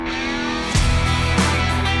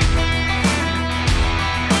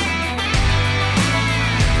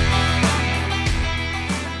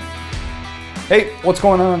Hey, what's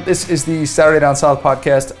going on? This is the Saturday Down South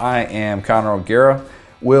podcast. I am Connor O'Gara.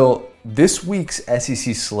 Will, this week's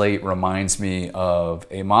SEC slate reminds me of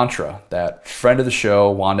a mantra that friend of the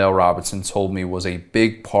show, Wan'Dale Robinson, told me was a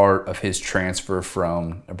big part of his transfer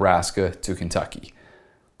from Nebraska to Kentucky.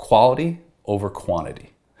 Quality over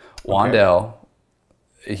quantity. Okay. Wan'Dale,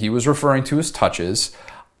 he was referring to his touches.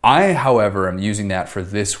 I, however, am using that for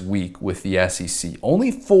this week with the SEC. Only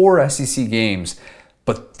 4 SEC games,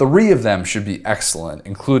 but 3 of them should be excellent,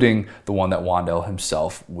 including the one that Wan'Dale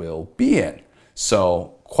himself will be in.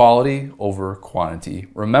 So quality over quantity.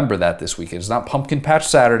 Remember that this week. It's not Pumpkin Patch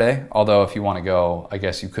Saturday, although if you want to go, I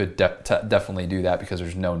guess you could definitely do that because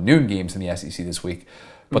there's no noon games in the SEC this week.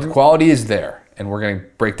 But the quality is there, and we're going to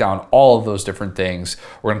break down all of those different things.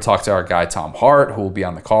 We're going to talk to our guy Tom Hart, who will be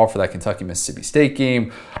on the call for that Kentucky-Mississippi State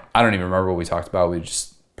game. I don't even remember what we talked about. We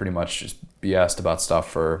just pretty much just BS'd about stuff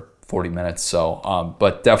for 40 minutes. So,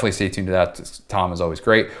 but definitely stay tuned to that. Tom is always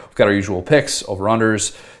great. We've got our usual picks,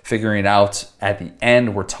 over-unders, figuring it out. At the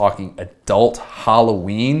end, we're talking adult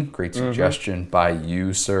Halloween. Great suggestion by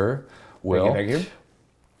you, sir, Will. Thank you.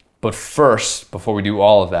 But first, before we do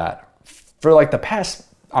all of that, for like the past,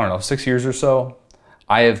 6 years or so,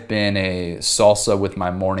 I have been a salsa with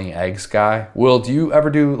my morning eggs guy. Will, do you ever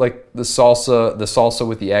do like the salsa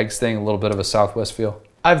with the eggs thing, a little bit of a Southwest feel?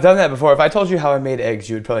 I've done that before. If I told you how I made eggs,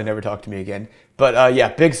 you would probably never talk to me again. But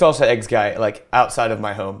yeah, big salsa eggs guy, like outside of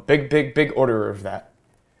my home. Big orderer of that.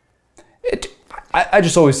 I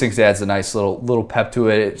just always think it adds a nice little pep to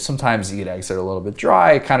it. Sometimes you get eggs that are a little bit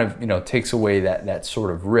dry. It kind of takes away that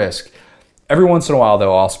sort of risk. Every once in a while,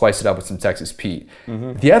 though, I'll spice it up with some Texas Pete.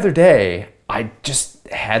 The other day, I just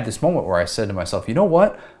had this moment where I said to myself, you know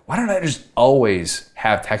what? Why don't I just always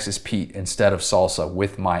have Texas Pete instead of salsa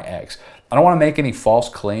with my eggs? I don't want to make any false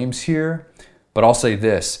claims here, but I'll say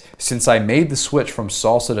this. Since I made the switch from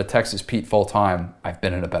salsa to Texas Pete full time, I've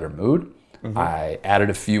been in a better mood. I added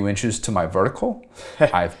a few inches to my vertical.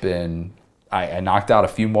 I knocked out a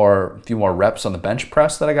few more reps on the bench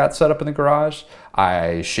press that I got set up in the garage.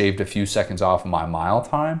 I shaved a few seconds off of my mile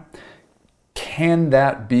time. Can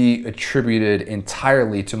that be attributed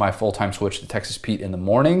entirely to my full-time switch to Texas Pete in the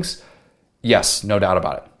mornings? Yes, no doubt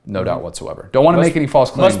about it. No doubt whatsoever. Don't want to make any false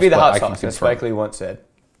claims. Must be the hot sauce, as Spike Lee once said.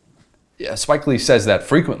 Yeah, Spike Lee says that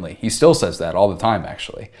frequently. He still says that all the time,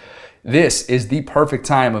 actually. This is the perfect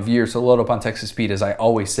time of year to load up on Texas Pete, as I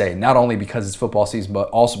always say, not only because it's football season, but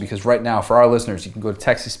also because right now, for our listeners, you can go to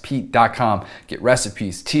TexasPete.com, get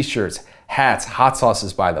recipes, t-shirts, hats, hot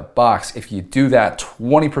sauces by the box. If you do that,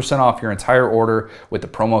 20% off your entire order with the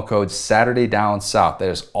promo code SaturdayDownSouth. That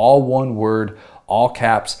is all one word, all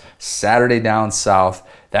caps, Saturday Down South.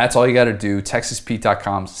 That's all you got to do.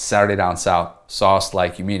 TexasPete.com, Saturday Down South. Sauce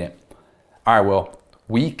like you mean it. All right, well,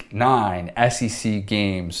 Week 9 SEC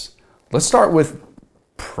games. Let's start with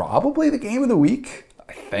probably the game of the week,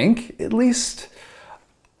 I think, at least.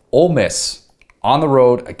 Ole Miss on the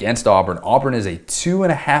road against Auburn. Auburn is a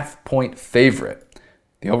 2.5-point favorite.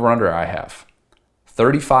 The over-under I have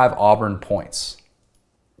 35 Auburn points.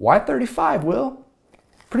 Why 35, Will?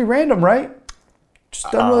 Pretty random, right? Just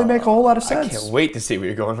doesn't really make a whole lot of sense. I can't wait to see where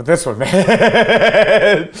you're going with this one, man.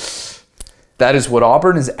 That is what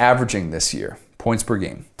Auburn is averaging this year, points per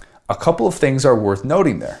game. A couple of things are worth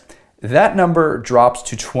noting there. That number drops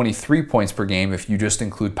to 23 points per game if you just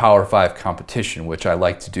include Power 5 competition, which I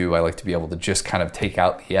like to do. I like to be able to just kind of take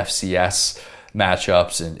out the FCS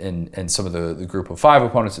matchups and some of the group of 5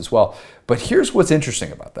 opponents as well. But here's what's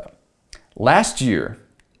interesting about that. Last year,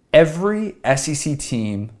 every SEC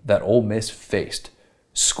team that Ole Miss faced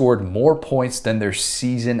scored more points than their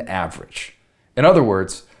season average. In other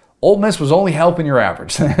words, Ole Miss was only helping your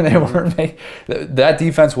average. That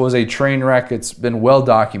defense was a train wreck. It's been well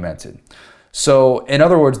documented. So, in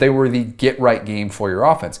other words, they were the get-right game for your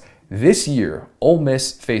offense. This year, Ole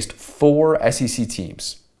Miss faced 4 SEC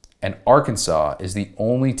teams, and Arkansas is the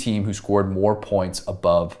only team who scored more points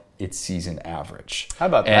above its season average. How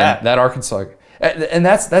about that? And that Arkansas... And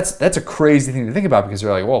that's a crazy thing to think about because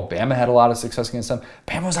they're like, well, Bama had a lot of success against them.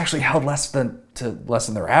 Bama was actually held less than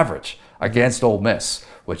their average against Ole Miss,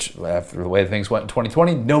 which after the way things went in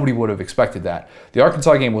 2020, nobody would have expected that. The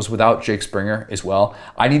Arkansas game was without Jake Springer as well.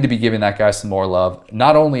 I need to be giving that guy some more love.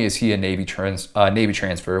 Not only is he a Navy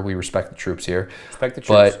transfer, we respect the troops here,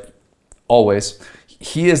 but always.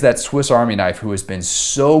 He is that Swiss Army knife who has been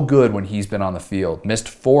so good when he's been on the field. Missed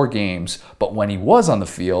 4 games, but when he was on the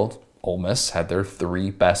field, Ole Miss had their 3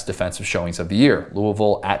 best defensive showings of the year.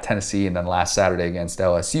 Louisville, at Tennessee, and then last Saturday against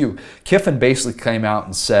LSU. Kiffin basically came out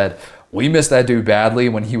and said, we missed that dude badly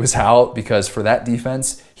when he was out because for that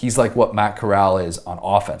defense, he's like what Matt Corral is on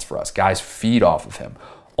offense for us. Guys feed off of him.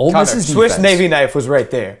 Ole Connor, Miss's Swiss defense. Navy knife was right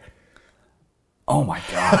there. Oh my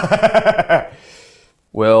God.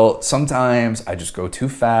 Well, sometimes I just go too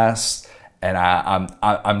fast and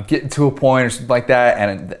I'm getting to a point or something like that.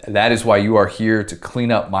 And that is why you are here to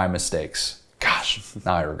clean up my mistakes. Gosh,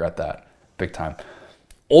 now I regret that big time.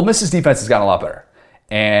 Ole Miss's defense has gotten a lot better.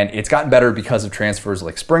 And it's gotten better because of transfers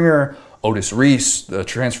like Springer, Otis Reese, the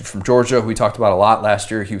transfer from Georgia, who we talked about a lot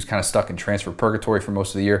last year. He was kind of stuck in transfer purgatory for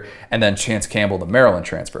most of the year. And then Chance Campbell, the Maryland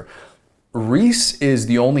transfer. Reese is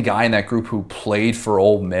the only guy in that group who played for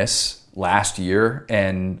Ole Miss last year.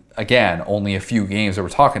 And again, only a few games that we're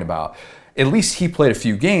talking about. At least he played a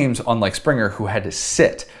few games, unlike Springer, who had to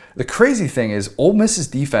sit. The crazy thing is Ole Miss's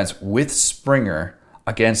defense with Springer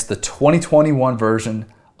against the 2021 version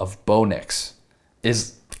of Bo Nix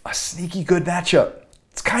is a sneaky good matchup.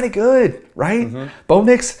 It's kind of good, right? Mm-hmm. Bo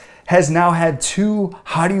Nix has now had 2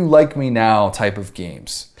 how do you like me now type of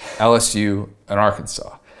games, LSU and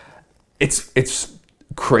Arkansas. It's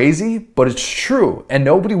crazy, but it's true. And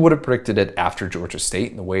nobody would have predicted it after Georgia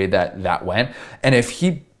State in the way that went. And if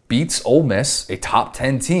he beats Ole Miss, a top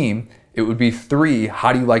 10 team, it would be 3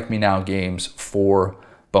 how do you like me now games for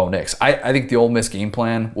Bo Nix. I think the Ole Miss game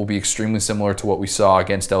plan will be extremely similar to what we saw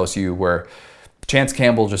against LSU, where Chance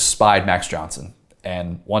Campbell just spied Max Johnson.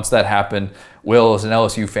 And once that happened, Will, as an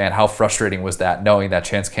LSU fan, how frustrating was that, knowing that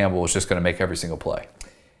Chance Campbell was just going to make every single play?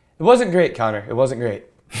 It wasn't great, Connor. It wasn't great.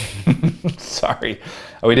 Sorry.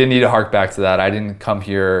 We didn't need to hark back to that. I didn't come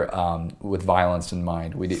here with violence in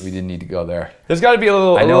mind. We didn't need to go there. There's got to be a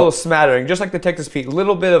little smattering, just like the Texas Pete, a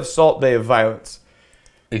little bit of Salt Bay of violence.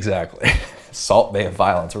 Exactly. Salt Bay of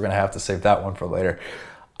violence. We're going to have to save that one for later.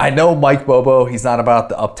 I know Mike Bobo, he's not about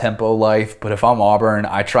the up-tempo life, but if I'm Auburn,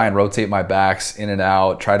 I try and rotate my backs in and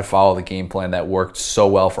out, try to follow the game plan that worked so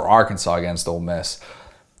well for Arkansas against Ole Miss.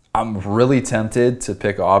 I'm really tempted to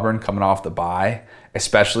pick Auburn coming off the bye,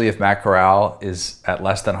 especially if Matt Corral is at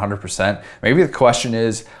less than 100%. Maybe the question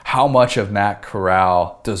is, how much of Matt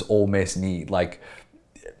Corral does Ole Miss need? Like,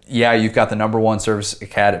 yeah, you've got the number 1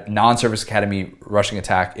 non-service academy rushing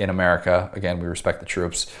attack in America. Again, we respect the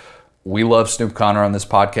troops. We love Snoop Connor on this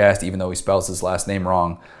podcast, even though he spells his last name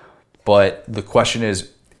wrong. But the question is,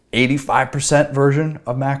 85% version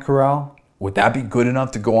of Matt Corral, would that be good enough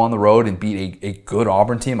to go on the road and beat a good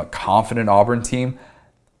Auburn team, a confident Auburn team?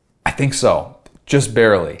 I think so, just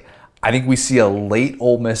barely. I think we see a late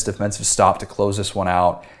Ole Miss defensive stop to close this one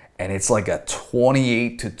out, and it's like a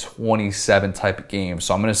 28-27 type of game.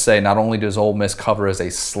 So I'm going to say not only does Ole Miss cover as a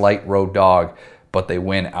slight road dog, but they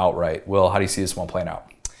win outright. Will, how do you see this one playing out?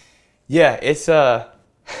 Yeah, it's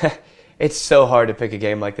it's so hard to pick a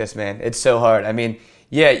game like this, man. It's so hard. I mean,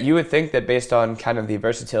 yeah, you would think that based on kind of the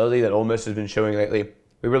versatility that Ole Miss has been showing lately,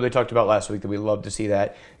 we really talked about last week that we love to see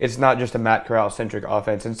that. It's not just a Matt Corral-centric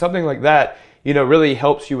offense. And something like that, really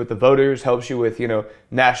helps you with the voters, helps you with,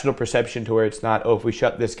 national perception to where it's not, oh, if we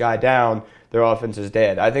shut this guy down, their offense is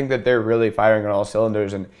dead. I think that they're really firing on all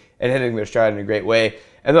cylinders and hitting their stride in a great way.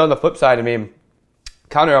 And then on the flip side, I mean,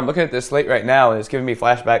 Connor, I'm looking at this slate right now, and it's giving me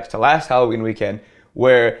flashbacks to last Halloween weekend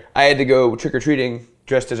where I had to go trick-or-treating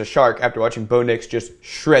dressed as a shark after watching Bo Nix just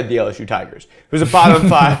shred the LSU Tigers. It was a bottom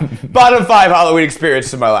five Halloween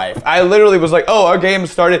experience in my life. I literally was like, oh, our game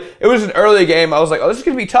started. It was an early game. I was like, oh, this is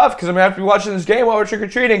going to be tough because I'm going to have to be watching this game while we're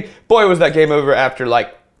trick-or-treating. Boy, was that game over after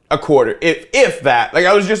like a quarter, if that. Like,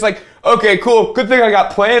 I was just like, okay, cool. Good thing I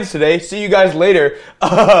got plans today. See you guys later.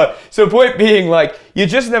 So point being, like, you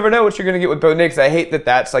just never know what you're going to get with Bo Nix. I hate that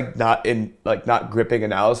that's like not gripping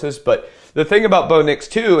analysis, but the thing about Bo Nix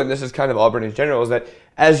too, and this is kind of Auburn in general, is that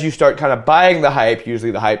as you start kind of buying the hype,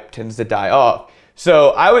 usually the hype tends to die off. So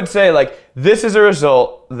I would say, like, this is a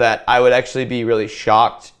result that I would actually be really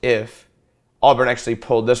shocked if Auburn actually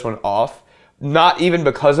pulled this one off. Not even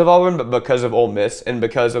because of Auburn, but because of Ole Miss and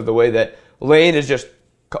because of the way that Lane is just,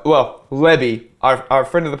 well, Lebby, our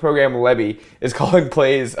friend of the program, Lebby, is calling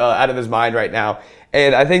plays out of his mind right now.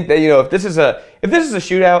 And I think that, if this is a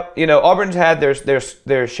shootout, Auburn's had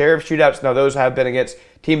their share of shootouts. Now, those have been against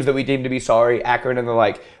teams that we deem to be sorry, Akron and the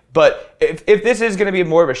like. But if this is going to be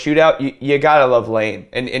more of a shootout, you got to love Lane.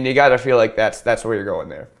 And you got to feel like that's where you're going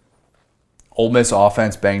there. Ole Miss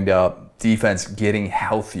offense banged up, defense getting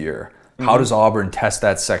healthier. How does Auburn test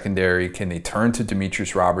that secondary? Can they turn to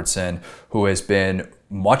Demetrius Robertson, who has been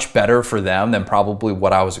much better for them than probably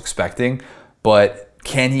what I was expecting? But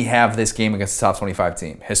can he have this game against the top 25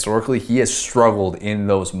 team? Historically, he has struggled in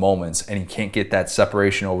those moments, and he can't get that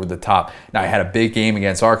separation over the top. Now, he had a big game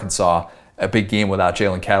against Arkansas, a big game without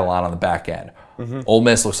Jalen Catalon on the back end. Ole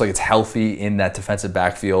Miss looks like it's healthy in that defensive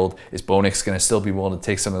backfield. Is Bo Nix going to still be willing to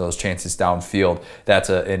take some of those chances downfield? That's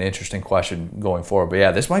an interesting question going forward. But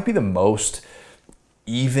yeah, this might be the most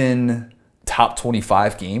even top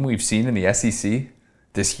 25 game we've seen in the SEC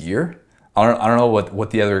this year. I don't know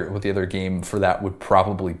what the other game for that would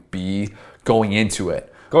probably be going into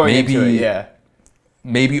it. Yeah.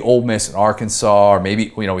 Maybe Ole Miss and Arkansas, or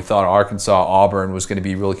maybe we thought Arkansas, Auburn was going to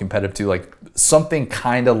be really competitive too. Like something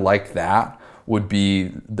kind of like that would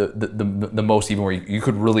be the most, even where you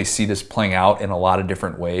could really see this playing out in a lot of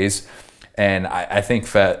different ways. And I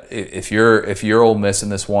think that if you're Ole Miss in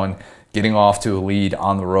this one, getting off to a lead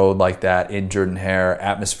on the road like that in Jordan-Hare,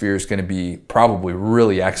 atmosphere is going to be probably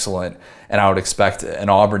really excellent. And I would expect an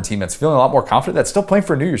Auburn team that's feeling a lot more confident, that's still playing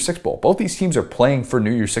for a New Year's Six Bowl. Both these teams are playing for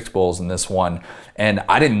New Year's Six Bowls in this one. And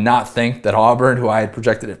I did not think that Auburn, who I had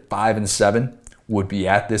projected at 5-7, would be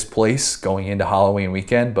at this place going into Halloween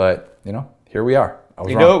weekend. But, here we are. I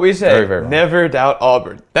was You wrong. know what we say? Very, very wrong. Never doubt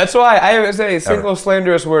Auburn. That's why I haven't said a single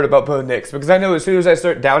slanderous word about Bo Nix, because I know as soon as I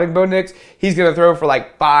start doubting Bo Nix, he's going to throw for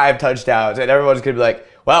like 5 touchdowns, and everyone's going to be like,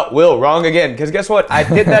 well, Will, wrong again. Because guess what? I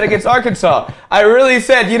did that against Arkansas. I really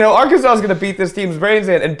said, Arkansas is going to beat this team's brains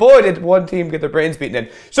in, and boy, did one team get their brains beaten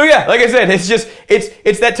in. So yeah, like I said,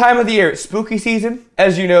 it's that time of the year, spooky season.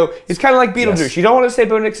 As you know, it's kind of like Beetlejuice. Yes. You don't want to say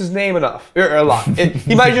Bo Nix's name enough, or a lot.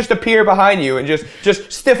 He might just appear behind you and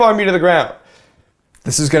just stiff arm you to the ground.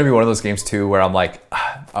 This is going to be one of those games, too, where I'm like,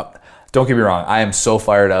 don't get me wrong, I am so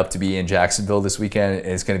fired up to be in Jacksonville this weekend.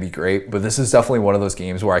 It's going to be great. But this is definitely one of those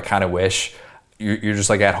games where I kind of wish you're just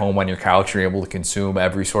like at home on your couch. You're able to consume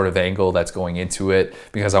every sort of angle that's going into it,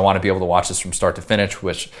 because I want to be able to watch this from start to finish,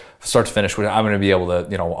 which I'm going to be able to,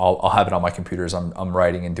 I'll have it on my computer as I'm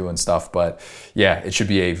writing and doing stuff. But yeah, it should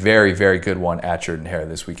be a very, very good one at Jordan-Hare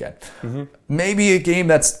this weekend. Mm-hmm. Maybe a game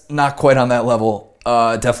that's not quite on that level.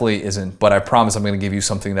 Definitely isn't, but I promise I'm going to give you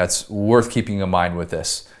something that's worth keeping in mind with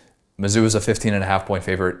this. Mizzou is a 15.5-point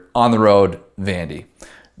favorite on the road, Vandy.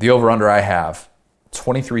 The over-under I have,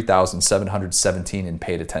 23,717 in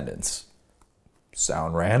paid attendance.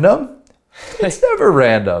 Sound random? It's never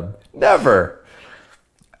random. Never.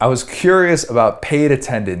 I was curious about paid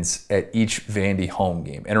attendance at each Vandy home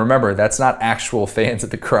game. And remember, that's not actual fans at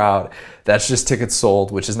the crowd. That's just tickets sold,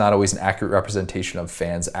 which is not always an accurate representation of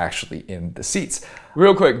fans actually in the seats.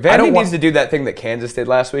 Real quick, Vandy needs to do that thing that Kansas did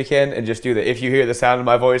last weekend and just do the "if you hear the sound of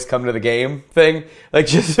my voice, come to the game" thing. Like,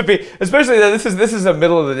 just to be, especially that this is a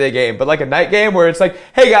middle of the day game, but like a night game where it's like,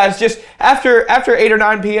 hey guys, just after 8 or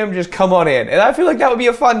 9 p.m., just come on in. And I feel like that would be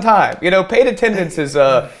a fun time. Paid attendance is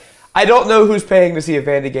I don't know who's paying to see a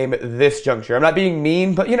Vandy game at this juncture. I'm not being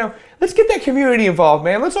mean, but let's get that community involved,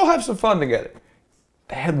 man. Let's all have some fun together.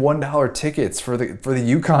 They had $1 tickets for the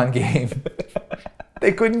UConn game.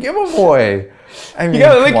 They couldn't give them away. I mean, you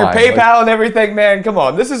gotta link your PayPal and everything, man. Come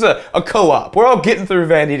on, this is a co-op. We're all getting through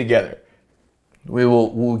Vandy together.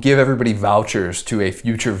 We'll give everybody vouchers to a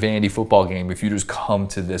future Vandy football game if you just come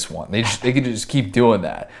to this one. They could just keep doing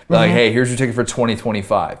that. Like, hey, here's your ticket for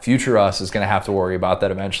 2025. Future us is going to have to worry about that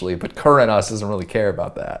eventually, but current us doesn't really care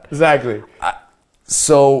about that. Exactly.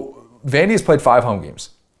 So Vandy has played 5 home games.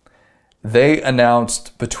 They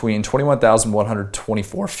announced between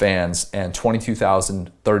 21,124 fans and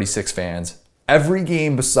 22,036 fans every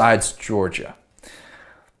game besides Georgia.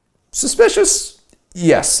 Suspicious?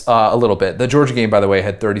 Yes, a little bit. The Georgia game, by the way,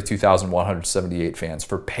 had 32,178 fans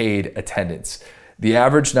for paid attendance. The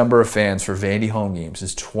average number of fans for Vandy home games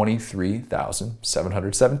is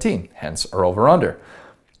 23,717, hence our over-under.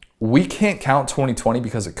 We can't count 2020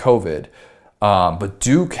 because of COVID, but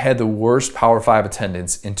Duke had the worst Power 5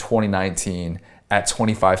 attendance in 2019 at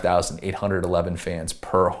 25,811 fans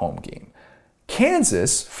per home game.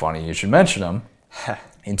 Kansas, funny you should mention them,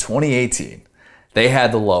 in 2018, they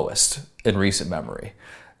had the lowest in recent memory.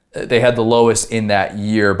 They had the lowest in that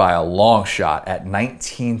year by a long shot at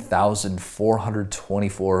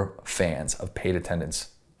 19,424 fans of paid attendance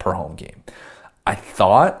per home game. I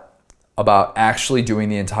thought about actually doing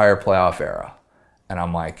the entire playoff era, and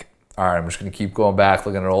I'm like, all right, I'm just going to keep going back,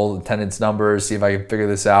 looking at old attendance numbers, see if I can figure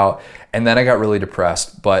this out. And then I got really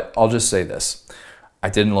depressed, but I'll just say this. I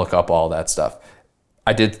didn't look up all that stuff.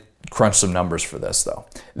 I did crunch some numbers for this, though.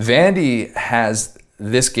 Vandy has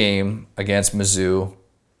this game against Mizzou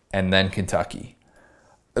and then Kentucky.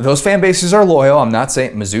 Those fan bases are loyal. I'm not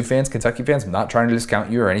saying Mizzou fans, Kentucky fans, I'm not trying to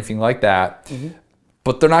discount you or anything like that. Mm-hmm.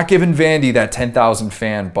 But they're not giving Vandy that 10,000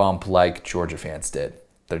 fan bump like Georgia fans did.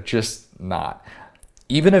 They're just not.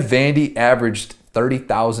 Even if Vandy averaged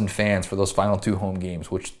 30,000 fans for those final 2 home games,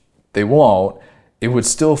 which they won't, it would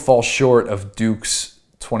still fall short of Duke's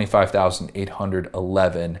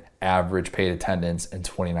 25,811 average paid attendance in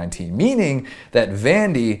 2019, meaning that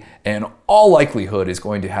Vandy, in all likelihood, is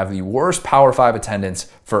going to have the worst Power 5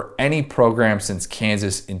 attendance for any program since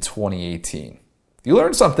Kansas in 2018. You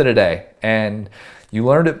learned something today, and you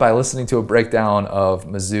learned it by listening to a breakdown of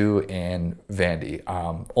Mizzou and Vandy.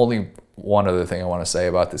 Only one other thing I want to say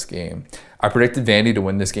about this game. I predicted Vandy to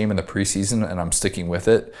win this game in the preseason, and I'm sticking with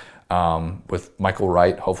it, with Michael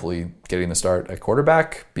Wright hopefully getting the start at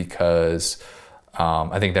quarterback, because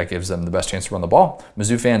I think that gives them the best chance to run the ball.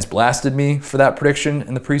 Mizzou fans blasted me for that prediction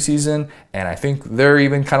in the preseason, and I think they're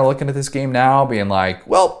even kind of looking at this game now being like,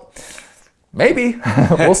 well, maybe.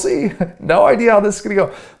 We'll see. No idea how this is going to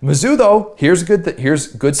go. Mizzou, though, here's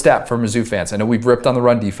good stat for Mizzou fans. I know we've ripped on the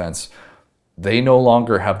run defense. They no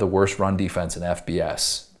longer have the worst run defense in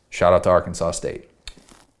FBS. Shout out to Arkansas State.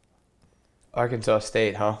 Arkansas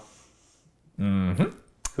State, huh? Mm-hmm.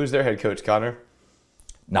 Who's their head coach, Connor?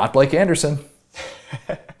 Not Blake Anderson.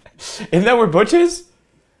 Isn't that where Butch is?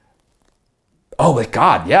 Oh, my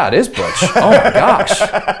God. Yeah, it is Butch. Oh, my gosh.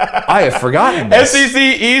 I have forgotten this. SEC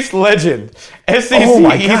East legend. SEC Oh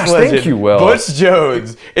my East gosh, legend. thank you, Will. Butch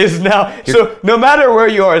Jones is now. So no matter where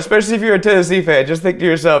you are, especially if you're a Tennessee fan, just think to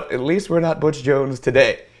yourself, at least we're not Butch Jones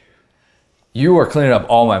today. You are cleaning up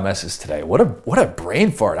all my messes today. What a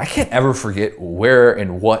brain fart. I can't ever forget where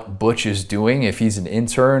and what Butch is doing, if he's an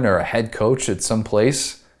intern or a head coach at some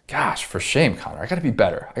place. Gosh, for shame, Connor. I got to be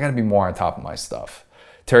better. I got to be more on top of my stuff.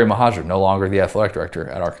 Terry Mahajer, no longer the athletic director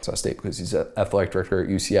at Arkansas State because he's an athletic director at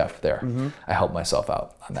UCF there. Mm-hmm. I helped myself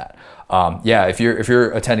out on that. Yeah, if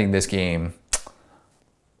you're attending this game,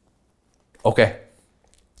 okay,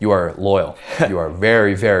 you are loyal. You are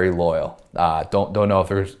very, very loyal. Don't know if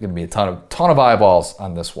there's going to be a ton of eyeballs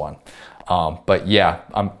on this one. But yeah,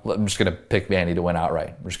 I'm just going to pick Vandy to win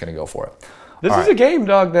outright. We're just going to go for it. This is a game,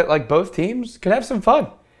 dog, that like both teams could have some fun.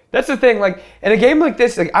 That's the thing. Like in a game like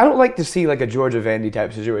this, like I don't like to see like a Georgia Vandy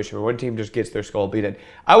type situation where one team just gets their skull beaten.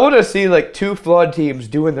 I want to see like two flawed teams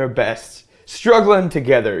doing their best, struggling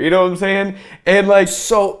together. You know what I'm saying? And like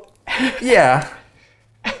yeah,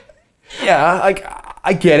 like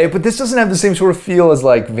I get it, but this doesn't have the same sort of feel as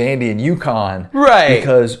like Vandy and UConn, right?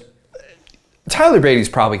 Because Tyler Beatty's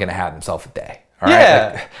probably going to have himself a day. All right?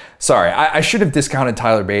 Yeah. Like, sorry, I should have discounted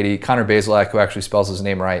Tyler Beatty. Connor Bazelak, who actually spells his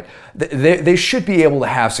name right, they should be able to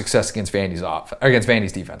have success against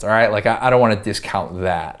Vandy's defense. All right, like I don't want to discount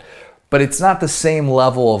that, but it's not the same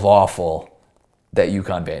level of awful that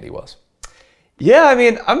UConn Vandy was. Yeah, I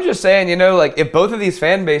mean, I'm just saying, you know, like if both of these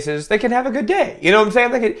fan bases, they can have a good day. You know what I'm saying?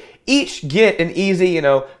 They could each get an easy, you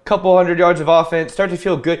know, couple 100 yards of offense, start to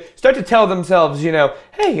feel good, start to tell themselves, you know,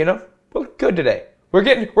 hey, you know, we're good today.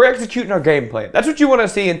 We're executing our game plan. That's what you want to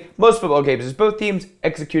see in most football games, is both teams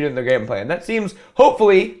executing their game plan. That seems,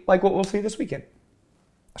 hopefully, like what we'll see this weekend.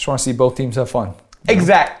 I just want to see both teams have fun.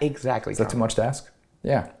 Exactly. Is that too much to ask?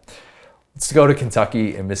 Yeah. Let's go to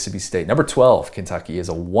Kentucky and Mississippi State. Number 12, Kentucky, is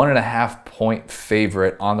a 1.5-point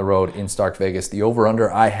favorite on the road in Stark Vegas. The over-under,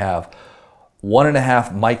 I have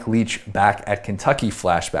 1.5 Mike Leach back at Kentucky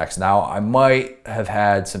flashbacks. Now, I might have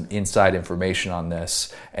had some inside information on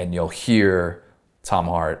this, and you'll hear Tom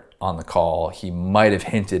Hart on the call. He might have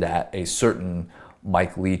hinted at a certain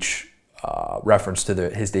Mike Leach reference to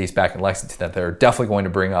his days back in Lexington that they're definitely going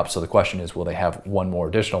to bring up. So the question is, will they have one more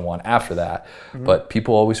additional one after that? Mm-hmm. But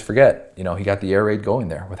people always forget, you know, he got the air raid going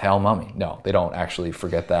there with Hal Mummy. No, they don't actually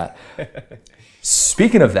forget that.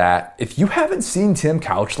 Speaking of that, if you haven't seen Tim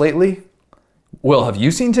Couch lately, Will, have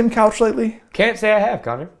you seen Tim Couch lately? Can't say I have,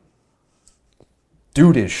 Connor.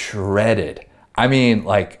 Dude is shredded. I mean,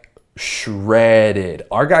 like, shredded.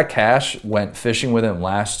 Our guy Cash went fishing with him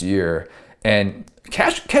last year, and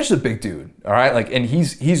Cash is a big dude, all right? Like, and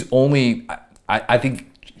he's only, I think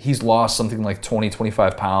he's lost something like 20,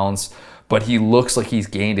 25 pounds, but he looks like he's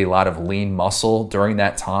gained a lot of lean muscle during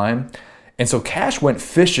that time. And so Cash went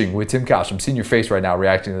fishing with Tim Couch. I'm seeing your face right now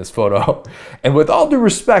reacting to this photo. And with all due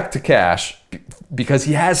respect to Cash, because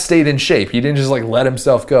he has stayed in shape, he didn't just like let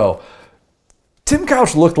himself go. Tim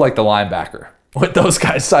Couch looked like the linebacker with those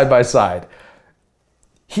guys side by side.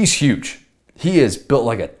 He's huge. He is built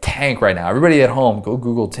like a tank right now. Everybody at home, go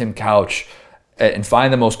Google Tim Couch and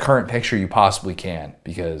find the most current picture you possibly can,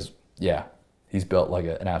 because, yeah, he's built like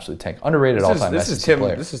an absolute tank. Underrated all-time SEC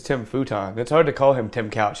player. This is Tim Futon. It's hard to call him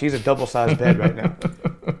Tim Couch. He's a double-sized bed right now.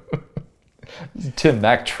 Tim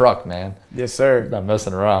Mack truck, man. Yes, sir. Not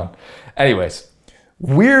messing around. Anyways,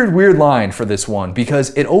 weird line for this one,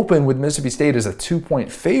 because it opened with Mississippi State as a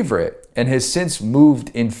 2-point favorite and has since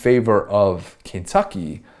moved in favor of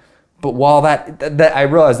Kentucky. But while that I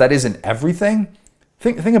realize that isn't everything,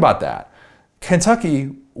 think about that.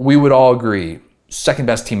 Kentucky, we would all agree, second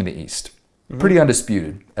best team in the East. Mm-hmm. Pretty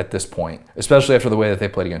undisputed at this point, especially after the way that they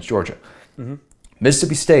played against Georgia. Mm-hmm.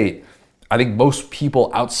 Mississippi State, I think most people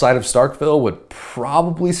outside of Starkville would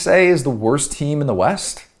probably say is the worst team in the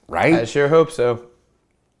West, right? I sure hope so.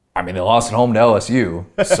 I mean, they lost at home to LSU.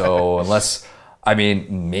 So unless, I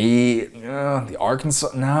mean, the Arkansas,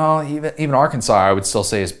 no, even Arkansas, I would still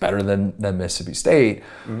say is better than Mississippi State.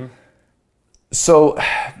 Mm-hmm. So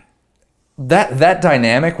that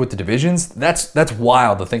dynamic with the divisions, that's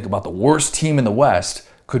wild to think about. The worst team in the West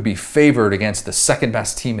could be favored against the second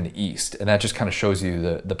best team in the East. And that just kind of shows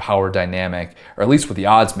you the power dynamic, or at least what the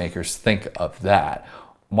odds makers think of that.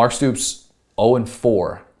 Mark Stoops,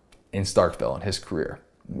 0-4 in Starkville in his career.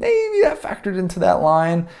 Maybe that factored into that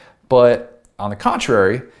line, but on the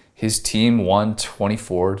contrary, his team won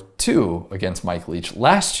 24-2 against Mike Leach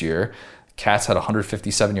last year. Cats had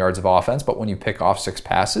 157 yards of offense, but when you pick off 6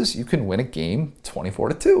 passes, you can win a game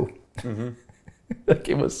 24-2. Mm-hmm. That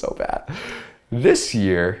game was so bad. This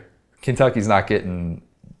year, Kentucky's not getting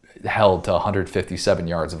held to 157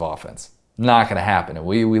 yards of offense. Not going to happen. And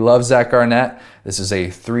we love Zach Garnett. This is a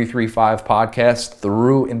 335 podcast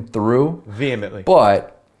through and through. Vehemently.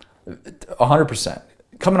 But 100%.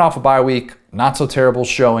 Coming off a bye week, not so terrible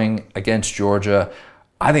showing against Georgia.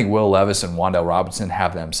 I think Will Levis and Wan'Dale Robinson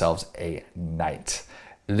have themselves a night.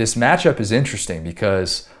 This matchup is interesting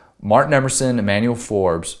because Martin Emerson, Emmanuel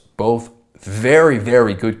Forbes, both very,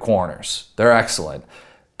 very good corners. They're excellent.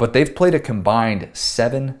 But they've played a combined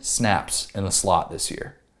 7 snaps in the slot this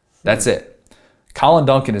year. That's it. Colin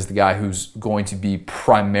Duncan is the guy who's going to be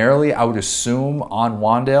primarily, I would assume, on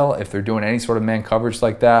Wan'Dale if they're doing any sort of man coverage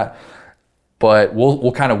like that. But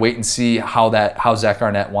we'll kind of wait and see how Zach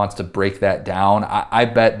Garnett wants to break that down. I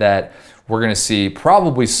bet that we're going to see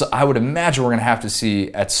probably, I would imagine we're going to have to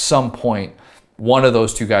see at some point one of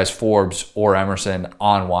those 2 guys, Forbes or Emerson,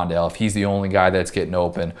 on Wan'Dale, if he's the only guy that's getting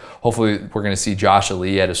open. Hopefully we're going to see Josh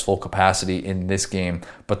Ali at his full capacity in this game.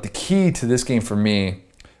 But the key to this game for me,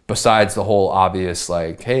 besides the whole obvious,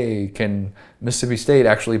 like, hey, can Mississippi State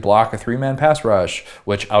actually block a 3-man pass rush,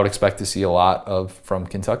 which I would expect to see a lot of from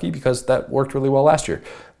Kentucky because that worked really well last year.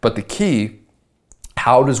 But the key,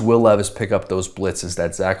 how does Will Levis pick up those blitzes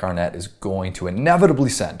that Zach Garnett is going to inevitably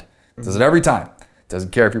send? Does it every time.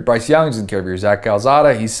 Doesn't care if you're Bryce Young, doesn't care if you're Zach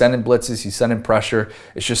Calzada. He's sending blitzes, he's sending pressure.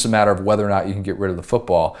 It's just a matter of whether or not you can get rid of the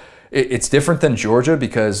football. It's different than Georgia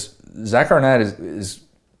because Zach Garnett is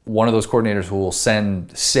one of those coordinators who will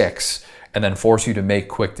send 6 and then force you to make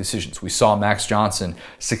quick decisions. We saw Max Johnson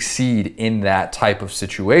succeed in that type of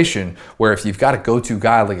situation where if you've got a go-to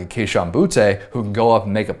guy like a Keishon Butte who can go up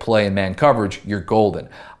and make a play in man coverage, you're golden.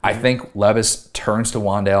 I think Levis turns to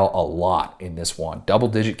Wan'Dale a lot in this one.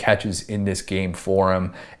 Double-digit catches in this game for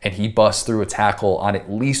him, and he busts through a tackle on at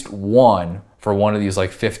least one for one of these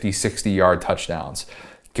like 50, 60-yard touchdowns.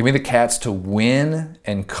 Give me the Cats to win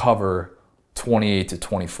and cover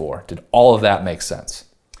 28-24. Did all of that make sense?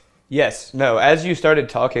 Yes. No, as you started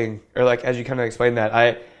talking, or like as you kind of explained that,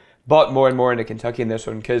 I bought more and more into Kentucky in this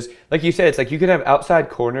one because, like you said, it's like you can have outside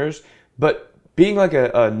corners, but being like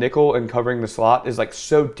a nickel and covering the slot is like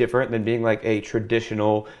so different than being like a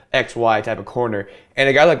traditional XY type of corner. And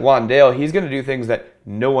a guy like Wan'Dale, he's going to do things that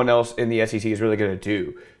no one else in the SEC is really going to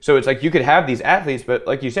do. So it's like you could have these athletes, but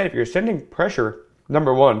like you said, if you're sending pressure,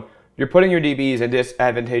 number one, you're putting your DBs in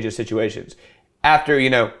disadvantageous situations. After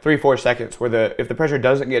 3-4 seconds, where if the pressure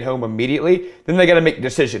doesn't get home immediately, then they got to make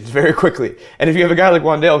decisions very quickly. And if you have a guy like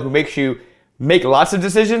Wan'Dale who makes you make lots of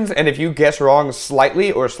decisions, and if you guess wrong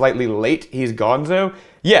slightly or slightly late, he's gonzo.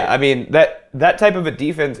 Yeah, I mean that type of a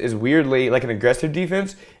defense is weirdly like an aggressive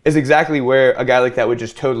defense is exactly where a guy like that would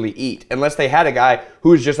just totally eat, unless they had a guy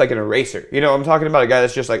who is just like an eraser. I'm talking about a guy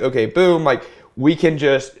that's just like, okay, boom, like we can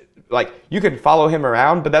just like you can follow him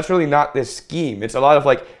around, but that's really not this scheme. It's a lot of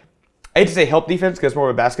like. I hate to say help defense because it's more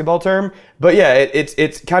of a basketball term, but yeah,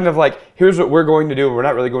 it's kind of like, here's what we're going to do, and we're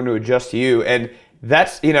not really going to adjust to you. And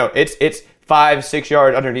that's, it's 5-6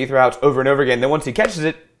 yard underneath routes over and over again. Then once he catches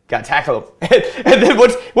it, got to tackle him. And then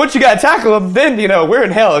once you got to tackle him, then, we're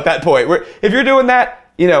in hell at that point. If you're doing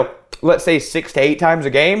that, let's say 6 to 8 times a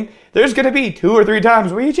game, there's going to be 2 or 3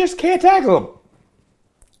 times where you just can't tackle him.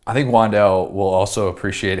 I think Wan'Dale will also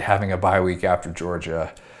appreciate having a bye week after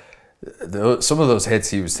Georgia. Some of those hits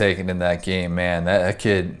he was taking in that game, man, that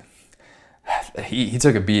kid, he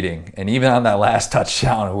took a beating. And even on that last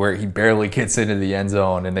touchdown where he barely gets into the end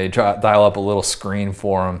zone and they dial up a little screen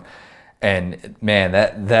for him, and man,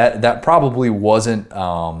 that probably wasn't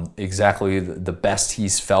exactly the best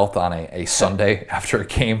he's felt on a Sunday after a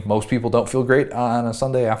game. Most people don't feel great on a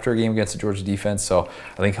Sunday after a game against the Georgia defense, so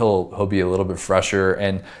I think he'll be a little bit fresher.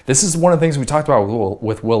 And this is one of the things we talked about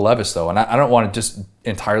with Will Levis, though, and I don't want to just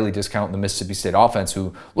entirely discount the Mississippi State offense,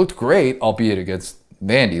 who looked great, albeit against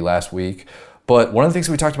Vandy last week. But one of the things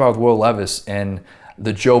we talked about with Will Levis, and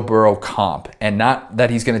the Joe Burrow comp, and not that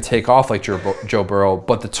he's going to take off like Joe Burrow,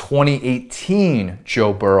 but the 2018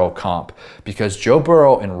 Joe Burrow comp, because Joe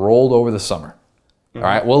Burrow enrolled over the summer. All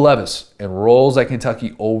right, Will Levis enrolls at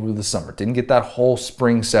Kentucky over the summer. Didn't get that whole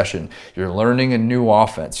spring session. You're learning a new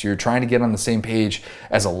offense. You're trying to get on the same page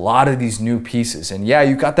as a lot of these new pieces. And yeah,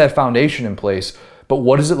 you got that foundation in place, but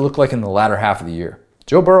what does it look like in the latter half of the year?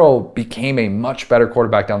 Joe Burrow became a much better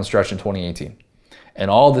quarterback down the stretch in 2018. And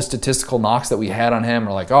all the statistical knocks that we had on him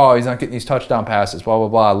are like, oh, he's not getting these touchdown passes, blah, blah,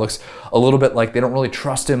 blah. It looks a little bit like they don't really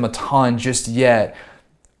trust him a ton just yet.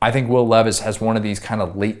 I think Will Levis has one of these kind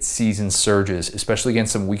of late season surges, especially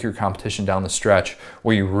against some weaker competition down the stretch,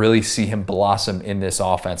 where you really see him blossom in this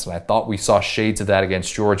offense. And I thought we saw shades of that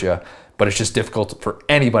against Georgia, but it's just difficult for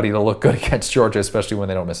anybody to look good against Georgia, especially when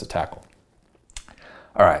they don't miss a tackle.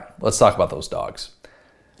 All right, let's talk about those dogs.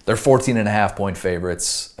 They're 14.5-point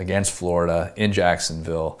favorites against Florida in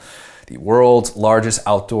Jacksonville. The world's largest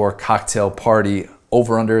outdoor cocktail party,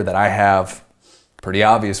 over-under that I have, pretty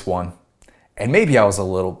obvious one. And maybe I was a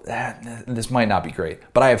little, this might not be great,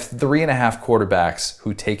 but I have 3.5 quarterbacks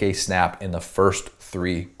who take a snap in the first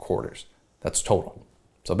 3 quarters. That's total.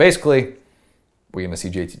 So basically, we're going to see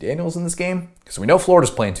JT Daniels in this game because we know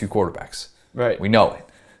Florida's playing 2 quarterbacks. Right. We know it.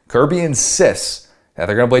 Kirby insists that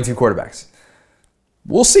they're going to play 2 quarterbacks.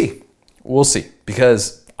 We'll see. We'll see.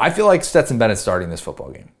 Because I feel like Stetson Bennett's starting this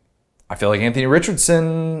football game. I feel like Anthony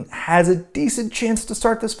Richardson has a decent chance to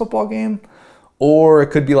start this football game. Or it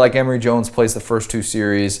could be like Emory Jones plays the first 2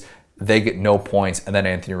 series, they get no points, and then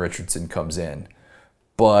Anthony Richardson comes in.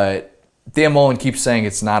 But Dan Mullen keeps saying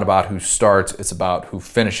it's not about who starts, it's about who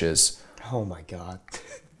finishes. Oh my God.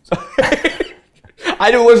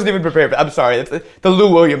 I wasn't even prepared. I'm sorry. The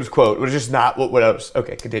Lou Williams quote was just not what I was.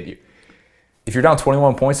 Okay, continue. If you're down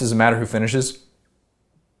 21 points, does it matter who finishes?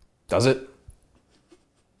 Does it?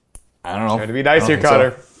 I don't know. Trying to be nice here,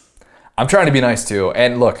 Connor. So. I'm trying to be nice too.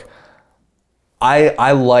 And look,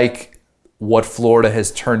 I like what Florida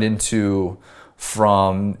has turned into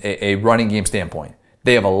from a running game standpoint.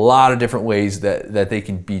 They have a lot of different ways that they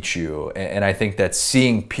can beat you. And I think that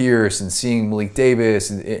seeing Pierce and seeing Malik Davis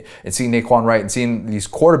and seeing Naquan Wright and seeing these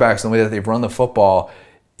quarterbacks and the way that they've run the football,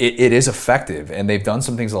 it is effective. And they've done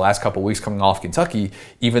some things the last couple of weeks coming off Kentucky,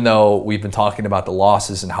 even though we've been talking about the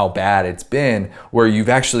losses and how bad it's been, where you've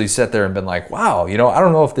actually sat there and been like, wow, I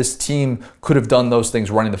don't know if this team could have done those things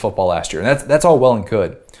running the football last year. And that's all well and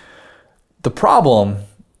good. The problem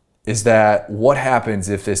is that what happens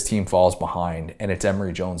if this team falls behind and it's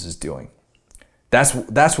Emory Jones' doing? That's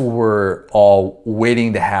what we're all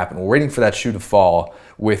waiting to happen. We're waiting for that shoe to fall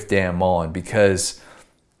with Dan Mullen, because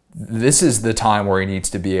this is the time where he needs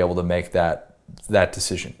to be able to make that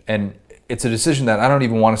decision. And it's a decision that I don't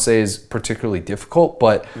even want to say is particularly difficult,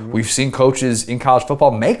 but we've seen coaches in college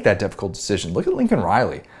football make that difficult decision. Look at Lincoln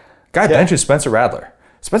Riley. Guy benches Spencer Rattler.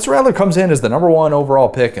 Spencer Rattler comes in as the number 1 overall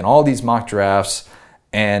pick in all these mock drafts,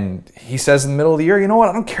 and he says in the middle of the year, you know what,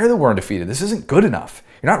 I don't care that we're undefeated. This isn't good enough.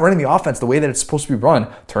 You're not running the offense the way that it's supposed to be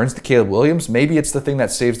run. Turns to Caleb Williams. Maybe it's the thing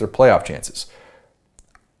that saves their playoff chances.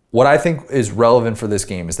 What I think is relevant for this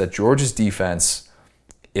game is that Georgia's defense,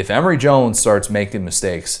 if Emory Jones starts making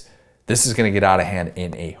mistakes, this is going to get out of hand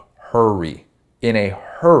in a hurry. In a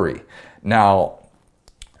hurry. Now,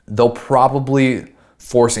 they'll probably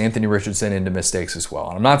force Anthony Richardson into mistakes as well.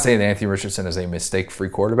 And I'm not saying that Anthony Richardson is a mistake-free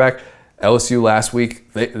quarterback. LSU last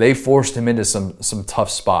week, they forced him into some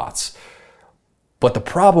tough spots. But the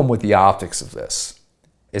problem with the optics of this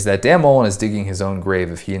is that Dan Mullen is digging his own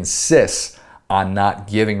grave if he insists on not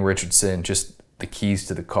giving Richardson just the keys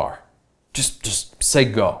to the car. Just say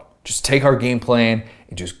go. Just take our game plan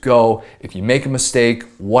and just go. If you make a mistake,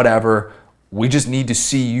 whatever. We just need to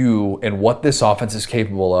see you and what this offense is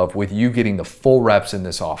capable of with you getting the full reps in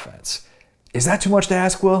this offense. Is that too much to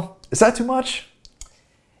ask, Will? Is that too much?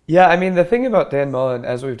 Yeah, I mean, the thing about Dan Mullen,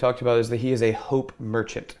 as we've talked about, is that he is a hope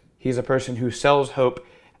merchant. He's a person who sells hope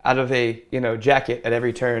out of a jacket at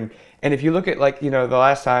every turn. And if you look at the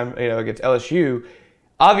last time against LSU,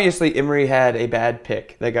 obviously Emory had a bad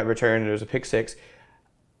pick that got returned. It was a pick 6.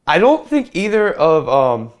 I don't think either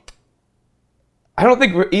of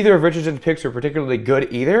Richardson's picks were particularly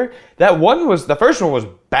good either. The first one was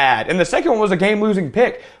bad, and the second one was a game-losing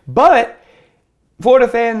pick. But Florida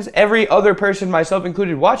fans, every other person, myself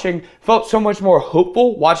included, watching, felt so much more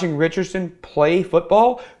hopeful watching Richardson play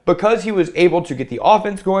football because he was able to get the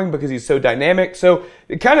offense going, because he's so dynamic. So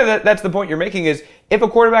kind of that's the point you're making, is if a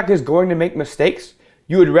quarterback is going to make mistakes,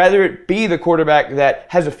 you would rather it be the quarterback that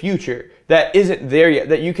has a future, that isn't there yet,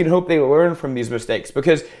 that you can hope they learn from these mistakes.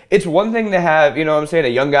 Because it's one thing to have, you know what I'm saying, a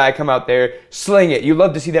young guy come out there, sling it. You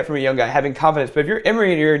love to see that from a young guy, having confidence. But if you're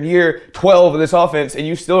Emory and you're in year 12 of this offense and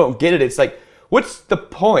you still don't get it, it's like, what's the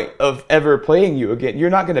point of ever playing you again? You're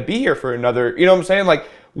not going to be here for another, you know what I'm saying? Like,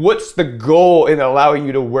 what's the goal in allowing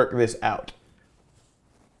you to work this out?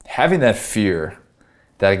 Having that fear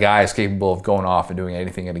that a guy is capable of going off and doing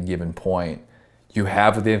anything at a given point, you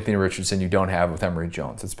have with Anthony Richardson, you don't have with Emory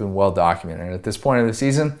Jones. It's been well documented. And at this point of the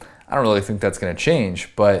season, I don't really think that's going to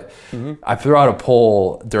change. But I threw out a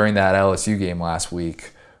poll during that LSU game last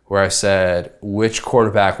week where I said, which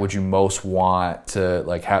quarterback would you most want to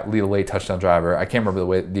lead a late touchdown driver? I can't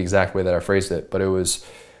remember the exact way that I phrased it, but it was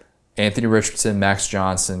Anthony Richardson, Max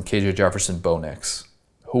Johnson, KJ Jefferson, Bo Nix.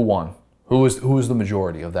 Who won? Who was the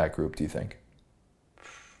majority of that group, do you think?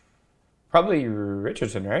 Probably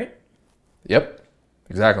Richardson, right? Yep,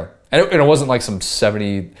 exactly. And it wasn't like some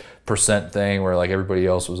 70% thing where like everybody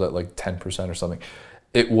else was at like 10% or something.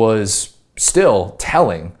 It was still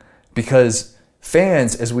telling because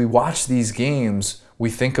fans, as we watch these games, we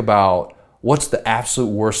think about what's the absolute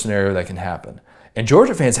worst scenario that can happen. And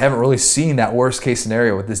Georgia fans haven't really seen that worst case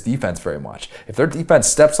scenario with this defense very much. If their defense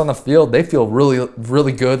steps on the field, they feel really,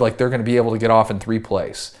 really good, like they're going to be able to get off in 3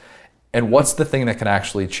 plays. And what's the thing that can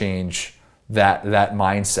actually change that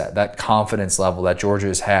mindset, that confidence level that Georgia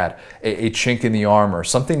has had, a chink in the armor,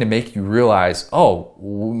 something to make you realize, oh,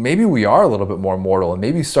 maybe we are a little bit more mortal, and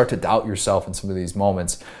maybe you start to doubt yourself in some of these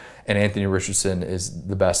moments. And Anthony Richardson is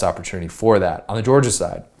the best opportunity for that. On the Georgia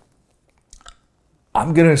side,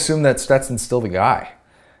 I'm going to assume that Stetson's still the guy.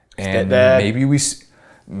 And maybe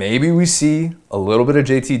we see a little bit of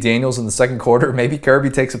JT Daniels in the second quarter. Maybe Kirby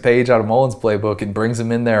takes a page out of Mullen's playbook and brings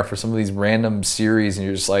him in there for some of these random series, and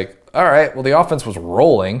you're just like, all right, well, the offense was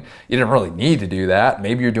rolling. You didn't really need to do that.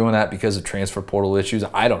 Maybe you're doing that because of transfer portal issues.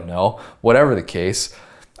 I don't know. Whatever the case,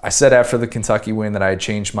 I said after the Kentucky win that I had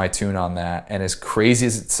changed my tune on that. And as crazy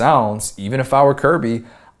as it sounds, even if I were Kirby,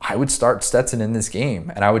 I would start Stetson in this game.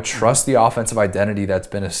 And I would trust the offensive identity that's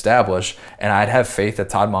been established. And I'd have faith that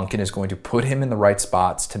Todd Monken is going to put him in the right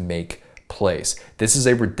spots to make plays. This is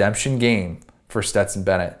a redemption game for Stetson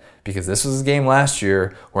Bennett, because this was a game last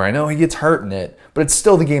year where I know he gets hurt in it, but it's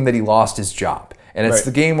still the game that he lost his job. And it's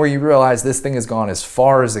the game where you realize this thing has gone as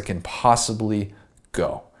far as it can possibly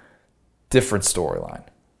go. Different storyline.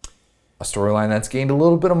 A storyline that's gained a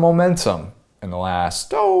little bit of momentum in the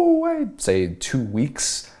last, I'd say 2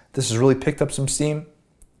 weeks. This has really picked up some steam.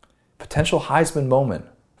 Potential Heisman moment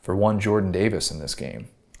for one Jordan Davis in this game.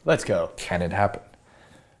 Let's go. Can it happen?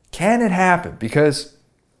 Can it happen? Because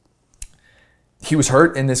he was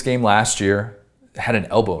hurt in this game last year, had an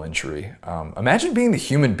elbow injury. Imagine being the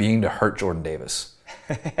human being to hurt Jordan Davis.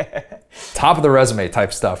 Top of the resume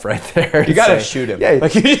type stuff right there. You gotta shoot him. Yeah.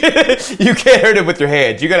 Like, you can't hurt him with your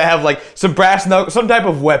hands. You gotta have like some brass knuckles, some type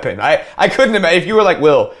of weapon. I couldn't imagine if you were like,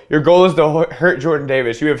 Will, your goal is to hurt Jordan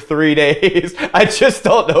Davis. You have 3 days. I just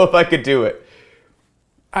don't know if I could do it.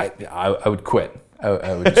 I would quit.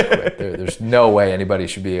 I would just quit. There's no way anybody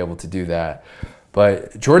should be able to do that.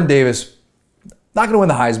 But Jordan Davis, not going to win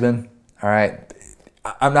the Heisman. All right.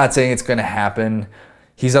 I'm not saying it's going to happen.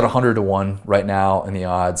 He's at 100-1 right now in the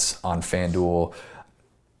odds on FanDuel.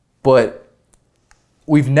 But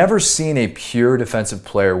we've never seen a pure defensive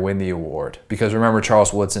player win the award. Because remember,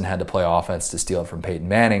 Charles Woodson had to play offense to steal it from Peyton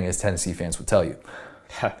Manning, as Tennessee fans would tell you.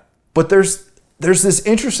 But there's this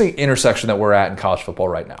interesting intersection that we're at in college football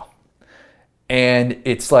right now. And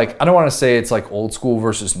it's like, I don't want to say it's like old school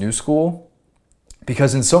versus new school,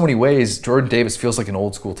 because in so many ways, Jordan Davis feels like an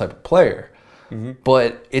old school type of player. Mm-hmm.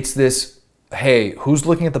 But it's this, hey, who's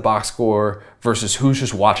looking at the box score versus who's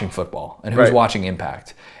just watching football and who's watching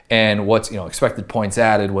impact, and what's expected points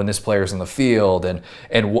added when this player's in the field, and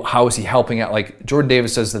how is he helping out? Like Jordan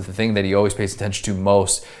Davis says that the thing that he always pays attention to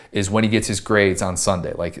most is when he gets his grades on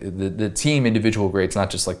Sunday, like the team individual grades, not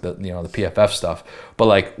just like the the PFF stuff, but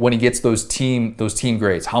like when he gets those team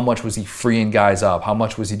grades. How much was he freeing guys up? How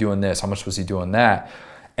much was he doing this? How much was he doing that?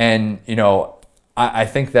 And I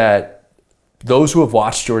think that those who have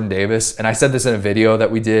watched Jordan Davis, and I said this in a video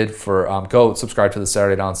that we did for, go subscribe to the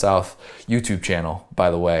Saturday Down South YouTube channel,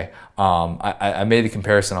 by the way. I made the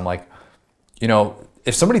comparison. I'm like,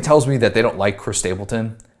 if somebody tells me that they don't like Chris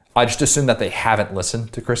Stapleton, I just assume that they haven't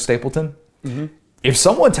listened to Chris Stapleton. Mm-hmm. If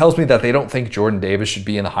someone tells me that they don't think Jordan Davis should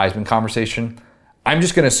be in the Heisman conversation, I'm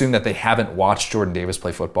just going to assume that they haven't watched Jordan Davis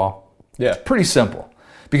play football. Yeah. It's pretty simple.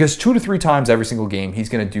 Because 2 to 3 times every single game, he's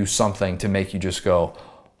going to do something to make you just go,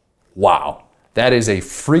 wow. That is a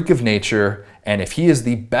freak of nature, and if he is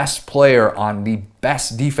the best player on the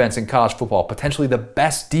best defense in college football, potentially the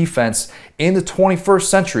best defense in the 21st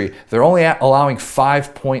century, they're only allowing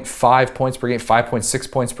 5.5 points per game,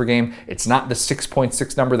 5.6 points per game. It's not the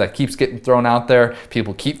 6.6 number that keeps getting thrown out there.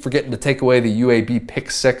 People keep forgetting to take away the UAB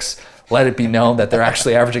pick six. Let it be known that they're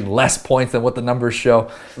actually averaging less points than what the numbers show.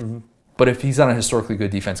 Mm-hmm. But if he's on a historically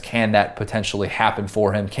good defense, can that potentially happen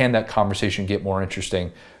for him? Can that conversation get more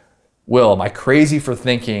interesting? Will, am I crazy for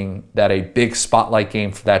thinking that a big spotlight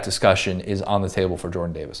game for that discussion is on the table for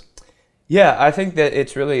Jordan Davis? Yeah, I think that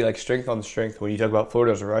it's really like strength on strength when you talk about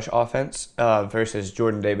Florida's rush offense versus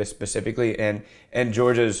Jordan Davis specifically and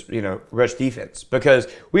Georgia's rush defense. Because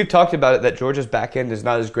we've talked about it that Georgia's back end is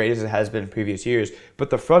not as great as it has been in previous years, but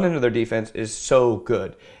the front end of their defense is so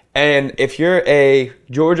good. And if you're a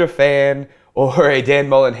Georgia fan or a Dan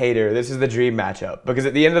Mullen hater, this is the dream matchup. Because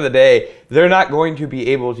at the end of the day, they're not going to be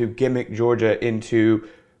able to gimmick Georgia into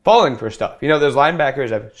falling for stuff. Those linebackers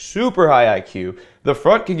have super high IQ. The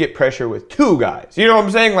front can get pressure with two guys. You know what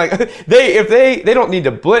I'm saying? Like they don't need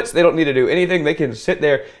to blitz, they don't need to do anything. They can sit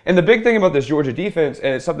there. And the big thing about this Georgia defense,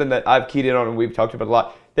 and it's something that I've keyed in on and we've talked about a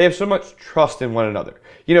lot, they have so much trust in one another.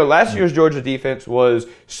 Last year's Georgia defense was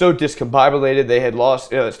so discombobulated. They had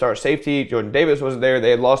lost star safety. Jordan Davis wasn't there.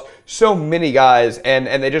 They had lost so many guys, and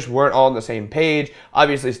they just weren't all on the same page.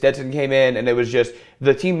 Obviously, Stetson came in, and it was just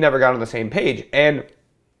the team never got on the same page. And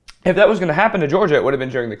if that was going to happen to Georgia, it would have been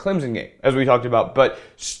during the Clemson game, as we talked about. But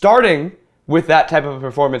starting with that type of a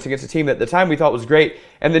performance against a team that at the time we thought was great,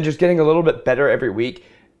 and then just getting a little bit better every week,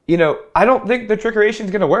 I don't think the trickeration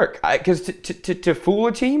is going to work. Because to fool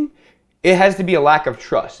a team, it has to be a lack of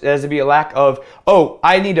trust. It has to be a lack of,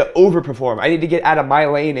 I need to overperform. I need to get out of my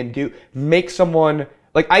lane and make someone,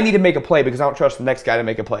 I need to make a play because I don't trust the next guy to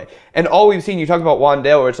make a play. And all we've seen, you talk about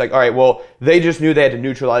Wandale, where it's like, all right, well, they just knew they had to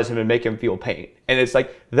neutralize him and make him feel pain. And it's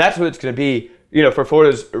like, that's what it's going to be, for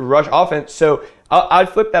Florida's rush offense. So I'd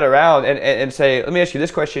flip that around and say, let me ask you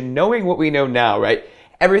this question. Knowing what we know now, right?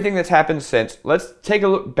 Everything that's happened since, let's take a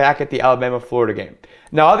look back at the Alabama-Florida game.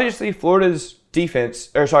 Now, obviously, Alabama's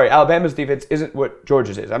defense isn't what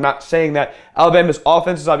Georgia's is. I'm not saying that Alabama's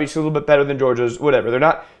offense is obviously a little bit better than Georgia's, whatever. They're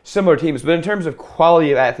not similar teams, but in terms of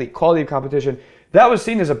quality of athlete, quality of competition, that was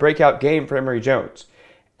seen as a breakout game for Emory Jones.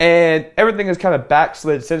 And everything has kind of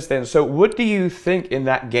backslid since then. So what do you think in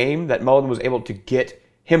that game that Mullen was able to get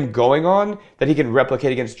him going on that he can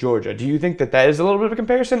replicate against Georgia? Do you think that is a little bit of a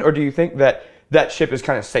comparison, or do you think that ship is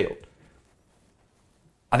kind of sailed?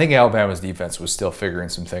 I think Alabama's defense was still figuring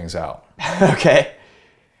some things out. Okay.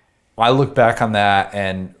 I look back on that,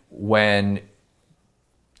 and when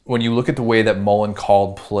you look at the way that Mullen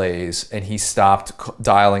called plays and he stopped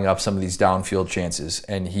dialing up some of these downfield chances,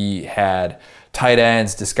 and he had tight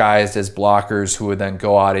ends disguised as blockers who would then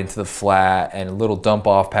go out into the flat and little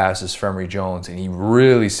dump-off passes for Emory Jones, and he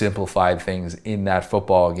really simplified things in that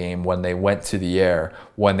football game when they went to the air.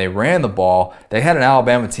 When they ran the ball, they had an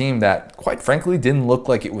Alabama team that, quite frankly, didn't look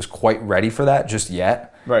like it was quite ready for that just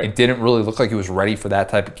yet. Right. It didn't really look like it was ready for that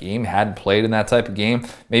type of game, hadn't played in that type of game,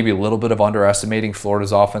 maybe a little bit of underestimating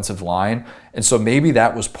Florida's offensive line. And so maybe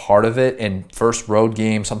that was part of it, and first road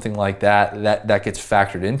game, something like that gets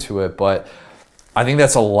factored into it. But I think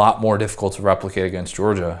that's a lot more difficult to replicate against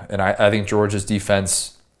Georgia. And I think Georgia's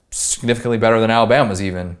defense significantly better than Alabama's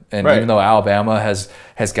even. And right. Even though Alabama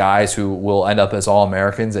has guys who will end up as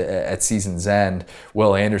All-Americans at season's end,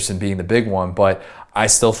 Will Anderson being the big one, but I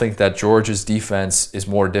still think that Georgia's defense is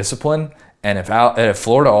more disciplined. And if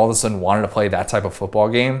Florida all of a sudden wanted to play that type of football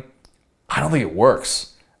game, I don't think it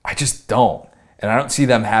works. I just don't. And I don't see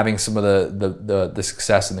them having some of the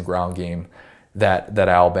success in the ground game that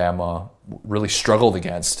Alabama really struggled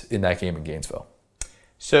against in that game in Gainesville.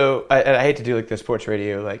 So, I hate to do like the sports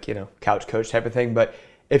radio, couch coach type of thing, but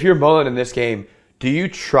if you're Mullen in this game, do you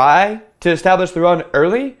try to establish the run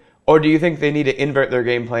early, or do you think they need to invert their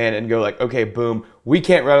game plan and go okay, boom, we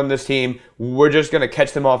can't run on this team, we're just going to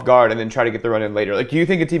catch them off guard and then try to get the run in later? Do you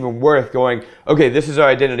think it's even worth going, okay, this is our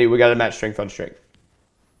identity, we got to match strength on strength?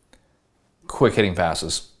 Quick hitting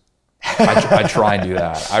passes. I try and do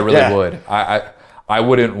that. I really would. I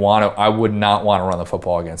would not want to run the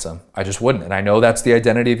football against them. I just wouldn't. And I know that's the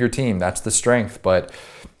identity of your team. That's the strength. But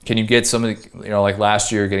can you get some of the, like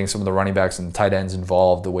last year, getting some of the running backs and tight ends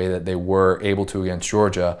involved the way that they were able to against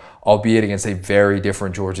Georgia, albeit against a very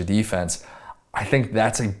different Georgia defense? I think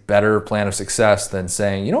that's a better plan of success than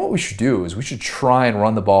saying, what we should do is we should try and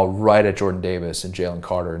run the ball right at Jordan Davis and Jalen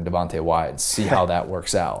Carter and Devontae Wyatt and see how that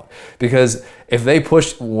works out. Because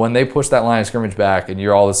when they push that line of scrimmage back and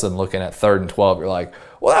you're all of a sudden looking at 3rd and 12, you're like,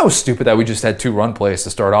 well, that was stupid that we just had 2 run plays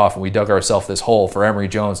to start off and we dug ourselves this hole for Emory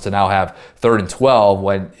Jones to now have 3rd and 12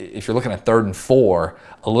 when if you're looking at 3rd and 4,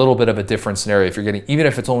 a little bit of a different scenario. If you're getting, even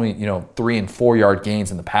if it's only 3 and 4 yard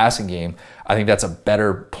gains in the passing game, I think that's a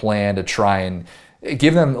better plan to try and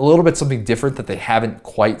give them a little bit something different that they haven't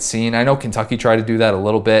quite seen. I know Kentucky tried to do that a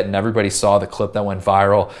little bit, and everybody saw the clip that went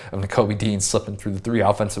viral of Nakobe Dean slipping through the 3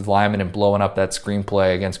 offensive linemen and blowing up that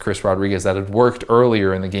screenplay against Chris Rodriguez that had worked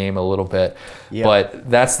earlier in the game a little bit. Yeah. But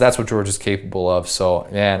that's what Georgia's capable of. So,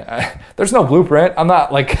 man, there's no blueprint. I'm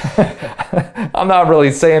not I'm not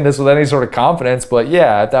really saying this with any sort of confidence, but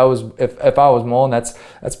yeah, if I was Mullen,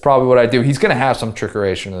 that's probably what I'd do. He's going to have some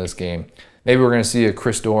trickeration in this game. Maybe we're going to see a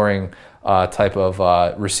Chris Doering type of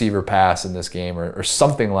receiver pass in this game or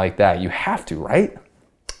something like that. You have to, right?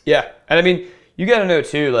 Yeah. And I mean, you got to know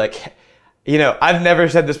too, I've never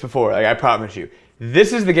said this before. I promise you.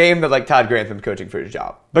 This is the game that Todd Grantham's coaching for his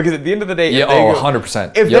job. Because at the end of the day,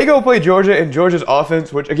 100%. If they go play Georgia and Georgia's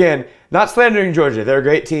offense, which again, not slandering Georgia, they're a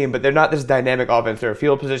great team, but they're not this dynamic offense. They're a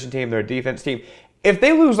field position team, they're a defense team. If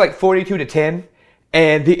they lose 42-10,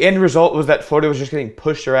 and the end result was that Florida was just getting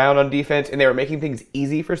pushed around on defense and they were making things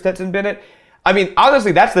easy for Stetson Bennett. I mean,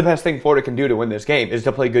 honestly, that's the best thing Florida can do to win this game is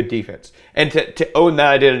to play good defense and to own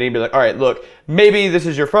that identity and be like, all right, look, maybe this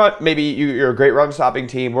is your front. Maybe you're a great run-stopping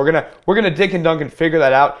team. We're gonna dink and dunk and figure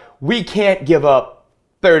that out. We can't give up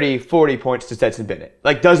 30, 40 points to Stetson Bennett.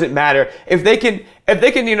 Doesn't matter. If they can,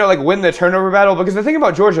 win the turnover battle, because the thing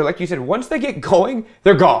about Georgia, like you said, once they get going,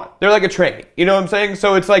 they're gone. They're like a train. You know what I'm saying?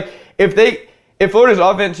 So it's if Florida's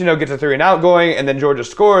offense, gets a 3-and-out going and then Georgia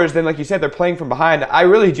scores, then like you said, they're playing from behind. I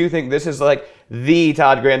really do think this is the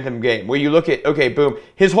Todd Grantham game where you look at, okay, boom,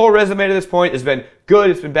 his whole resume to this point has been good,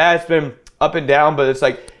 it's been bad, it's been up and down, but it's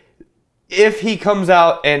if he comes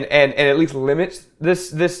out and at least limits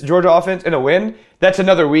this Georgia offense in a win, that's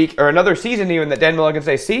another week or another season even that Dan Mullen can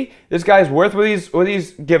say, see, this guy's worth what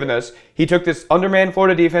he's given us. He took this undermanned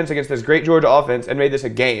Florida defense against this great Georgia offense and made this a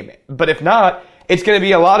game. But if not, it's going to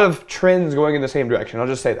be a lot of trends going in the same direction. I'll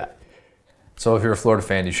just say that. So if you're a Florida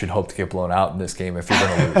fan, you should hope to get blown out in this game if you're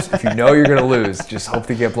going to lose. If you know you're going to lose, just hope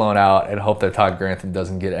to get blown out and hope that Todd Grantham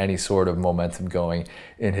doesn't get any sort of momentum going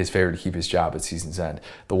in his favor to keep his job at season's end.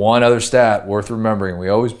 The one other stat worth remembering, we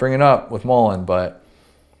always bring it up with Mullen, but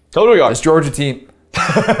totally this Georgia team,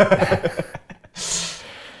 it's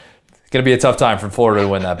going to be a tough time for Florida to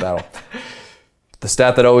win that battle. The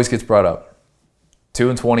stat that always gets brought up,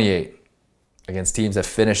 2-28 against teams that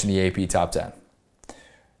finish in the AP top 10.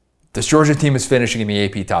 This Georgia team is finishing in the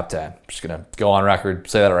AP top 10. I'm just going to go on record,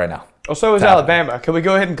 say that right now. Oh, so is Alabama. Can we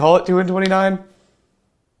go ahead and call it 2-29?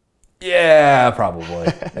 Yeah, probably.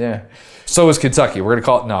 Yeah. So is Kentucky. We're going to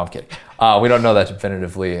call it. No, I'm kidding. We don't know that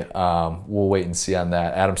definitively. We'll wait and see on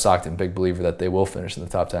that. Adam Stockton, big believer that they will finish in the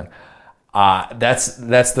top 10. That's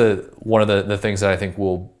one of the things that I think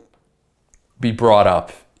will be brought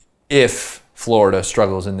up if Florida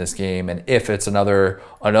struggles in this game, and if it's another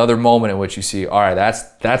moment in which you see, all right,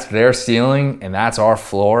 that's their ceiling and that's our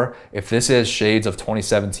floor. If this is shades of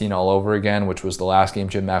 2017 all over again, which was the last game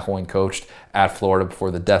Jim McElwain coached at Florida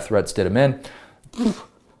before the death threats did him in,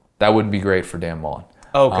 that wouldn't be great for Dan Mullen.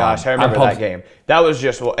 Oh gosh, I remember that game. That was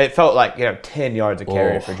just, it felt like 10 yards of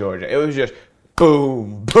carry for Georgia. It was just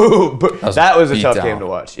boom, boom, boom. That was a tough game to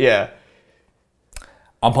watch. Yeah.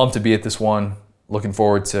 I'm pumped to be at this one. Looking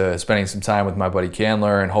forward to spending some time with my buddy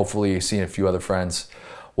Candler and hopefully seeing a few other friends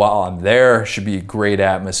while I'm there. Should be a great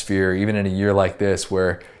atmosphere, even in a year like this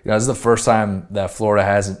where this is the first time that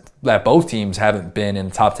that both teams haven't been in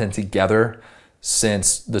the top 10 together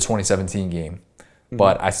since the 2017 game. Mm-hmm.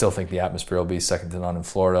 But I still think the atmosphere will be second to none in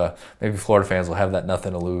Florida. Maybe Florida fans will have that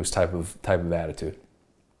nothing to lose type of attitude.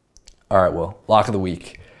 All right, Will, lock of the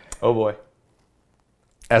week. Oh boy.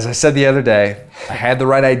 As I said the other day, I had the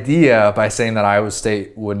right idea by saying that Iowa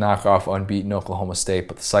State would knock off unbeaten Oklahoma State,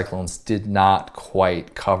 but the Cyclones did not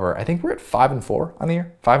quite cover. I think we're at 5-4 on the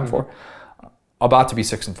year. 5-4. About to be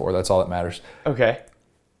 6-4. That's all that matters. Okay.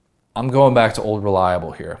 I'm going back to old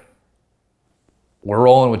reliable here. We're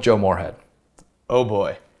rolling with Joe Moorhead. Oh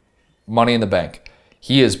boy. Money in the bank.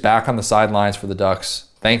 He is back on the sidelines for the Ducks,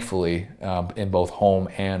 thankfully, in both home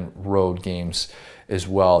and road games as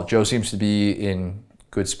well. Joe seems to be in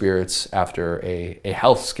good spirits after a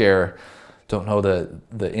health scare. Don't know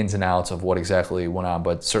the ins and outs of what exactly went on,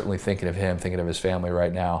 but certainly thinking of him, thinking of his family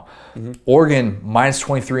right now. Mm-hmm. Oregon, minus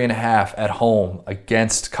 23.5 at home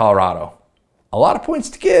against Colorado. A lot of points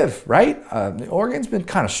to give, right? Oregon's been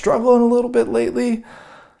kind of struggling a little bit lately.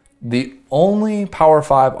 The only Power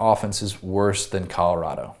 5 offense is worse than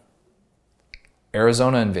Colorado.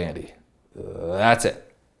 Arizona and Vandy. That's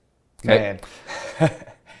it. Okay? Man.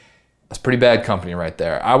 That's pretty bad company right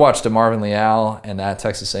there. I watched DeMarvin Leal and that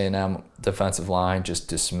Texas A&M defensive line just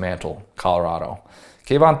dismantle Colorado.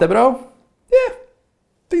 Kayvon Thibodeau, yeah, I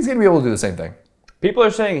think he's going to be able to do the same thing. People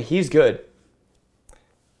are saying he's good.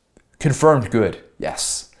 Confirmed good,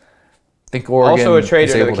 yes. I think Oregon Also a traitor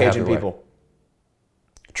is to able the to have Cajun their way. people.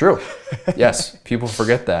 True. Yes, people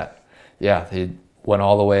forget that. Yeah, he went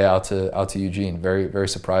all the way out to Eugene. Very, very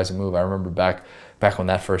surprising move. I remember back when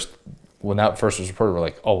that first was reported, we're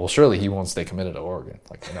like, oh well, surely he won't stay committed to Oregon.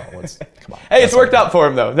 Like, come on. Hey, it's worked out for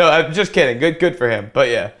him though. No, I'm just kidding. Good for him. But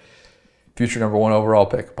yeah, Future number 1 overall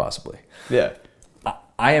pick, possibly. yeah.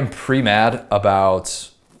 I am pre-mad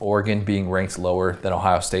about Oregon being ranked lower than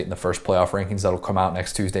Ohio State in the first playoff rankings that'll come out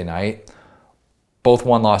next Tuesday night. Both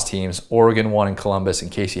one-loss teams. Oregon won in Columbus. In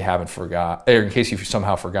case you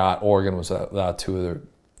somehow forgot, Oregon was two of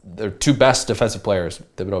their two best defensive players,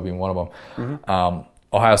 Thibodeau being one of them. Mm-hmm.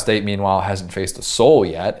 Ohio State, meanwhile, hasn't faced a soul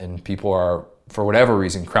yet, and people are, for whatever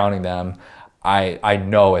reason, crowning them. I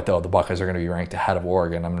know it, though. The Buckeyes are going to be ranked ahead of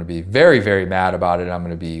Oregon. I'm going to be very, very mad about it.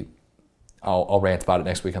 I'll rant about it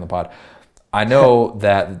next week on the pod. I know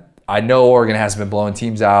Oregon has been blowing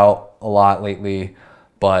teams out a lot lately,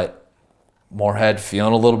 but Moorhead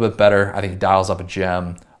feeling a little bit better. I think he dials up a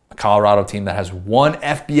gem. A Colorado team that has one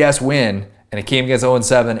FBS win, and it came against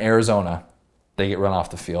 0-7 Arizona. They get run off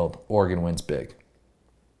the field. Oregon wins big.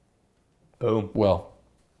 Boom. Well,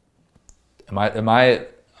 am I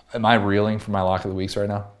reeling for my lock of the weeks right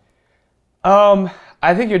now?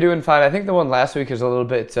 I think you're doing fine. I think the one last week is a little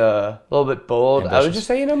bit bold. Ambitious. I would just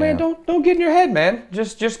say, man, don't get in your head, man.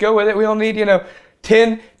 Just go with it. We don't need,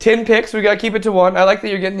 10 picks. We got to keep it to 1. I like that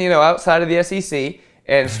you're getting, outside of the SEC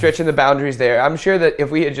and stretching the boundaries there. I'm sure that if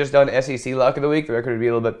we had just done SEC Lock of the Week, the record would be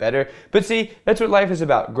a little bit better. But see, that's what life is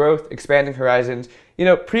about. Growth, expanding horizons,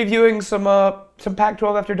 previewing some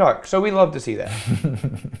Pac-12 after dark. So we love to see that.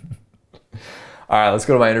 All right, let's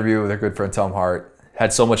go to my interview with our good friend Tom Hart.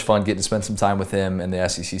 Had so much fun getting to spend some time with him and the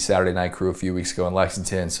SEC Saturday Night crew a few weeks ago in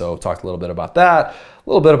Lexington. So talked a little bit about that, a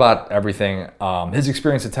little bit about everything. His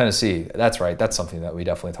experience at Tennessee, that's right. That's something that we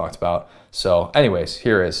definitely talked about. So anyways,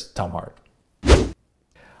 here is Tom Hart. I'm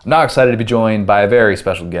now excited to be joined by a very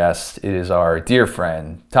special guest. It is our dear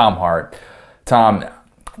friend, Tom Hart. Tom,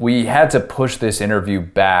 we had to push this interview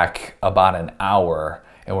back about an hour,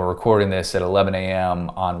 and we're recording this at 11 a.m.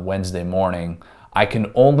 on Wednesday morning. I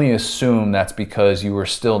can only assume that's because you were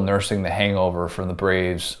still nursing the hangover from the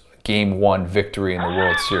Braves' Game 1 victory in the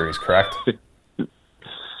World Series, correct? It's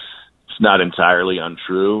not entirely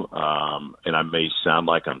untrue, and I may sound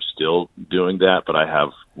like I'm still doing that, but I have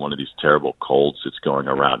one of these terrible colds that's going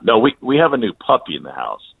around. No, we have a new puppy in the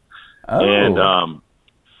house. Oh. And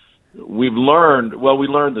we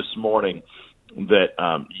learned this morning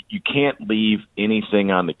that you can't leave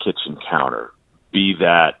anything on the kitchen counter, be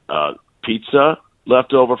that pizza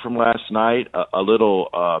left over from last night, a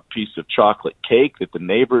little piece of chocolate cake that the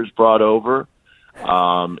neighbors brought over,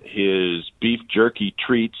 his beef jerky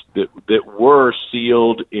treats that were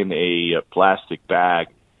sealed in a plastic bag,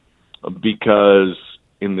 because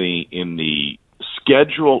in the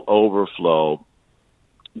schedule overflow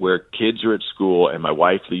where kids are at school and my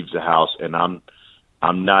wife leaves the house and I'm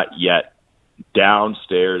not yet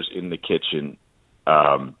downstairs in the kitchen.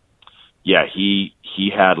 He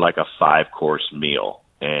had like a 5-course meal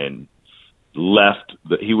and left.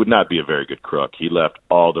 He would not be a very good cook. He left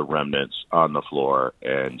all the remnants on the floor,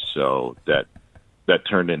 and so that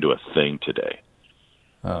turned into a thing today.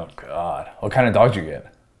 Oh God! What kind of dog did you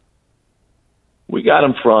get? We got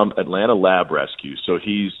him from Atlanta Lab Rescue, so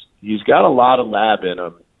he's got a lot of lab in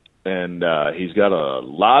him, and he's got a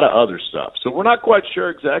lot of other stuff. So we're not quite sure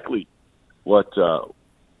exactly what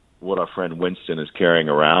our friend Winston is carrying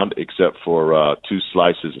around, except for 2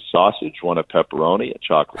 slices of sausage, 1 of pepperoni, a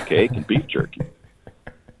chocolate cake, and beef jerky.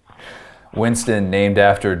 Winston named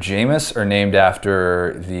after Jameis or named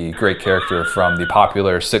after the great character from the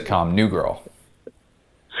popular sitcom New Girl?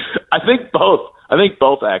 I think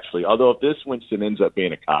both, actually. Although if this Winston ends up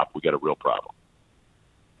being a cop, we got a real problem.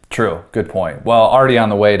 True. Good point. Well, already on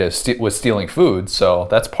the way to with stealing food, so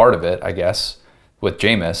that's part of it, I guess, with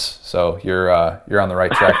Jameis. So you're on the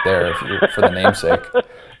right track there for the namesake.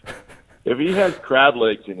 If he has crab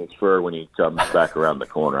legs in his fur when he comes back around the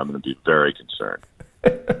corner, I'm going to be very concerned.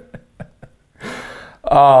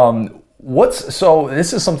 So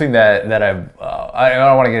this is something that I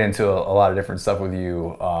don't want to get into a lot of different stuff with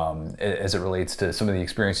you as it relates to some of the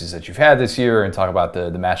experiences that you've had this year and talk about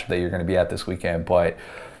the matchup that you're going to be at this weekend. But I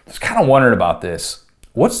was kind of wondering about this.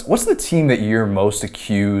 What's the team that you're most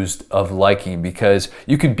accused of liking? Because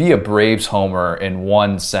you could be a Braves homer in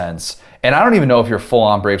one sense, and I don't even know if you're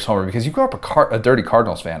full-on Braves homer because you grew up a dirty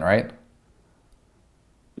Cardinals fan, right?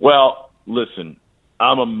 Well, listen,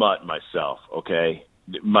 I'm a mutt myself, okay?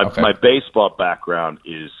 My baseball background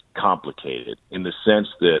is complicated in the sense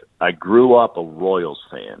that I grew up a Royals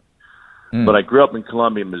fan. But I grew up in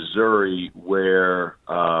Columbia, Missouri, where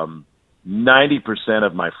 90%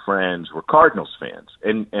 of my friends were Cardinals fans,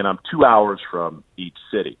 and I'm 2 hours from each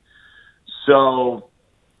city. So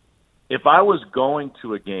if I was going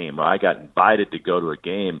to a game, or I got invited to go to a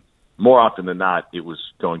game, more often than not, it was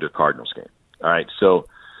going to a Cardinals game. All right, so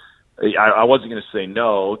I wasn't going to say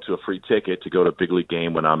no to a free ticket to go to a big league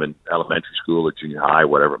game when I'm in elementary school or junior high,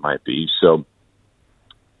 whatever it might be. So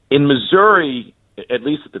in Missouri, at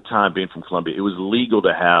least at the time, being from Columbia, it was legal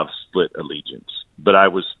to have split allegiance. But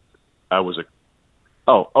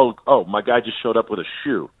my guy just showed up with a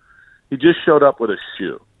shoe. He just showed up with a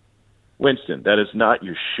shoe. Winston, that is not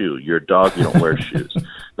your shoe. You're a dog. You don't wear shoes.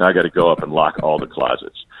 Now I got to go up and lock all the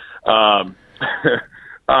closets.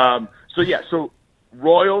 So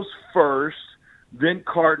Royals first, then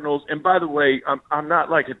Cardinals. And by the way, I'm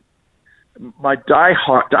not like my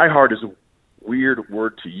diehard is a weird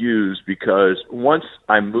word to use, because once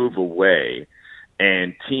I move away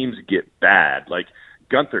and teams get bad, like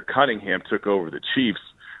Gunther Cunningham took over the Chiefs,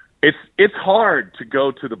 it's hard to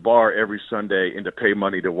go to the bar every Sunday and to pay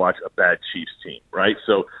money to watch a bad Chiefs team, right?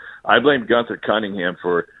 So I blame Gunther Cunningham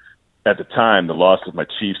for, at the time, the loss of my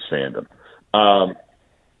Chiefs fandom.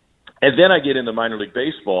 And then I get into minor league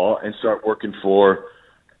baseball and start working for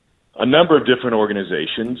a number of different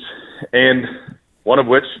organizations, and one of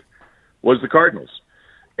which was the Cardinals.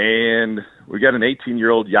 And we got an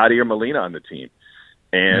 18-year-old Yadier Molina on the team,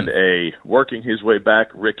 and a working his way back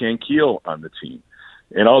Rick Ankiel on the team,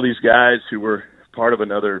 and all these guys who were part of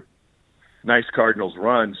another nice Cardinals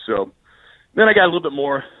run. So then I got a little bit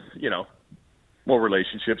more, more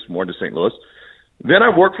relationships, more into St. Louis. Then I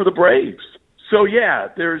worked for the Braves. So yeah,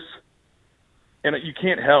 and you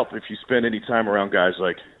can't help if you spend any time around guys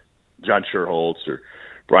like John Schuerholz or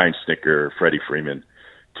Brian Snitker or Freddie Freeman,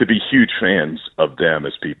 to be huge fans of them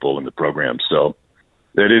as people in the program. So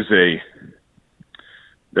that is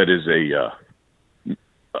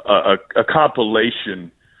a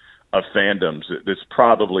compilation of fandoms that's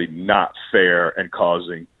probably not fair and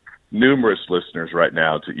causing numerous listeners right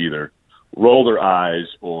now to either roll their eyes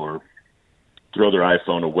or throw their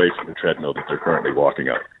iPhone away from the treadmill that they're currently walking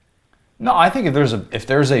up. No, I think if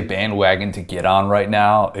there's a bandwagon to get on right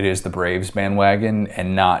now, it is the Braves bandwagon,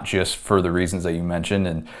 and not just for the reasons that you mentioned,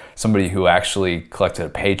 and somebody who actually collected a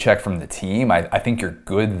paycheck from the team. I think you're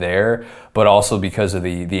good there, but also because of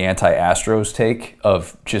the anti-Astros take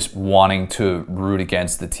of just wanting to root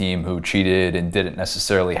against the team who cheated and didn't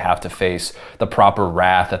necessarily have to face the proper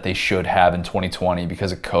wrath that they should have in 2020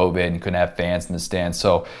 because of COVID and couldn't have fans in the stands.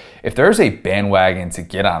 So if there's a bandwagon to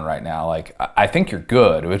get on right now, like, I think you're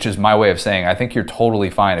good, which is my way of saying I think you're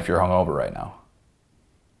totally fine if you're hungover right now.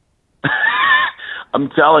 I'm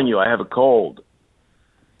telling you, I have a cold.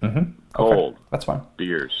 Mm-hmm. Cold. Okay. That's fine.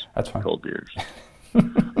 Beers. That's fine. Cold beers.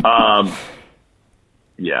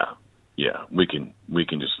 Yeah. We can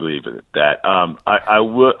just leave it at that. I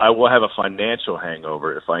will have a financial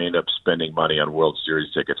hangover if I end up spending money on World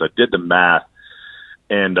Series tickets. I did the math,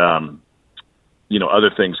 and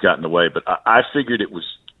other things got in the way, but I figured it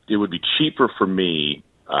would be cheaper for me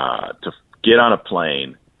to get on a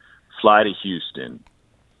plane, fly to Houston,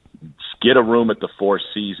 get a room at the Four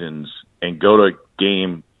Seasons, and go to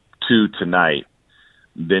Game 2 tonight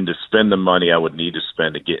than to spend the money I would need to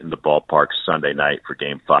spend to get in the ballpark Sunday night for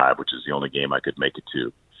Game 5, which is the only game I could make it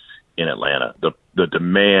to in Atlanta. The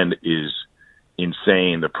demand is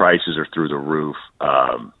insane. The prices are through the roof.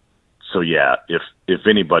 So yeah, if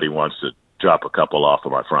anybody wants to drop a couple off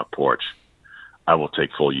of my front porch, I will take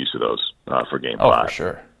full use of those for Game 5. Oh, for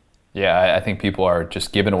sure. Yeah, I think people are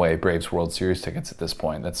just giving away Braves World Series tickets at this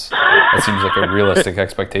point. That seems like a realistic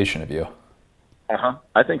expectation of you.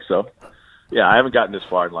 I think so. Yeah, I haven't gotten this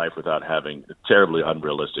far in life without having terribly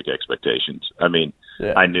unrealistic expectations. I mean,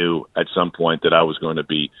 yeah. I knew at some point that I was going to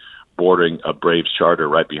be boarding a Braves charter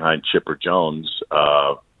right behind Chipper Jones,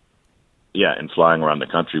 and flying around the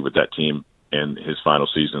country with that team in his final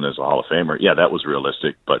season as a Hall of Famer. Yeah, that was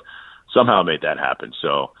realistic, but somehow I made that happen.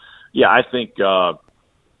 So, yeah, I think Delta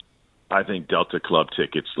Club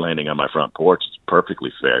tickets landing on my front porch is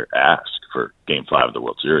perfectly fair ask for Game 5 of the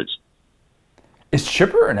World Series. Is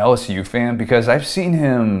Chipper an LSU fan? Because I've seen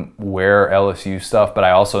him wear LSU stuff, but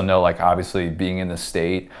I also know, like, obviously being in the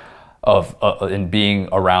state of and being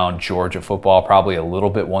around Georgia football probably a little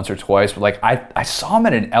bit once or twice. But, like, I saw him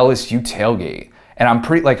at an LSU tailgate, And I'm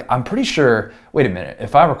pretty sure, wait a minute,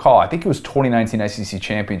 if I recall, I think it was 2019 SEC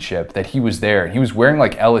Championship that he was there. He was wearing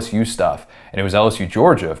like LSU stuff, and it was LSU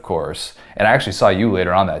Georgia, of course. And I actually saw you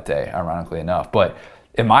later on that day, ironically enough. But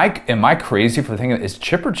am I crazy for thinking, is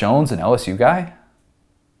Chipper Jones an LSU guy?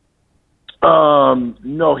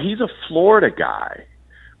 No, he's a Florida guy.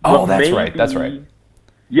 Oh, that's right.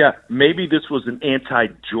 Yeah, maybe this was an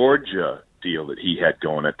anti-Georgia deal that he had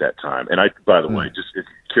going at that time. And by the way, just if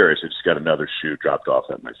you're curious, I just got another shoe dropped off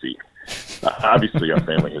at my feet. Obviously, our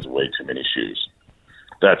family has way too many shoes.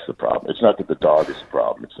 That's the problem. It's not that the dog is the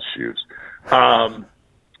problem; it's the shoes.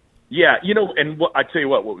 Yeah, and I tell you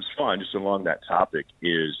what was fun, just along that topic,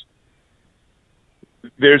 is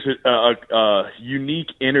there's a unique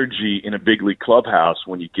energy in a big league clubhouse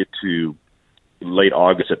when you get to late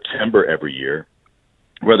August, September every year,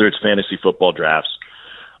 whether it's fantasy football drafts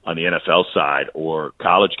on the NFL side or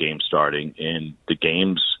college games starting, and the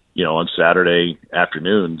games, on Saturday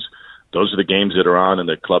afternoons, those are the games that are on in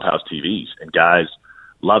the clubhouse TVs, and guys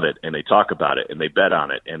love it, and they talk about it, and they bet on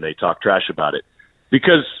it, and they talk trash about it.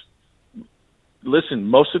 Because, listen,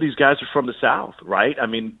 most of these guys are from the South, right? I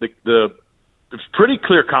mean, it's pretty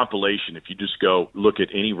clear compilation if you just go look at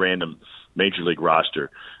any random major league roster.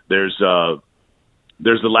 There's the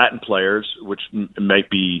Latin players, which might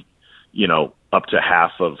be, up to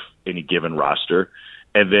half of any given roster.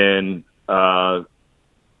 And then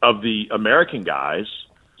of the American guys,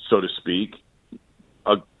 so to speak,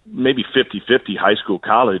 maybe 50-50 high school,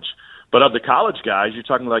 college. But of the college guys, you're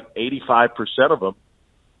talking like 85% of them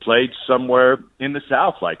played somewhere in the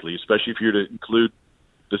South, likely, especially if you're to include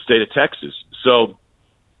the state of Texas. So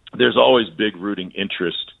there's always big rooting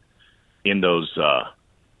interest in those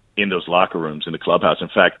locker rooms in the clubhouse. In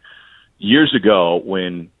fact, years ago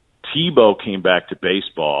when Tebow came back to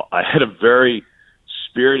baseball, I had a very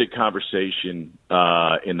spirited conversation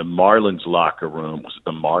in the Marlins locker room. Was it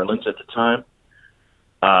the Marlins at the time?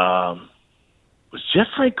 Was Jeff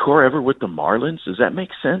Francoeur ever with the Marlins? Does that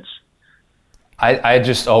make sense? I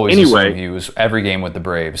just always assumed he was every game with the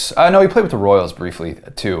Braves. No, he played with the Royals briefly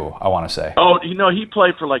too, I want to say. Oh, he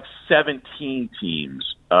played for like 17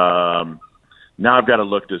 teams. Now I've got to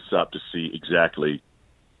look this up to see exactly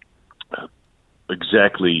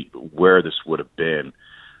where this would have been.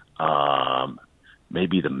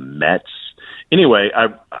 Maybe the Mets. Anyway, I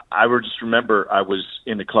just remember I was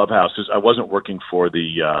in the clubhouses. I wasn't working for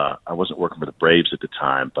the Braves at the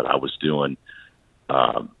time, but I was doing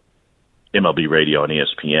MLB radio and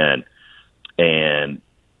ESPN, and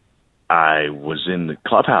I was in the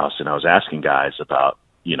clubhouse and I was asking guys about,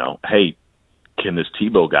 hey, can this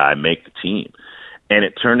Tebow guy make the team? And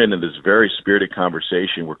it turned into this very spirited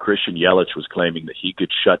conversation where Christian Yelich was claiming that he could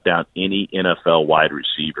shut down any NFL wide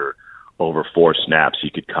receiver over 4 snaps. He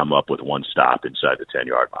could come up with 1 stop inside the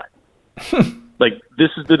 10-yard line. Like,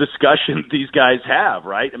 this is the discussion these guys have,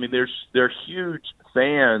 right? I mean, they're huge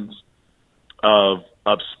fans of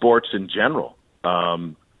sports in general.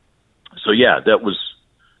 So yeah, that was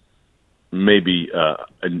maybe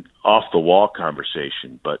an off-the-wall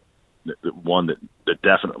conversation, but one that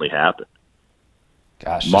definitely happened.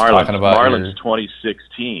 Gosh, Marlins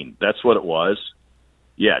 2016. That's what it was.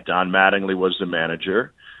 Yeah, Don Mattingly was the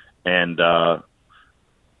manager, and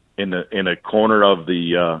in a corner of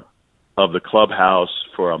the clubhouse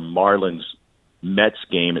for a Marlins Mets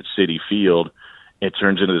game at Citi Field, it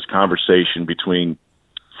turns into this conversation between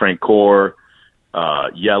Francoeur,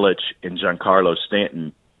 Yelich, and Giancarlo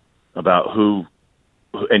Stanton about who,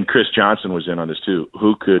 and Chris Johnson was in on this too,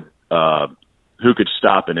 who could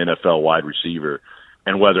stop an NFL wide receiver,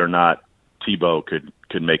 and whether or not Tebow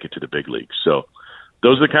could make it to the big leagues. So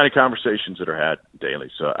those are the kind of conversations that are had daily.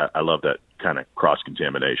 So I love that kind of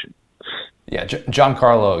cross-contamination. Yeah,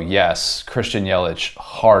 Giancarlo, yes. Christian Yelich,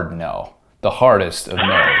 hard no. The hardest of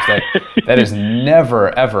no's. That is never,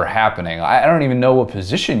 ever happening. I don't even know what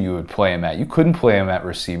position you would play him at. You couldn't play him at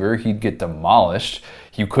receiver. He'd get demolished.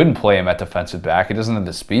 You couldn't play him at defensive back. He doesn't have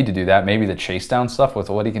the speed to do that. Maybe the chase down stuff with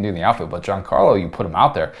what he can do in the outfield. But Giancarlo, you put him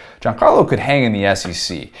out there. Giancarlo could hang in the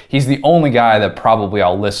SEC. He's the only guy that probably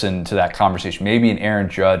I'll listen to that conversation. Maybe an Aaron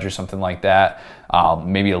Judge or something like that.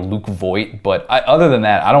 Maybe a Luke Voigt. But other than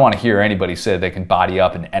that, I don't want to hear anybody say they can body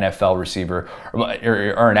up an NFL receiver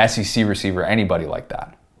or an SEC receiver, anybody like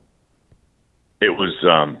that. It was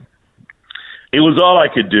all I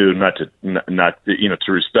could do not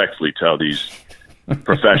to respectfully tell these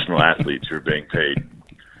professional athletes who are being paid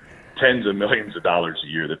tens of millions of dollars a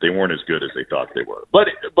year that they weren't as good as they thought they were. But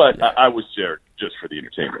I was there just for the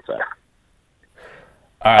entertainment factor.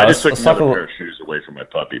 All right, I just took another pair of shoes away from my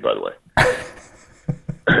puppy, by the way.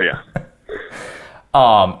 Yeah.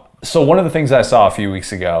 So one of the things I saw a few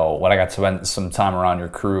weeks ago when I got to spend some time around your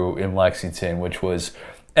crew in Lexington, which was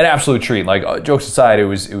an absolute treat. Like, jokes aside, it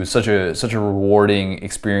was such a rewarding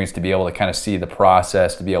experience to be able to kind of see the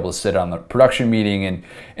process, to be able to sit on the production meeting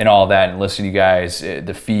and all that, and listen to you guys,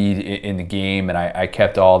 the feed in the game. And I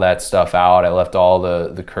kept all that stuff out. I left all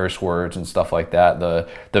the curse words and stuff like that,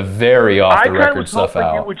 the very off the record stuff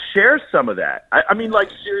out. You would share some of that. I mean, like,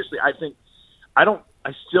 seriously, I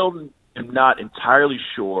still am not entirely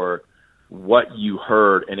sure what you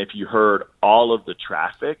heard, and if you heard all of the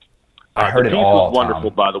traffic. I heard it all. Was wonderful,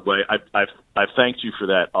 Tom. by the way. I thanked you for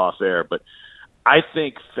that off air, but I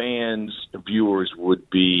think fans, viewers would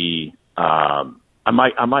be. I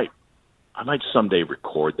might someday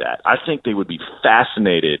record that. I think they would be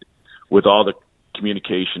fascinated with all the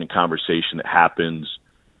communication and conversation that happens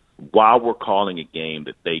while we're calling a game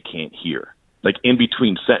that they can't hear. Like, in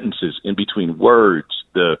between sentences, in between words,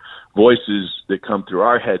 the voices that come through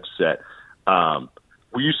our headset.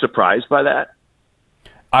 Were you surprised by that?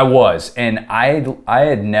 I was, and I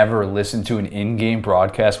had never listened to an in-game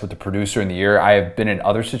broadcast with the producer in the ear. I have been in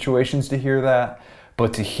other situations to hear that,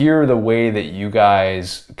 but to hear the way that you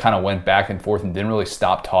guys kind of went back and forth and didn't really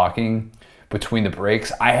stop talking between the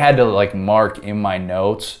breaks, I had to like mark in my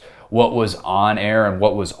notes what was on air and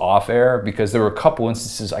what was off air, because there were a couple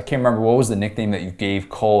instances. I can't remember what was the nickname that you gave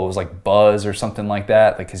Cole. It was like Buzz or something like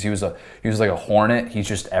that, like, because he was like a hornet. He's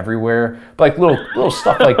just everywhere, but like little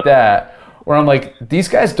stuff like that. Where I'm like, these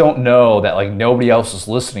guys don't know that like nobody else is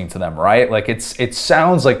listening to them, right? Like, it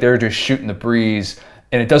sounds like they're just shooting the breeze,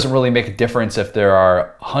 and it doesn't really make a difference if there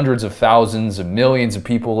are hundreds of thousands of millions of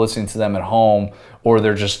people listening to them at home, or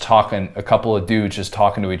they're just talking, a couple of dudes just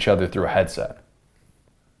talking to each other through a headset.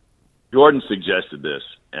 Jordan suggested this,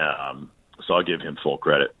 so I'll give him full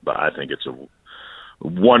credit, but I think it's a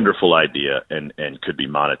wonderful idea and could be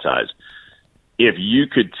monetized. If you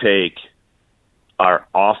could take our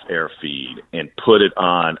off-air feed and put it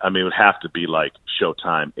on, I mean, it would have to be like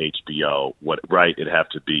Showtime, HBO, right? It'd have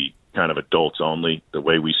to be kind of adults only, the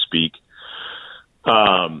way we speak.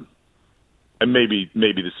 And maybe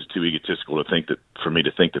this is too egotistical for me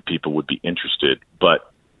to think that people would be interested,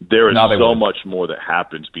 but there is so much more that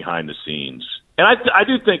happens behind the scenes. And I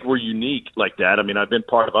do think we're unique like that. I mean, I've been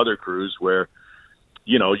part of other crews where,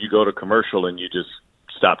 you go to commercial and you just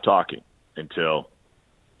stop talking until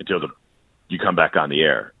you come back on the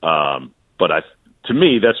air. But to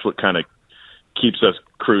me, that's what kind of keeps us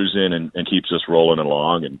cruising and keeps us rolling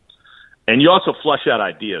along. And you also flush out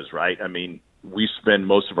ideas, right? I mean, we spend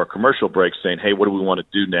most of our commercial breaks saying, hey, what do we want to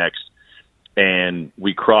do next? And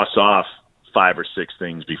we cross off 5 or 6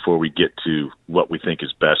 things before we get to what we think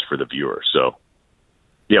is best for the viewer. So,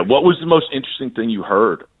 yeah, what was the most interesting thing you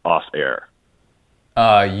heard off air?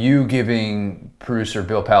 You giving producer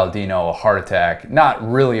Bill Palladino a heart attack. Not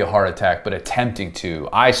really a heart attack, but attempting to.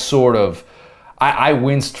 I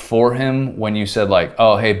winced for him when you said, like,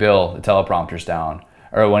 oh, hey, Bill, the teleprompter's down.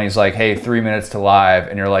 Or when he's like, hey, 3 minutes to live,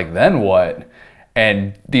 and you're like, then what?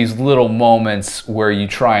 And these little moments where you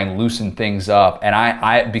try and loosen things up, and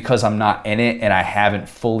I because I'm not in it and I haven't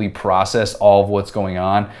fully processed all of what's going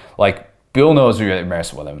on, like, Bill knows you're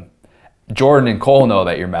messing with him. Jordan and Cole know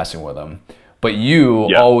that you're messing with him. But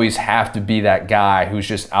you always have to be that guy who's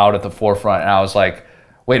just out at the forefront. And I was like,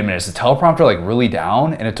 wait a minute, is the teleprompter like really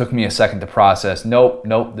down? And it took me a second to process. Nope,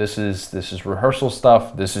 this is rehearsal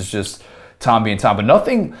stuff. This is just Tom being Tom.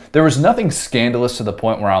 But there was nothing scandalous to the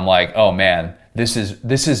point where I'm like, oh man, this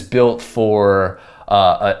is built for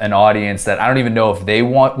an audience that I don't even know if they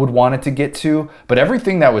would want it to get to. But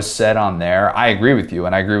everything that was said on there, I agree with you,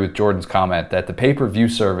 and I agree with Jordan's comment that the pay-per-view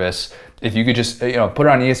service, if you could just put it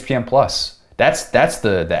on ESPN Plus. That's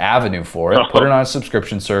the avenue for it. Put it on a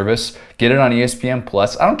subscription service. Get it on ESPN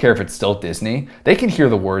Plus. I don't care if it's still Disney. They can hear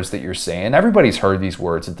the words that you're saying. Everybody's heard these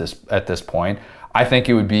words at this point. I think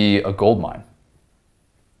it would be a goldmine.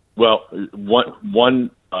 Well,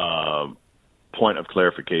 one point of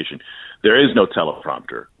clarification: there is no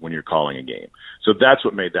teleprompter when you're calling a game, so that's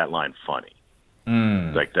what made that line funny.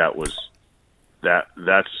 Like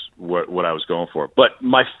that's what I was going for. But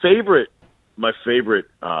my favorite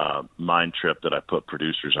mind trip that I put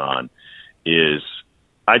producers on is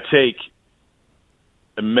I take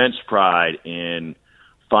immense pride in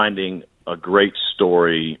finding a great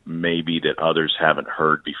story maybe that others haven't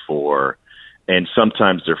heard before, and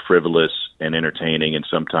sometimes they're frivolous and entertaining, and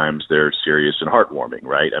sometimes they're serious and heartwarming,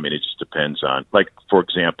 right? I mean, it just depends on, like, for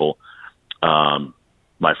example,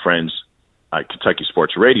 my friends at Kentucky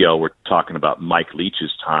Sports Radio were talking about Mike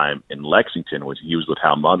Leach's time in Lexington. He was with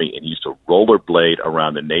Hal Mummy, and he used to rollerblade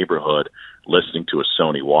around the neighborhood listening to a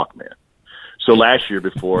Sony Walkman. So last year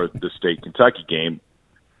before the state Kentucky game,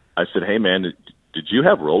 I said, hey, man, did you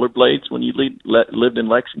have rollerblades when you lived in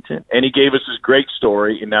Lexington? And he gave us this great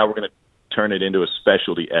story, and now we're going to turn it into a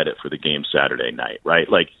specialty edit for the game Saturday night, right?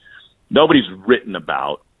 Like, nobody's written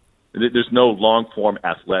about – there's no long-form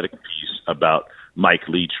athletic piece about Mike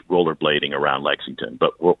Leach rollerblading around Lexington,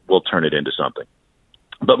 but we'll turn it into something.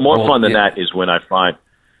 But more fun than that is when I find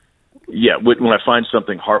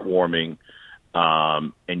something heartwarming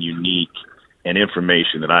and unique and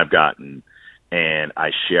information that I've gotten, and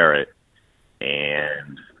I share it,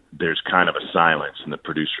 and there's kind of a silence, and the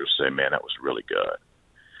producers say, man, that was really good.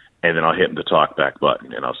 And then I'll hit the talk back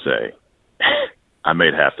button, and I'll say, I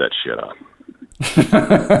made half that shit up.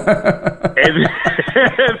 and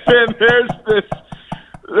then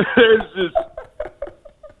there's this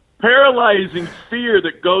paralyzing fear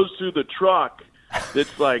that goes through the truck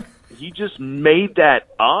that's like, he just made that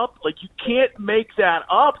up? Like, you can't make that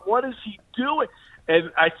up. What is he doing?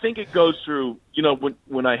 And I think it goes through,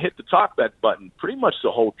 when I hit the talkback button, pretty much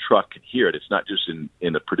the whole truck can hear it. It's not just in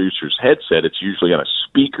the producer's headset. It's usually on a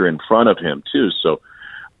speaker in front of him, too. So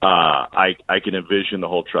I can envision the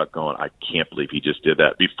whole truck going, I can't believe he just did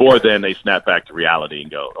that. Before then, they snap back to reality and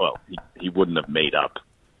go, well, he wouldn't have made up,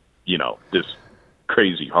 this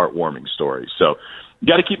crazy, heartwarming story. So you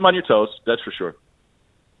got to keep him on your toes. That's for sure.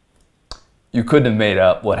 You couldn't have made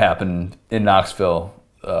up what happened in Knoxville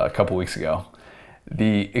a couple weeks ago.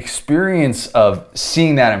 The experience of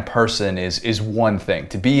seeing that in person is one thing.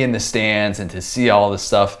 To be in the stands and to see all this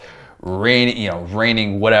stuff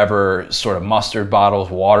raining whatever sort of mustard bottles,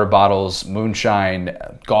 water bottles, moonshine,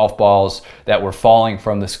 golf balls that were falling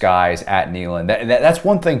from the skies at Neyland. That's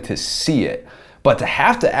one thing to see it. But to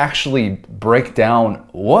have to actually break down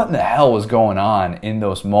what in the hell was going on in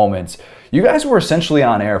those moments. You guys were essentially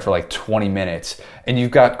on air for like 20 minutes, and you've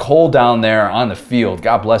got Cole down there on the field.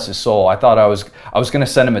 God bless his soul. I thought I was going to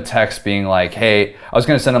send him a text being like, hey, I was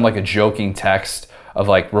going to send him like a joking text of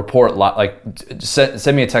like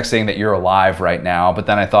send me a text saying that you're alive right now. But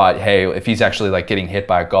then I thought, hey, if he's actually like getting hit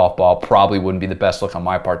by a golf ball, probably wouldn't be the best look on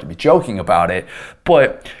my part to be joking about it.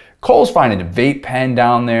 But Cole's finding a vape pen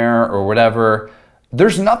down there or whatever.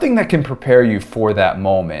 There's nothing that can prepare you for that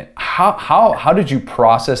moment. How did you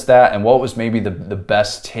process that, and what was maybe the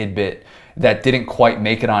best tidbit that didn't quite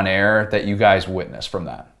make it on air that you guys witnessed from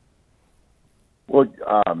that? Well,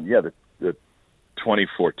 the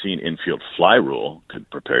 2014 infield fly rule could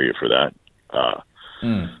prepare you for that,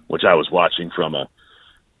 which I was watching from a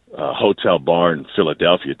hotel bar in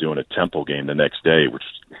Philadelphia doing a Temple game the next day, which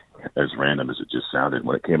as random as it just sounded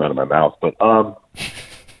when it came out of my mouth. But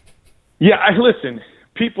listen,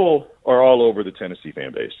 people are all over the Tennessee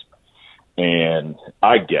fan base, and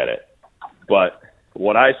I get it. But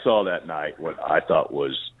what I saw that night, what I thought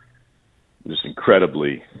was just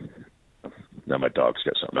incredibly – now my dog's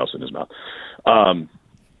got something else in his mouth.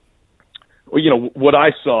 What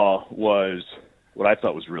I saw was what I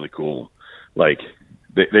thought was really cool. Like,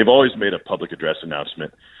 they've always made a public address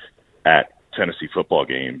announcement at Tennessee football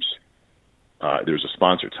games. There was a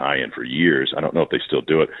sponsor tie-in for years. I don't know if they still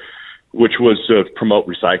do it, which was to promote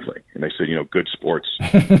recycling. And they said, good sports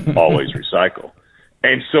always recycle.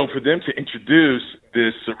 And so for them to introduce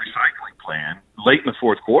this recycling plan late in the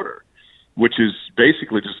fourth quarter, which is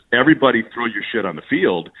basically just everybody throw your shit on the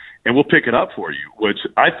field and we'll pick it up for you, which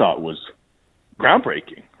I thought was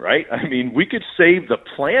groundbreaking, right? I mean, we could save the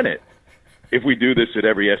planet if we do this at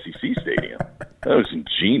every SEC stadium. That was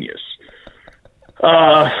ingenious.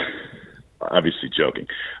 Obviously joking.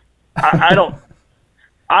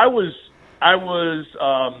 I was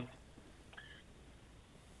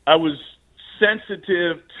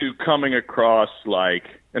sensitive to coming across like,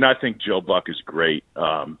 and I think Joe Buck is great,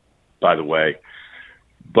 by the way,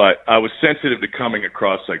 but I was sensitive to coming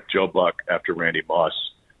across like Joe Buck after Randy Moss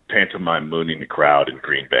pantomime mooning the crowd in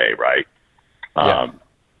Green Bay, right? Yeah.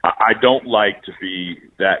 I don't like to be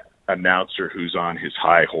that announcer who's on his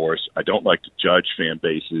high horse. I don't like to judge fan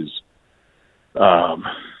bases.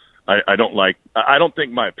 I don't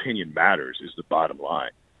think my opinion matters is the bottom line.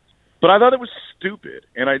 But I thought it was stupid.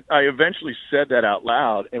 And I eventually said that out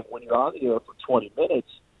loud. And when you're on the air for 20 minutes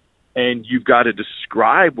and you've got to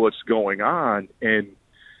describe what's going on and,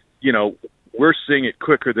 we're seeing it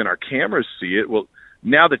quicker than our cameras see it. Well,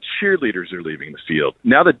 now the cheerleaders are leaving the field.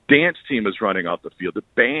 Now the dance team is running off the field. The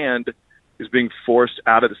band is being forced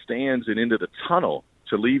out of the stands and into the tunnel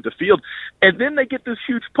to leave the field. And then they get this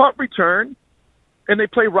huge punt return and they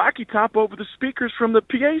play Rocky Top over the speakers from the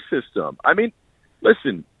PA system. I mean,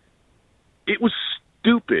 listen, it was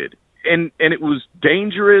stupid and it was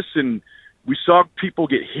dangerous and we saw people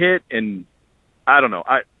get hit and I don't know.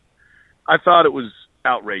 I thought it was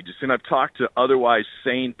outrageous. And I've talked to otherwise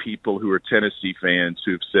sane people who are Tennessee fans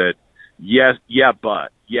who've said, yes, yeah,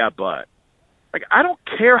 but. Like, I don't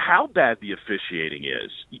care how bad the officiating is.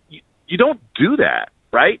 You don't do that,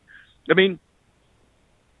 right? I mean,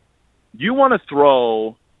 you want to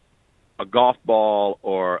throw a golf ball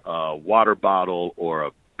or a water bottle or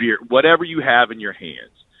a beer, whatever you have in your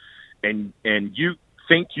hands, and you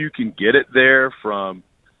think you can get it there from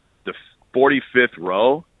the 45th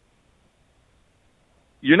row,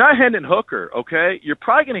 you're not Hendon Hooker, okay? You're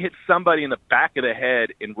probably going to hit somebody in the back of the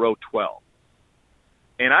head in row 12.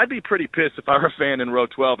 And I'd be pretty pissed if I were a fan in row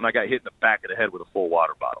 12 and I got hit in the back of the head with a full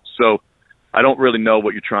water bottle. So I don't really know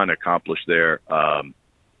what you're trying to accomplish there. I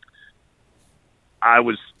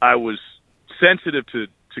was sensitive to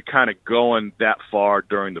kind of going that far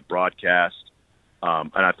during the broadcast,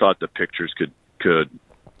 and I thought the pictures could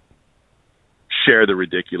share the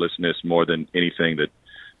ridiculousness more than anything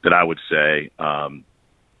that I would say.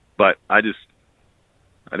 But I don't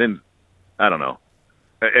know.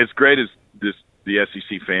 As great as the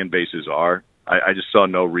SEC fan bases are, I just saw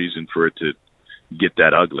no reason for it to get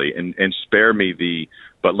that ugly. And spare me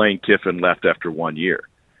but Lane Kiffin left after 1 year.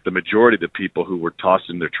 The majority of the people who were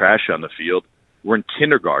tossing their trash on the field were in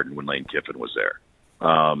kindergarten when Lane Kiffin was there.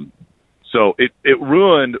 So it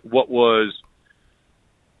ruined what was,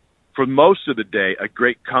 for most of the day, a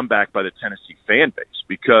great comeback by the Tennessee fan base,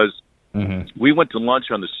 because we went to lunch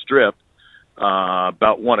on the Strip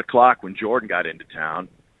about 1 o'clock when Jordan got into town.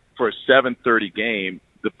 For a 7:30 game,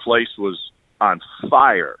 the place was on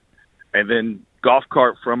fire. And then golf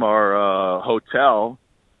cart from our hotel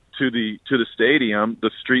to the stadium,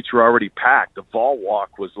 the streets were already packed. The Vol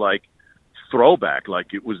Walk was like throwback,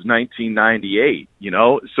 like it was 1998,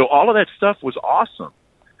 So all of that stuff was awesome.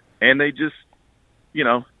 And they just,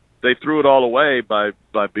 they threw it all away by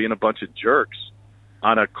being a bunch of jerks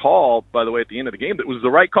on a call, by the way, at the end of the game, that was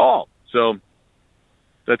the right call. So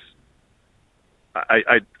that's,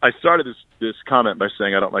 I started this comment by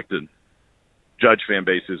saying I don't like to judge fan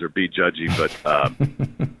bases or be judgy, but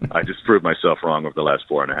I just proved myself wrong over the last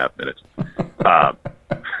 4.5 minutes.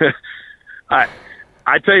 I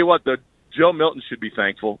tell you what, Joe Milton should be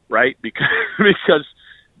thankful, right? Because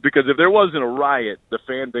if there wasn't a riot, the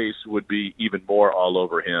fan base would be even more all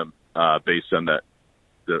over him based on the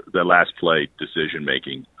last play decision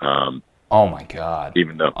making. Oh my God!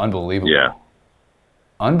 Even though, unbelievable. Yeah.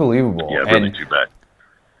 Unbelievable. Yeah, really too bad.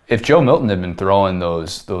 If Joe Milton had been throwing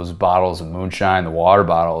those bottles of moonshine, the water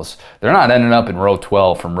bottles, they're not ending up in row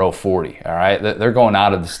 12 from row 40, all right? They're going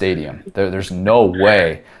out of the stadium. There's no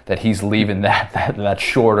way that he's leaving that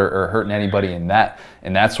short or hurting anybody in that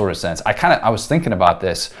sort of sense. I was thinking about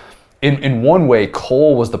this. In one way,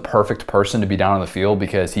 Cole was the perfect person to be down on the field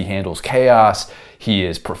because he handles chaos. He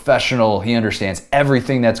is professional. He understands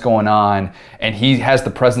everything that's going on, and he has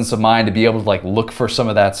the presence of mind to be able to look for some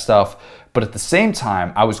of that stuff. But at the same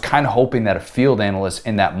time, I was kind of hoping that a field analyst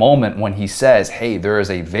in that moment, when he says, hey, there is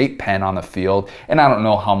a vape pen on the field, and I don't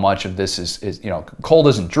know how much of this is Cole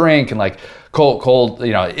doesn't drink, and Cole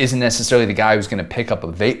isn't necessarily the guy who's going to pick up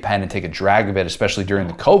a vape pen and take a drag of it, especially during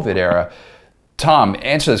the COVID era. Tom,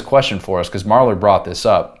 answer this question for us, because Marler brought this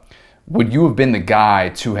up. Would you have been the guy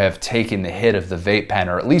to have taken the hit of the vape pen,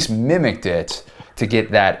 or at least mimicked it, to get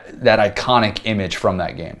that iconic image from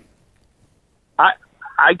that game?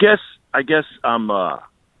 I guess I'm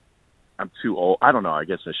too old. I don't know. I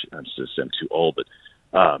guess I'm too old, but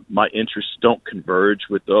my interests don't converge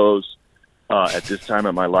with those at this time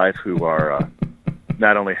in my life who are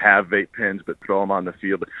not only have vape pens but throw them on the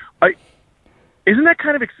field. Isn't that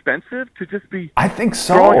kind of expensive to just be? I think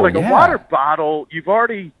so. Throwing, yeah. A water bottle.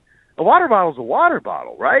 A water bottle's a water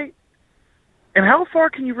bottle, right? And how far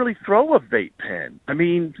can you really throw a vape pen? I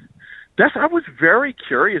mean, I was very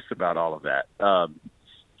curious about all of that. I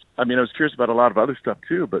was curious about a lot of other stuff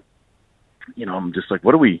too, but I'm just like,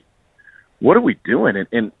 what are we doing?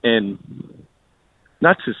 And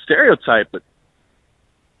not to stereotype, but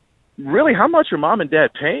really, how much are mom and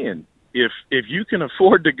dad paying if you can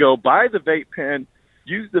afford to go buy the vape pen,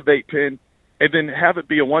 use the vape pen, and then have it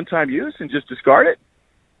be a one-time use and just discard it?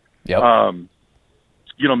 Yep.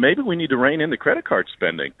 Maybe we need to rein in the credit card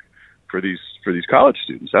spending for these college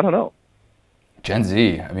students. I don't know. Gen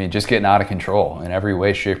Z, just getting out of control in every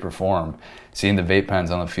way, shape, or form. Seeing the vape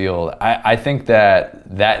pens on the field, I think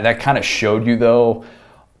that kind of showed you, though,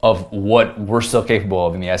 of what we're still capable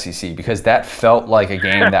of in the SEC, because that felt like a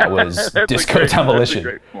game that was disco demolition.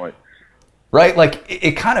 That's a great point. Right?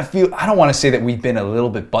 It kind of feels, I don't want to say that we've been a little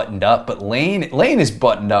bit buttoned up, but Lane is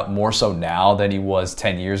buttoned up more so now than he was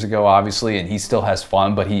 10 years ago, obviously, and he still has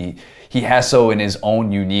fun, but he has so in his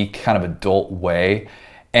own unique kind of adult way.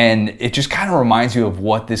 And it just kind of reminds you of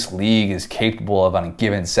what this league is capable of on a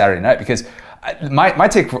given Saturday night. Because my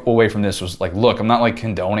take away from this was like, look, I'm not like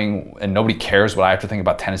condoning, and nobody cares what I have to think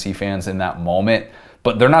about Tennessee fans in that moment.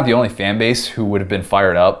 But they're not the only fan base who would have been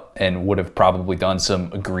fired up and would have probably done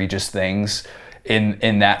some egregious things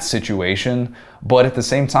in that situation. But at the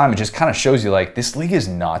same time, it just kind of shows you like this league is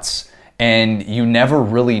nuts and you never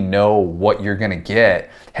really know what you're going to get.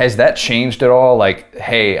 Has that changed at all? Like,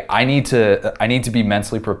 hey, I need to be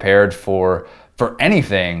mentally prepared for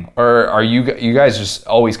anything, or are you guys just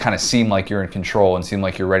always kind of seem like you're in control and seem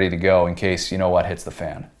like you're ready to go in case, you know what, hits the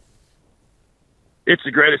fan? It's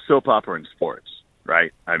the greatest soap opera in sports,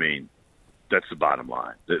 right? I mean, that's the bottom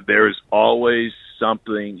line. There is always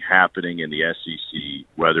something happening in the SEC,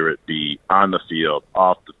 whether it be on the field,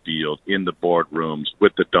 off the field, in the boardrooms,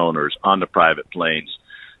 with the donors, on the private planes,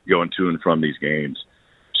 going to and from these games.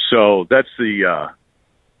 So that's the,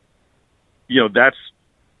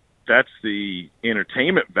 that's the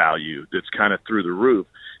entertainment value that's kind of through the roof.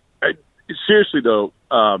 Seriously, though,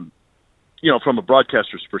 from a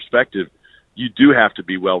broadcaster's perspective, you do have to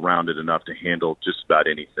be well-rounded enough to handle just about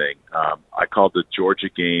anything. I called the Georgia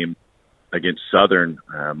game against Southern,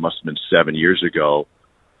 must have been 7 years ago,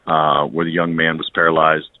 where the young man was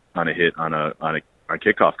paralyzed on a hit on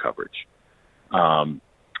kickoff coverage.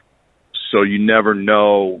 So you never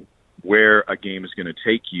know where a game is going to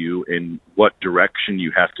take you and what direction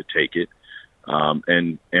you have to take it.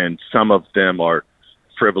 And some of them are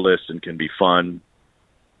frivolous and can be fun,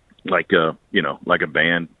 like a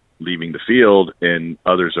band leaving the field, and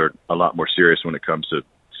others are a lot more serious when it comes to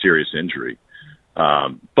serious injury.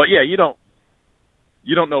 But yeah, you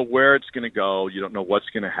don't know where it's going to go. You don't know what's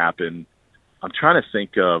going to happen. I'm trying to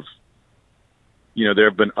think of, there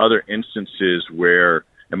have been other instances where,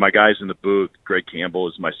 and my guys in the booth, Greg Campbell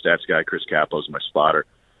is my stats guy, Chris Capo is my spotter,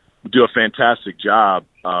 do a fantastic job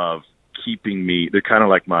of keeping me. They're kind of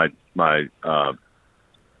like my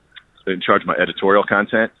in charge of my editorial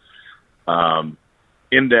content.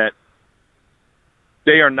 In that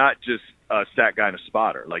they are not just a stat guy and a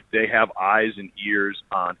spotter. Like, they have eyes and ears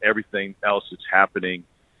on everything else that's happening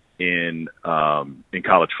in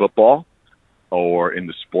college football or in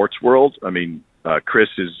the sports world. I mean, Chris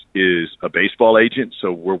is a baseball agent,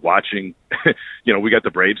 so we're watching, we got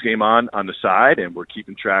the Braves game on the side, and we're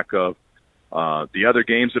keeping track of the other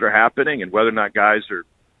games that are happening and whether or not guys are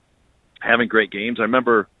having great games. I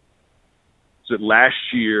remember, was it last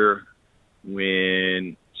year,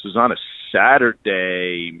 when this was on a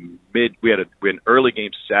Saturday, we had an early game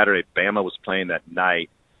Saturday. Bama was playing that night,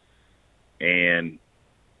 and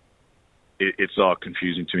it's all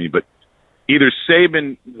confusing to me. But either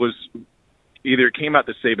it came out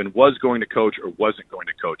that Saban was going to coach or wasn't going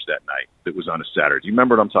to coach that night. It was on a Saturday. Do you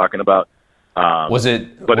remember what I'm talking about? So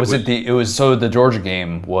the Georgia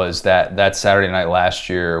game was that Saturday night last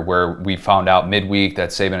year where we found out midweek that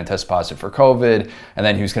Saban had tested positive for COVID, and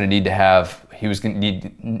then he was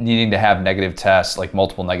needing to have negative tests, like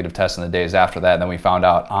multiple negative tests in the days after that. And then we found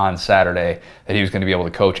out on Saturday that he was going to be able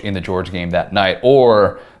to coach in the Georgia game that night,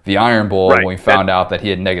 or the Iron Bowl, right, when we found out that he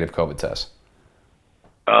had negative COVID tests.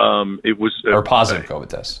 It was or positive COVID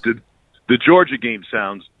tests. The Georgia game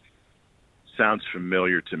sounds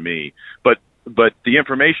familiar to me, but the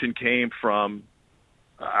information came from,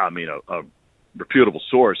 a reputable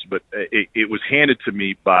source, but it was handed to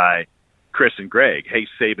me by Chris and Greg. Hey,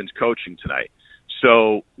 Saban's coaching tonight.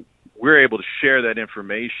 So we're able to share that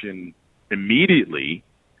information immediately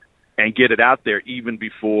and get it out there even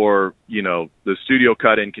before, the studio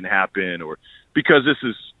cut-in can happen, or because this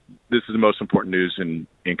is the most important news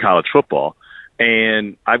in college football.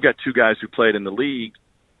 And I've got two guys who played in the league,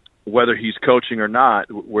 whether he's coaching or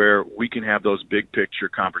not, where we can have those big picture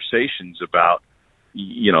conversations about,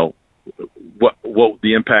 what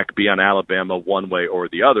the impact be on Alabama one way or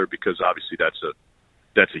the other, because obviously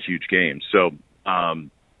that's a huge game. So,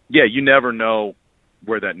 you never know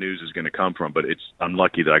where that news is going to come from, but I'm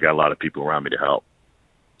lucky that I got a lot of people around me to help.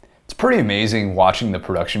 It's pretty amazing watching the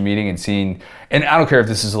production meeting and seeing, and I don't care if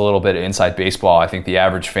this is a little bit of inside baseball, I think the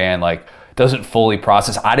average fan doesn't fully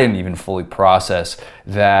process. I didn't even fully process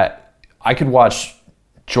that I could watch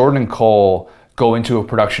Jordan and Cole go into a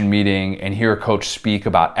production meeting and hear a coach speak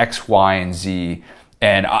about X, Y, and Z.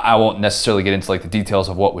 And I won't necessarily get into the details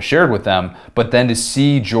of what was shared with them, but then to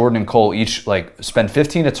see Jordan and Cole each spend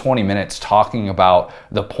 15 to 20 minutes talking about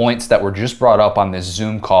the points that were just brought up on this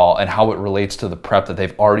Zoom call and how it relates to the prep that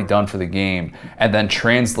they've already done for the game, and then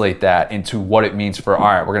translate that into what it means for, all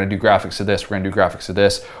right, we're going to do graphics of this, we're going to do graphics of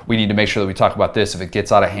this, we need to make sure that we talk about this. If it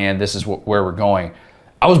gets out of hand, this is where we're going.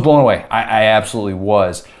 I was blown away. I absolutely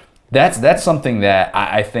was. That's something that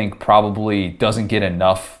I think probably doesn't get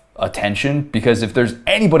enough attention, because if there's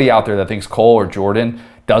anybody out there that thinks Cole or Jordan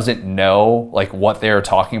doesn't know like what they're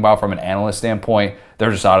talking about from an analyst standpoint,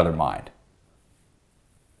 they're just out of their mind.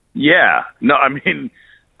 Yeah. No, I mean,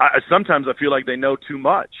 sometimes I feel like they know too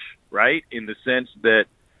much, right? In the sense that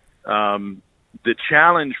the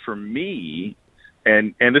challenge for me,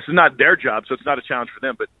 and this is not their job, so it's not a challenge for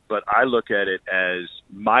them, but I look at it as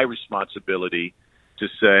my responsibility to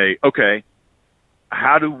say, okay,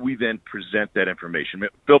 how do we then present that information?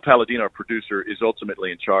 Phil Palladino, our producer, is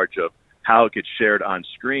ultimately in charge of how it gets shared on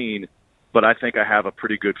screen, but I think I have a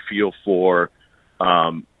pretty good feel for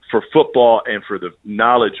football and for the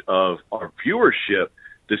knowledge of our viewership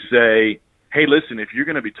to say, hey, listen, if you're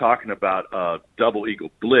going to be talking about double eagle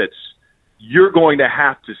blitz, you're going to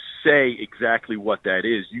have to say exactly what that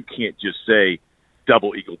is. You can't just say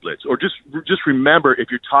double eagle blitz. Or just remember, if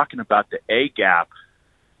you're talking about the A gap,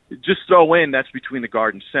 just throw in that's between the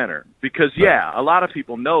guard and center. Because, yeah, a lot of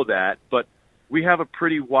people know that, but we have a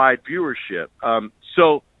pretty wide viewership.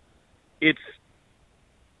 So it's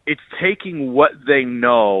taking what they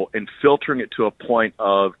know and filtering it to a point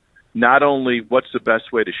of not only what's the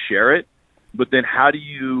best way to share it, but then how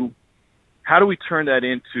do we turn that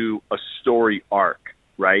into a story arc,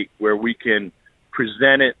 right, where we can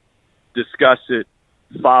present it, discuss it,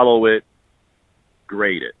 follow it,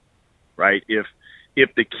 grade it, right? If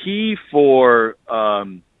the key for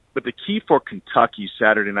Kentucky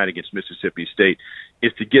Saturday night against Mississippi State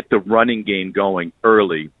is to get the running game going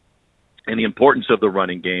early and the importance of the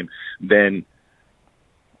running game, then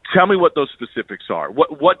tell me what those specifics are.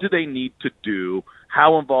 What do they need to do?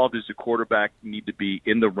 How involved does the quarterback need to be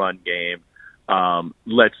in the run game?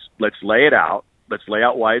 Let's lay it out. Let's lay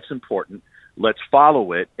out why it's important. Let's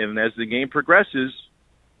follow it. And as the game progresses,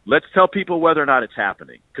 let's tell people whether or not it's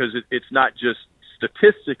happening, because it's not just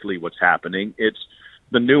statistically what's happening. It's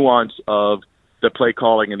the nuance of the play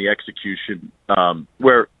calling and the execution,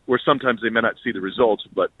 where sometimes they may not see the results,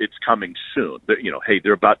 but it's coming soon. Hey,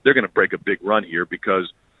 they're going to break a big run here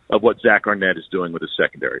because of what Zach Arnett is doing with his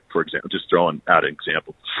secondary, for example, just throwing out an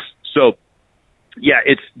example. So, yeah,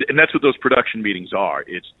 and that's what those production meetings are.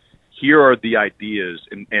 It's here are the ideas,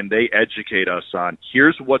 and they educate us on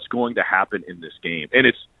here's what's going to happen in this game. And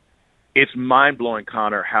it's mind-blowing,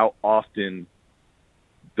 Connor, how often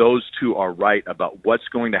those two are right about what's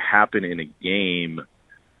going to happen in a game,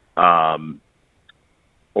 or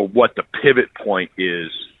what the pivot point is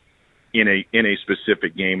in a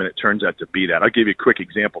specific game, and it turns out to be that. I'll give you a quick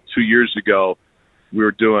example. 2 years ago, we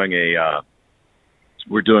were doing a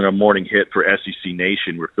morning hit for SEC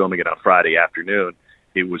Nation. We're filming it on Friday afternoon.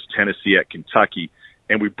 It was Tennessee at Kentucky,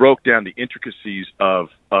 and we broke down the intricacies of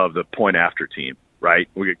the point after team, right?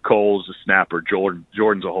 We get Cole's a snapper,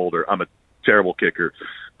 Jordan's a holder. I'm a terrible kicker.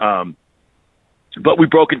 But we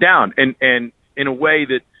broke it down and in a way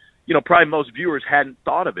that, probably most viewers hadn't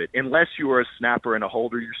thought of it unless you were a snapper and a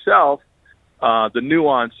holder yourself, the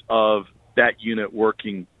nuance of that unit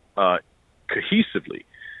working cohesively.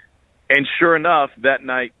 And sure enough, that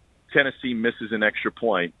night, Tennessee misses an extra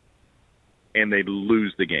point, and they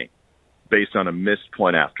lose the game based on a missed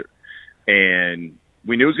point after. And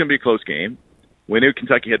we knew it was going to be a close game. We knew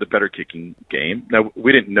Kentucky had the better kicking game. Now,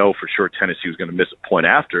 we didn't know for sure Tennessee was going to miss a point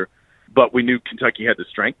after, but we knew Kentucky had the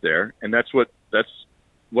strength there, and that's what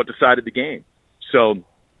decided the game. So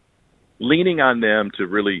leaning on them to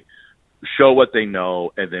really show what they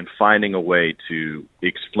know and then finding a way to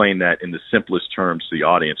explain that in the simplest terms to the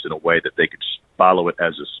audience in a way that they could follow it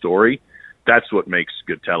as a story, that's what makes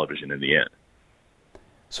good television in the end.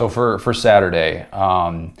 So for Saturday,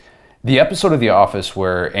 the episode of The Office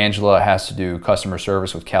where Angela has to do customer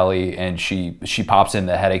service with Kelly and she pops in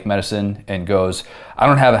the headache medicine and goes, I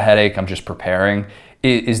don't have a headache, I'm just preparing.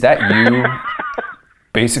 Is that you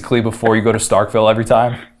basically before you go to Starkville every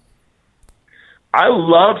time? I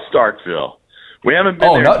love Starkville. We haven't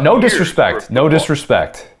been there. No disrespect. No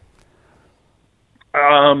disrespect.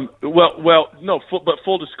 But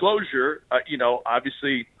full disclosure,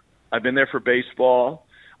 obviously I've been there for baseball.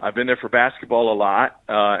 I've been there for basketball a lot.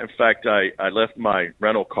 In fact, I left my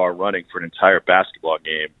rental car running for an entire basketball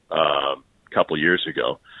game a couple years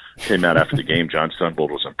ago. Came out after the game. John Sunbold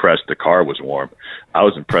was impressed the car was warm. I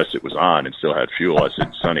was impressed it was on and still had fuel. I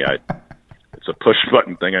said, Sonny, it's a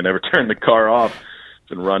push-button thing. I never turned the car off. It's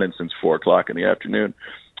been running since 4 o'clock in the afternoon.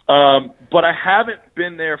 But I haven't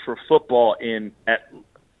been there for football in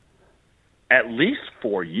at least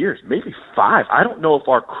 4 years, maybe 5. I don't know if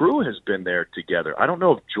our crew has been there together. I don't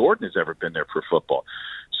know if Jordan has ever been there for football.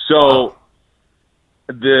 So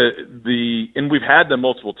and we've had them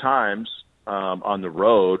multiple times. on the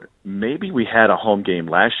road. Maybe we had a home game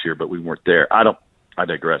last year, but we weren't there. I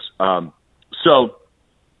digress. So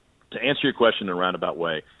to answer your question in a roundabout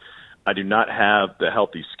way, I do not have the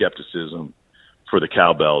healthy skepticism for the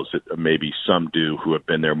Cowbells that maybe some do who have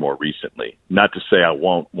been there more recently. Not to say I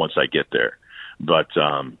won't once I get there, but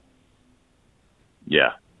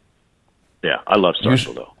yeah, I love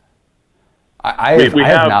Starkville though. We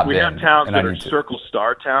have towns that are Circle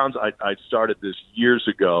Star towns. I started this years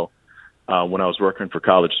ago when I was working for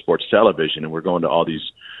College Sports Television, and we're going to all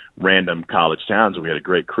these random college towns, and we had a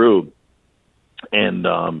great crew. And,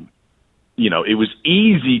 it was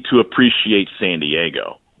easy to appreciate San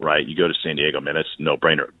Diego, right? You go to San Diego, man, that's a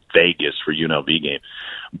no-brainer. Vegas for UNLV game.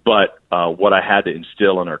 But what I had to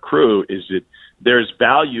instill in our crew is that there's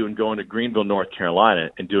value in going to Greenville, North Carolina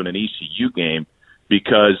and doing an ECU game,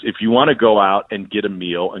 because if you want to go out and get a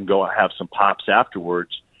meal and go have some pops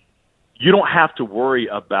afterwards, you don't have to worry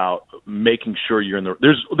about making sure you're in the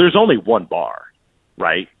 – there's only one bar,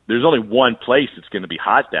 right? There's only one place that's going to be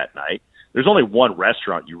hot that night. There's only one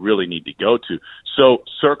restaurant you really need to go to. So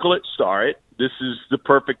circle it, star it. This is the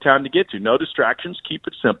perfect time to get to. No distractions. Keep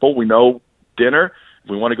it simple. We know dinner. If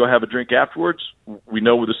we want to go have a drink afterwards, we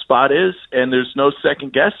know where the spot is, and there's no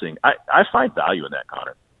second guessing. I find value in that,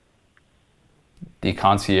 Connor. The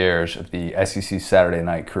concierge of the SEC Saturday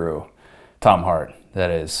Night crew, Tom Hart, that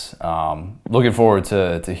is. Looking forward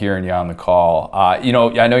to hearing you on the call. I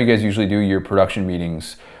know you guys usually do your production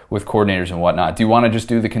meetings with coordinators and whatnot. Do you want to just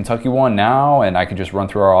do the Kentucky one now, and I can just run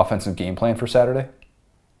through our offensive game plan for Saturday?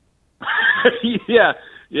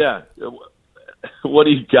 Yeah. What do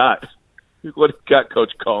you got? What do you got,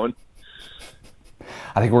 Coach Cohen?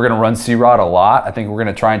 I think we're going to run C-Rod a lot. I think we're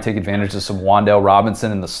going to try and take advantage of some Wan'Dale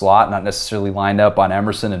Robinson in the slot, not necessarily lined up on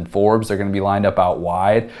Emerson and Forbes. They're going to be lined up out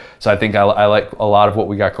wide. So I think I like a lot of what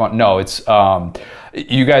we got going. No, it's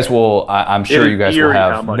you guys will. I'm sure you guys will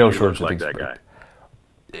have no shortage of things. That guy.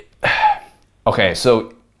 Okay,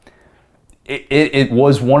 so it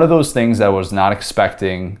was one of those things that I was not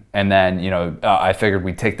expecting, and then I figured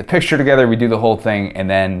we'd take the picture together, we'd do the whole thing, and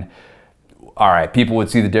then all right, people would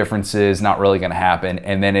see the differences, not really going to happen,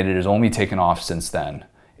 and then it has only taken off since then.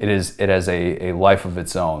 It has a life of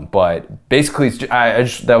its own. But basically,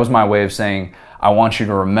 that was my way of saying I want you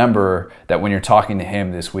to remember that when you're talking to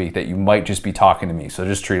him this week, that you might just be talking to me. So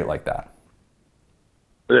just treat it like that.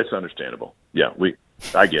 That's understandable. Yeah,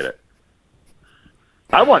 I get it.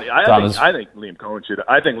 I think Liam Cohen should.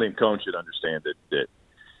 I think Liam Cohen should understand that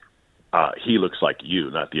he looks like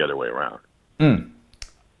you, not the other way around.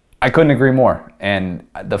 I couldn't agree more. And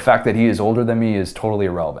the fact that he is older than me is totally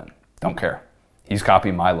irrelevant. Don't care. He's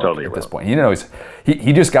copying my look at this point.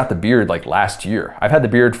 He just got the beard like last year. I've had the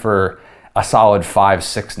beard for a solid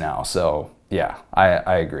 5-6 now. So yeah,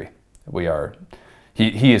 I agree.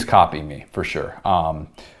 He is copying me for sure.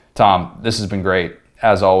 Tom, this has been great.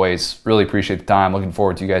 As always, really appreciate the time. Looking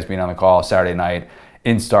forward to you guys being on the call Saturday night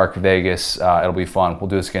in Stark, Vegas. It'll be fun. We'll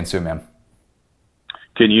do this again soon, man.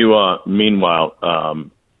 Can you, meanwhile,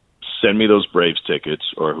 send me those Braves tickets,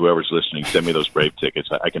 or whoever's listening, send me those Brave tickets.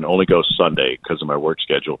 I can only go Sunday because of my work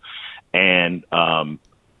schedule. And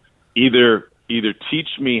either teach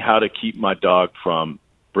me how to keep my dog from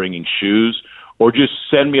bringing shoes, or just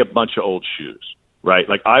send me a bunch of old shoes, right?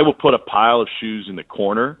 Like I will put a pile of shoes in the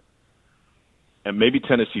corner, and maybe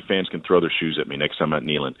Tennessee fans can throw their shoes at me next time I'm at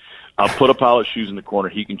Neyland. I'll put a pile of shoes in the corner.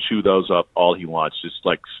 He can chew those up all he wants. Just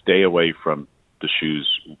like stay away from the shoes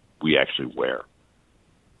we actually wear.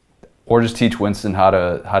 Or just teach Winston how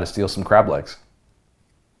to steal some crab legs.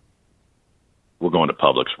 We're going to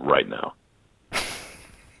Publix right now.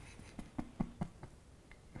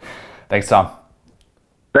 Thanks, Tom.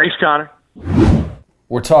 Thanks, Connor.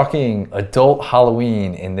 We're talking adult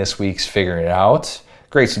Halloween in this week's Figuring It Out.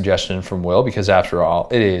 Great suggestion from Will, because after all,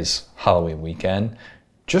 it is Halloween weekend.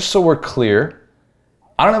 Just so we're clear,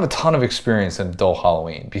 I don't have a ton of experience in adult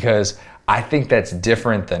Halloween, because I think that's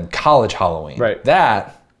different than college Halloween. Right.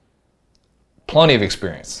 That, plenty of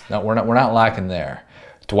experience. No, we're not lacking there.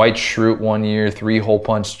 Dwight Schrute 1 year, 3-hole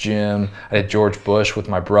punch gym. I did George Bush with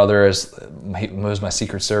my brother, he was my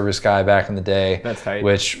Secret Service guy back in the day. That's tight.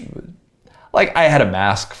 Which, like, I had a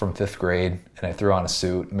mask from 5th grade, and I threw on a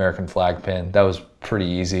suit, American flag pin. That was pretty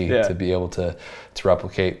easy to be able to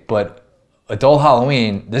replicate. But adult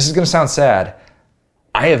Halloween, this is going to sound sad.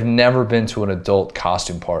 I have never been to an adult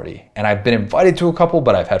costume party. And I've been invited to a couple,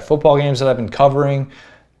 but I've had football games that I've been covering,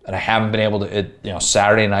 and I haven't been able to,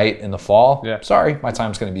 Saturday night in the fall. Yeah. Sorry, my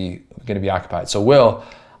time's going to be occupied. So Will,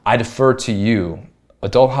 I defer to you.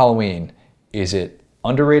 Adult Halloween, is it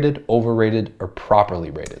underrated, overrated, or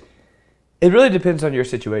properly rated? It really depends on your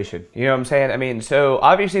situation. You know what I'm saying? I mean, so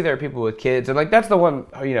obviously there are people with kids, and like that's the one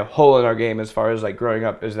hole in our game as far as like growing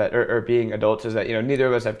up is that, or being adults is that neither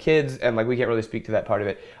of us have kids, and like we can't really speak to that part of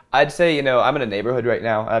it. I'd say I'm in a neighborhood right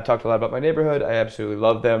now. I've talked a lot about my neighborhood. I absolutely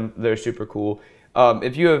love them. They're super cool.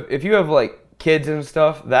 If you have like kids and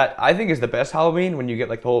stuff, that I think is the best Halloween when you get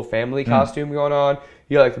like the whole family costume going on.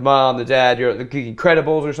 You're like the mom, the dad, you're the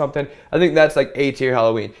Incredibles or something. I think that's like A-tier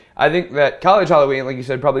Halloween. I think that college Halloween, like you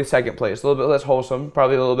said, probably second place. A little bit less wholesome,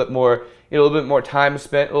 probably a little bit more, a little bit more time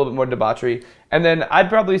spent, a little bit more debauchery. And then I'd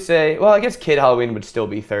probably say, well, I guess kid Halloween would still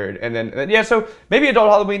be third. And then so maybe adult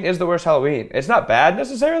Halloween is the worst Halloween. It's not bad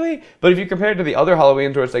necessarily, but if you compare it to the other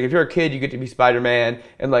Halloweens where it's like if you're a kid, you get to be Spider-Man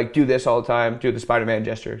and like do this all the time, do the Spider-Man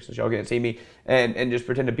gesture, since y'all can't see me, and just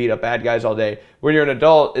pretend to beat up bad guys all day. When you're an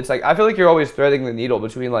adult, it's like I feel like you're always threading the needle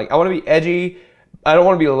between like I want to be edgy, I don't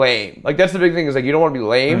want to be lame. Like that's the big thing is like you don't want to be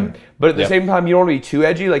lame, but at the same time you don't want to be too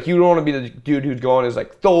edgy. Like you don't want to be the dude who's going as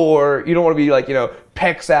like Thor. You don't want to be like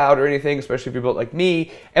pecs out or anything, especially if you're built like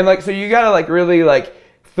me. And like so you gotta like really like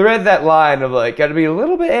thread that line of like gotta be a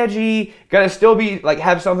little bit edgy, gotta still be like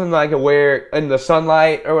have something like I can wear in the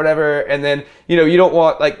sunlight or whatever. And then you don't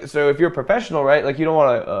want like so if you're a professional, right? Like you don't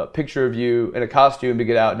want a picture of you in a costume to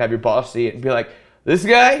get out and have your boss see it and be like, this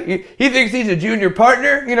guy, he thinks he's a junior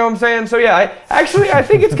partner, you know what I'm saying? So yeah, I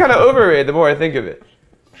think it's kind of overrated the more I think of it.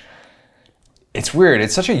 It's weird.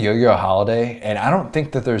 It's such a yo-yo holiday, and I don't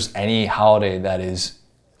think that there's any holiday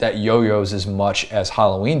that yo-yos as much as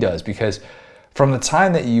Halloween does, because from the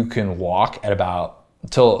time that you can walk at about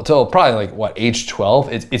till probably like age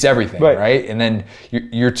 12, it's everything, right? And then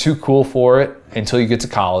you're too cool for it until you get to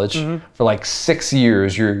college. For like 6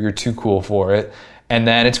 years, you're too cool for it. And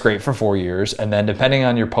then it's great for 4 years. And then depending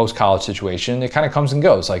on your post-college situation, it kind of comes and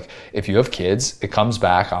goes. Like if you have kids, it comes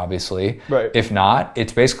back, obviously. Right. If not,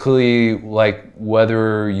 it's basically like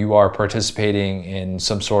whether you are participating in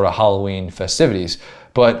some sort of Halloween festivities.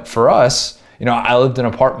 But for us, I lived in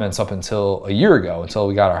apartments up until a year ago, until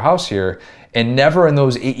we got our house here. And never in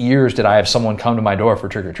those 8 years did I have someone come to my door for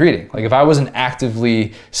trick-or-treating. Like if I wasn't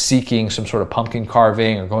actively seeking some sort of pumpkin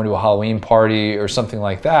carving or going to a Halloween party or something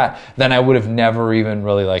like that, then I would have never even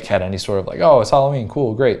really like had any sort of like, oh, it's Halloween,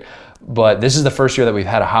 cool, great. But this is the first year that we've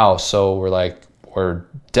had a house, so we're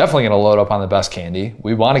definitely gonna load up on the best candy.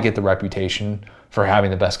 We wanna get the reputation for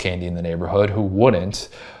having the best candy in the neighborhood. Who wouldn't?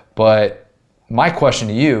 But my question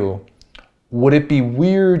to you, would it be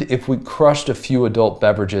weird if we crushed a few adult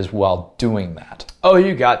beverages while doing that? Oh,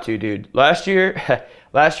 you got to, dude. Last year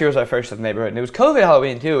was our first in the neighborhood, and it was COVID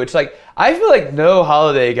Halloween too. It's like, I feel like no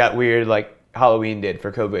holiday got weird like Halloween did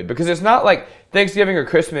for COVID, because it's not like Thanksgiving or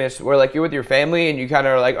Christmas where like you're with your family and you kind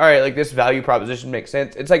of are like, all right, like this value proposition makes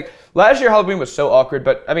sense. It's like last year Halloween was so awkward,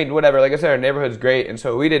 but I mean, whatever. Like I said, our neighborhood's great, and so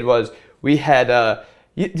what we did was we had,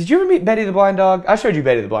 did you ever meet Betty the Blind Dog? I showed you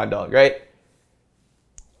Betty the Blind Dog, right?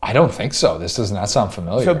 I don't think so. This does not sound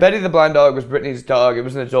familiar. So Betty the Blind Dog was Brittany's dog. It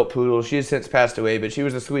was an adult poodle. She has since passed away, but she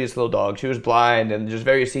was the sweetest little dog. She was blind and just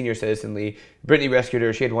very senior citizenly. Brittany rescued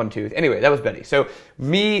her. She had one tooth. Anyway, that was Betty. So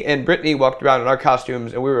me and Brittany walked around in our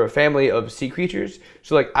costumes, and we were a family of sea creatures.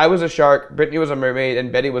 So like I was a shark, Brittany was a mermaid,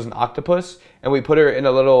 and Betty was an octopus. And we put her in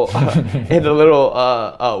a little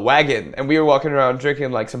wagon, and we were walking around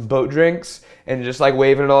drinking like some boat drinks and just like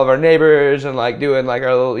waving at all of our neighbors and like doing like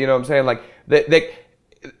our little, you know what I'm saying, like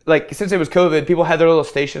like since it was COVID, people had their little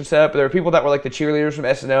station set up. There were people that were like the cheerleaders from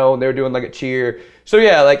SNL, and they were doing like a cheer. So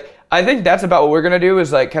yeah, like I think that's about what we're gonna do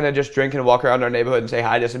is like kind of just drink and walk around our neighborhood and say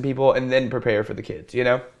hi to some people, and then prepare for the kids.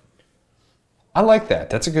 I like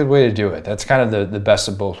that. That's a good way to do it. That's kind of the best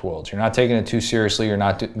of both worlds. You're not taking it too seriously. You're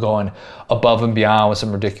not going above and beyond with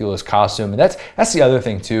some ridiculous costume. And that's the other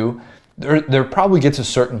thing too. There probably gets a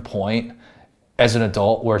certain point as an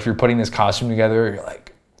adult where if you're putting this costume together, you're like,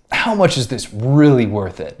 how much is this really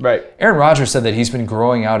worth it? Right. Aaron Rodgers said that he's been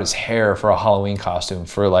growing out his hair for a Halloween costume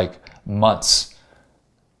for like months.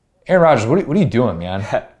 Aaron Rodgers, what are you doing, man?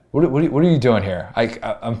 What are you doing here?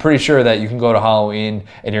 I'm pretty sure that you can go to Halloween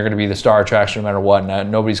and you're going to be the star attraction no matter what.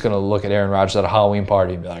 And nobody's going to look at Aaron Rodgers at a Halloween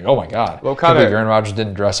party and be like, oh my God. Well, can't believe Aaron Rodgers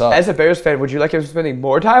didn't dress up. As a Bears fan, would you like him spending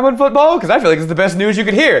more time on football? Because I feel like it's the best news you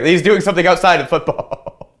could hear. That he's doing something outside of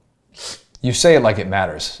football. You say it like it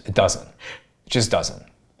matters. It doesn't. It just doesn't.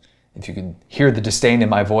 If you can hear the disdain in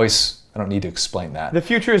my voice, I don't need to explain that. The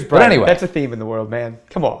future is bright. But anyway. That's a theme in the world, man.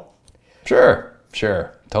 Come on. Sure.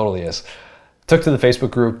 Totally is. Took to the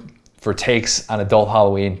Facebook group for takes on adult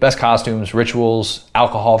Halloween. Best costumes, rituals,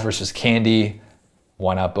 alcohol versus candy.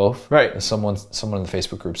 Why not both? Right. Someone in the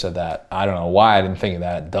Facebook group said that. I don't know why I didn't think of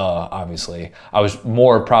that. Duh, obviously. I was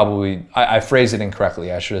more probably, I phrased it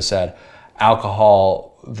incorrectly. I should have said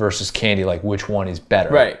alcohol versus candy, like which one is better.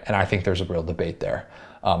 Right. And I think there's a real debate there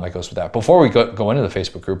that goes with that. Before we go into the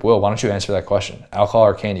Facebook group, Will, why don't you answer that question? Alcohol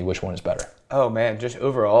or candy, which one is better? Oh, man, just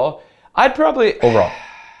overall? I'd probably... Overall.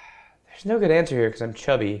 There's no good answer here because I'm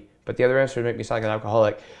chubby, but the other answer would make me sound like an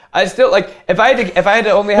alcoholic. I still, like, if I had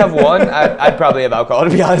to only have one, I'd probably have alcohol, to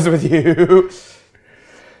be honest with you.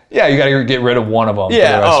 Yeah, you got to get rid of one of them.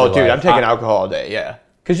 Yeah, for the rest of your dude, life. I'm taking alcohol all day, yeah.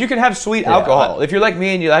 Because you can have sweet alcohol. If you're like me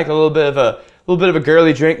and you like a little bit of a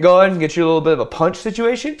girly drink going, get you a little bit of a punch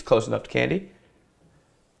situation, it's close enough to candy.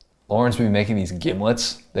 Lauren's been making these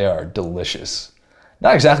gimlets. They are delicious.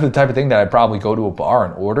 Not exactly the type of thing that I'd probably go to a bar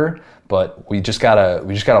and order, but we just got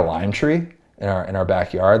a lime tree in our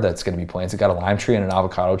backyard that's going to be planted. Got a lime tree and an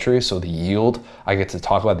avocado tree, so the yield, I get to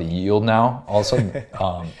talk about the yield now all of a sudden.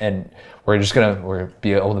 And we're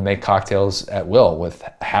be able to make cocktails at will with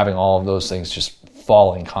having all of those things just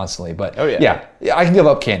falling constantly. But yeah, I can give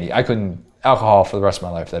up candy. I couldn't alcohol for the rest of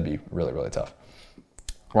my life. That'd be really, really tough.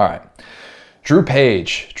 All right. Drew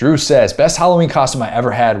Page. Drew says, best Halloween costume I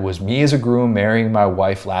ever had was me as a groom marrying my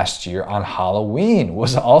wife last year on Halloween.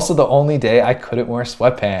 Was also the only day I couldn't wear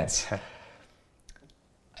sweatpants.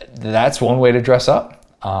 That's one way to dress up.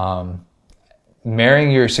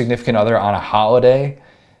 Marrying your significant other on a holiday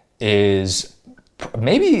is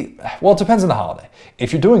maybe, well, it depends on the holiday.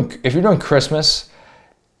 If you're doing Christmas,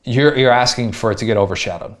 you're asking for it to get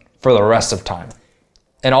overshadowed for the rest of time.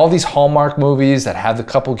 And all these Hallmark movies that have the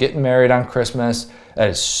couple getting married on Christmas, that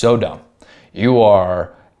is so dumb. You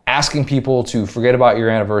are asking people to forget about your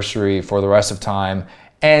anniversary for the rest of time.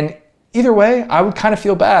 And either way, I would kind of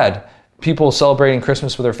feel bad. People celebrating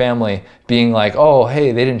Christmas with their family being like, oh,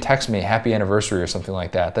 hey, they didn't text me happy anniversary or something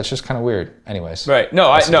like that. That's just kind of weird. Anyways. Right.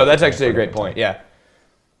 No, that's actually a great point. Yeah.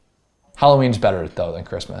 Halloween's better, though, than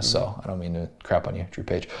Christmas. So I don't mean to crap on you, Drew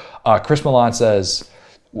Page. Chris Milan says,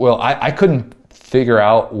 well, I couldn't figure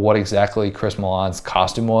out what exactly Chris Milan's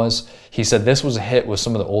costume was. He said this was a hit with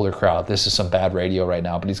some of the older crowd. This is some bad radio right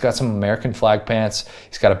now, but he's got some American flag pants.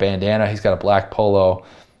 He's got a bandana. He's got a black polo.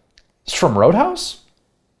 It's from Roadhouse?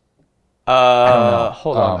 I don't know.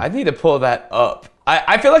 Hold on. I need to pull that up.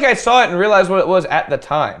 I feel like I saw it and realized what it was at the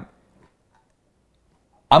time.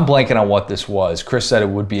 I'm blanking on what this was. Chris said it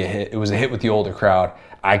would be a hit. It was a hit with the older crowd.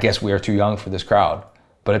 I guess we are too young for this crowd.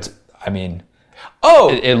 But it's, I mean... Oh,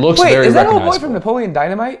 it looks wait, very is that recognizable. old boy from Napoleon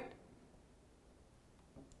Dynamite?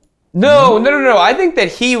 No. I think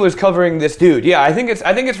that he was covering this dude. Yeah, I think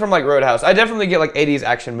it's from like Roadhouse. I definitely get like 80s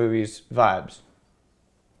action movies vibes.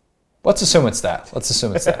 Let's assume it's that.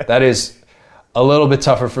 That is a little bit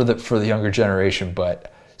tougher for the younger generation,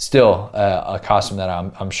 but still a costume that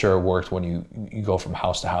I'm sure worked when you go from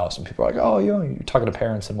house to house and people are like, oh, you're talking to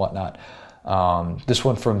parents and whatnot. This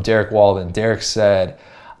one from Derek Walden. Derek said,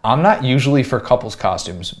 I'm not usually for couples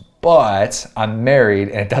costumes, but I'm married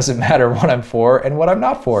and it doesn't matter what I'm for and what I'm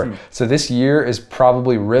not for. So this year is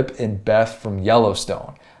probably Rip and Beth from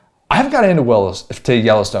Yellowstone. I haven't gotten into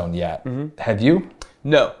Yellowstone yet. Mm-hmm. Have you?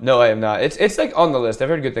 No, I am not. It's like on the list. I've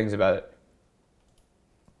heard good things about it.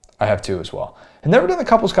 I have too as well. I've never done the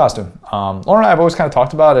couples costume. Lauren and I have always kind of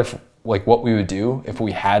talked about what we would do if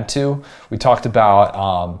we had to. We talked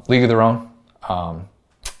about League of Their Own.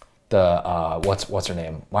 What's her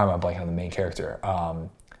name? Why am I blanking on the main character?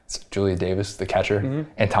 It's Julia Davis, the catcher,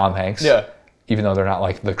 and Tom Hanks. Yeah. Even though they're not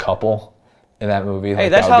like the couple in that movie. Hey,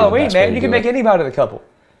 like, that's Halloween, man. You can make anybody the couple.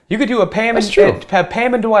 You could do a Pam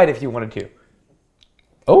and Dwight if you wanted to.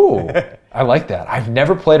 Oh, I like that. I've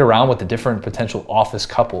never played around with the different potential office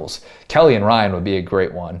couples. Kelly and Ryan would be a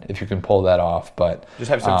great one if you can pull that off. But just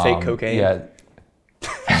have some fake cocaine. Yeah.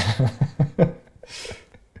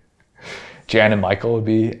 Jan and Michael would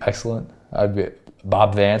be excellent. I'd be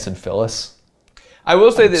Bob Vance and Phyllis. I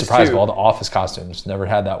will say this too. Surprised with all the office costumes. Never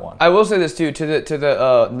had that one. I will say this too to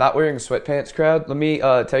the not wearing sweatpants crowd. Let me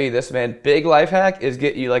tell you this, man. Big life hack is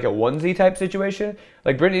get you like a onesie type situation.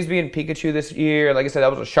 Like Brittany's being Pikachu this year. Like I said, I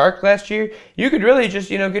was a shark last year. You could really just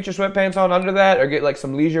get your sweatpants on under that, or get like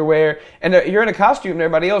some leisure wear, and you're in a costume and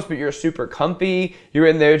everybody else, but you're super comfy. You're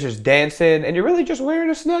in there just dancing, and you're really just wearing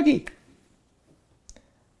a Snuggie.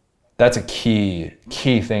 That's a key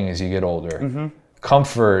thing as you get older. Mm-hmm.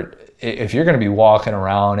 Comfort. If you're going to be walking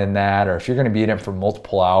around in that, or if you're going to be in it for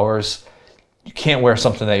multiple hours, you can't wear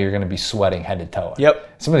something that you're going to be sweating head to toe in.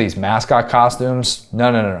 Yep. Some of these mascot costumes,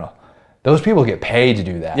 no. Those people get paid to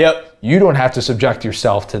do that. Yep. You don't have to subject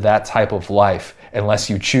yourself to that type of life unless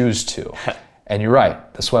you choose to. And you're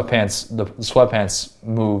right. The sweatpants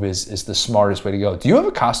move is the smartest way to go. Do you have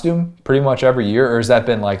a costume pretty much every year, or has that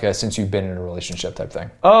been like since you've been in a relationship type thing?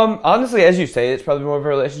 Honestly, as you say, it's probably more of a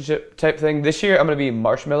relationship type thing. This year, I'm going to be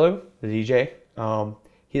Marshmello, the DJ.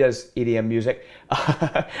 He does EDM music.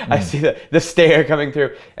 I see the stare coming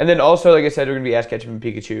through. And then also, like I said, we're going to be Ash Ketchum and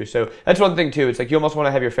Pikachu. So that's one thing, too. It's like you almost want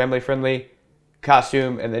to have your family-friendly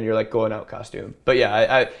costume and then you're like going out costume. But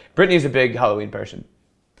yeah, Brittany's a big Halloween person.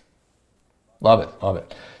 Love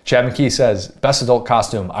it. Chad McKee says, best adult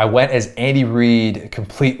costume. I went as Andy Reid,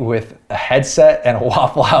 complete with a headset and a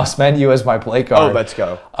Waffle House menu as my play card. Oh, let's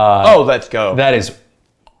go. Let's go. That is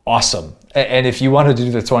awesome. And if you wanted to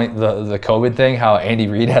do the COVID thing, how Andy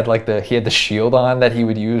Reid had he had the shield on that he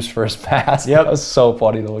would use for his mask. Yep. That was so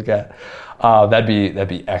funny to look at. That'd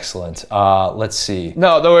be excellent. Let's see.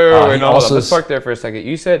 No, wait. No, hold on. Let's park there for a second.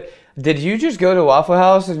 You said, did you just go to Waffle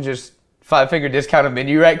House and just 5-finger discounted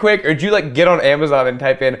menu right quick, or did you get on Amazon and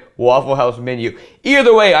type in Waffle House menu?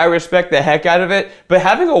 Either way, I respect the heck out of it, but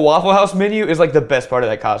having a Waffle House menu is the best part of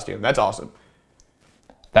that costume. That's awesome.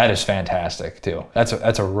 That is fantastic too. That's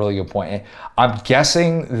a really good point. I'm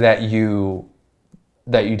guessing that you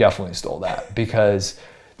definitely stole that, because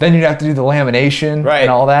then you'd have to do the lamination and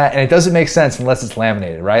all that, and it doesn't make sense unless it's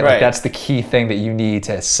laminated, right? That's the key thing that you need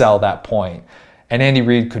to sell that point. And Andy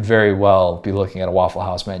Reid could very well be looking at a Waffle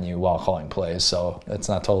House menu while calling plays, so that's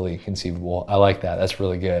not totally conceivable. I like that. That's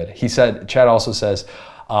really good. He said, Chad also says,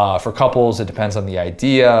 for couples, it depends on the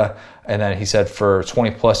idea. And then he said, for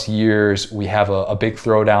 20 plus years, we have a big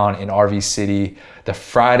throwdown in RV City the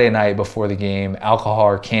Friday night before the game. Alcohol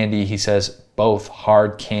or candy, he says, both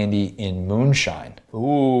hard candy in moonshine.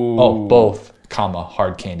 Ooh. Oh, both,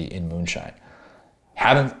 hard candy in moonshine.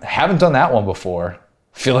 Haven't done that one before.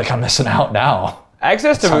 Feel like I'm missing out now.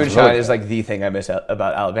 Access to moonshine is the thing I miss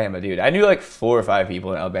about Alabama, dude. I knew 4 or 5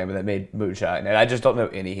 people in Alabama that made moonshine, and I just don't know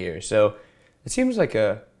any here. So it seems like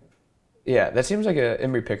a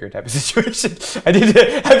Emery Picker type of situation. I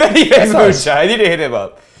bet he makes moonshine. I need to hit him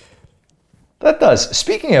up. That does.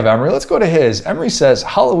 Speaking of Emery, let's go to his. Emery says,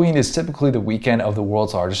 Halloween is typically the weekend of the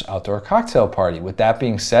world's largest outdoor cocktail party. With that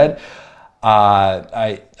being said,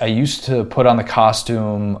 I used to put on the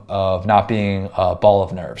costume of not being a ball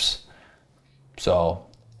of nerves. So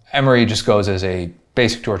Emery just goes as a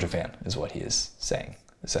basic Georgia fan, is what he is saying,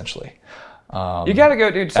 essentially. You got to go,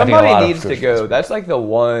 dude. Somebody needs to go. That's the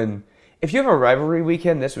one. If you have a rivalry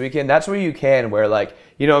weekend this weekend, that's where you can wear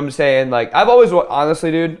you know what I'm saying? I've always,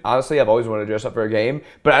 honestly, I've always wanted to dress up for a game,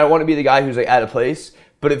 but I don't want to be the guy who's out of place.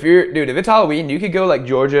 But if it's Halloween, you could go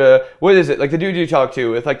Georgia, what is it? The dude you talk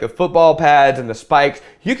to with the football pads and the spikes.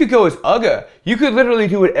 You could go as Uga. You could literally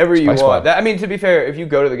do whatever you want. To be fair, if you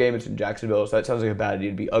go to the game, it's in Jacksonville, so that sounds like a bad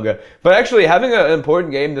idea to be Uga. But actually, having an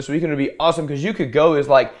important game this weekend would be awesome, because you could go as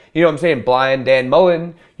you know what I'm saying, blind Dan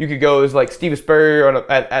Mullen. You could go as Steve Spurrier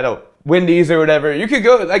at a Wendy's or whatever. You could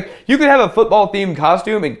go, you could have a football themed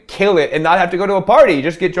costume and kill it and not have to go to a party.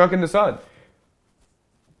 Just get drunk in the sun.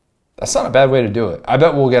 That's not a bad way to do it. I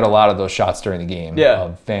bet we'll get a lot of those shots during the game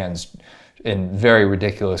of fans in very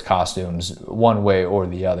ridiculous costumes, one way or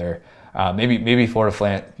the other. Maybe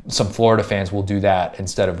some Florida fans will do that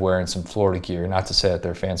instead of wearing some Florida gear. Not to say that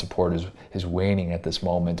their fan support is waning at this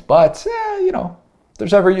moment, but if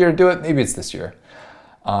there's ever a year to do it, maybe it's this year.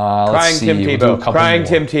 Crying Tim Tebow. Crying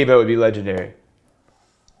Tim Tebow would be legendary.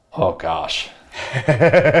 Oh gosh.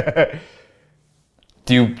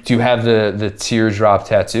 Do you have the teardrop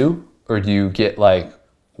tattoo, or do you get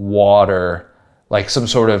water, some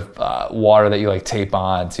sort of water that you tape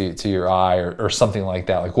on to your eye or something like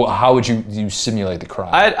that? How would you simulate the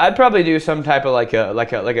crying? I'd probably do some type of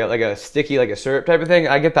a sticky a syrup type of thing.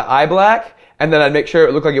 I get the eye black, and then I'd make sure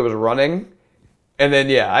it looked like it was running, and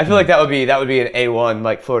then I feel like that would be an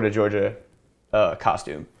A1 Florida Georgia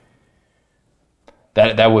costume.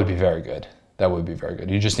 That would be very good. That would be very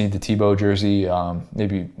good. You just need the Tebow jersey,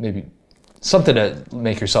 maybe something to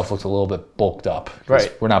make yourself look a little bit bulked up.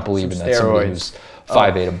 Right. We're not believing that somebody who's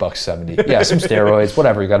 5'8", $170. Yeah, some steroids,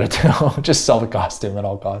 whatever you got to do. Just sell the costume at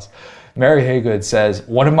all costs. Mary Haygood says,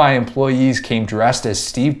 one of my employees came dressed as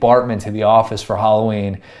Steve Bartman to the office for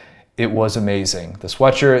Halloween. It was amazing. The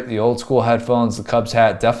sweatshirt, the old school headphones, the Cubs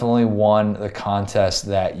hat definitely won the contest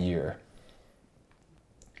that year.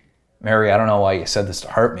 Mary, I don't know why you said this to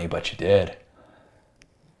hurt me, but you did.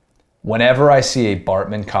 Whenever I see a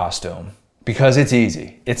Bartman costume, because it's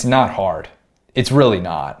easy, it's not hard. It's really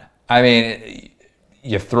not. I mean,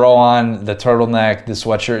 you throw on the turtleneck, the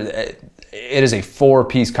sweatshirt. It is a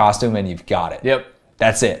 4-piece costume, and you've got it. Yep.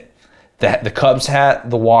 That's it. The Cubs hat,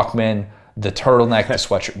 the Walkman, the turtleneck, the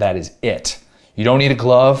sweatshirt. That is it. You don't need a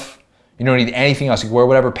glove. You don't need anything else. You can wear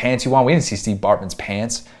whatever pants you want. We didn't see Steve Bartman's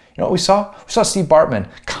pants. You know what we saw? We saw Steve Bartman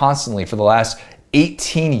constantly for the last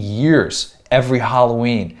 18 years. every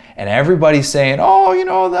Halloween. And everybody's saying,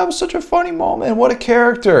 oh, that was such a funny moment. What a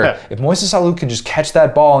character. Yeah. If Moises Alou can just catch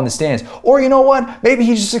that ball in the stands, or you know what? Maybe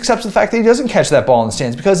he just accepts the fact that he doesn't catch that ball in the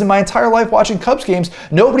stands, because in my entire life watching Cubs games,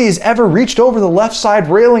 nobody has ever reached over the left side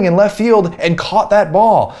railing in left field and caught that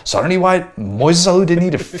ball. So I don't know why Moises Alou didn't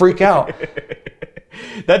need to freak out.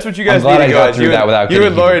 That's what you guys I'm glad need I to go got as. through that without You getting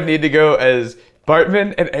and Lauren need to go as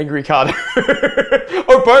Bartman and Angry Connor.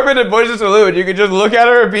 Or Bartman and Moises Alou, and you can just look at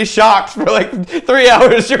her and be shocked for like 3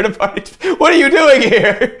 hours during a party. What are you doing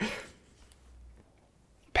here?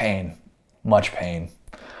 Pain. Much pain.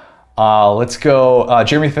 Let's go.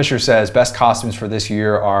 Jeremy Fisher says best costumes for this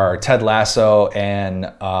year are Ted Lasso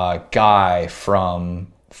and Guy from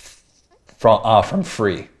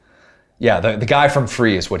Free. Yeah, the guy from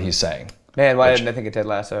Free is what he's saying. Man, why didn't I think of Ted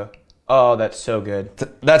Lasso? Oh, that's so good.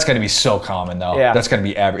 That's going to be so common, though. Yeah. That's going to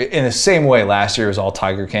be in the same way last year was all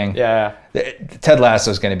Tiger King. Yeah. Ted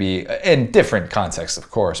Lasso is going to be in different contexts, of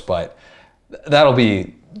course, but that'll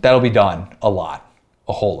be done a lot,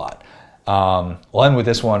 a whole lot. We'll end with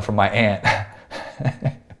this one from my aunt.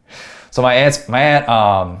 So my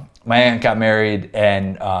aunt got married,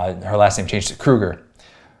 and her last name changed to Kruger.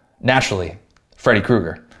 Naturally, Freddy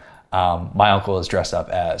Krueger. My uncle is dressed up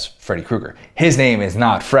as Freddy Krueger. His name is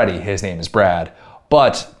not Freddy, his name is Brad,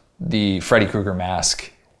 but the Freddy Krueger mask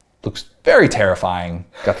looks very terrifying.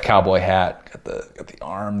 Got the cowboy hat, got the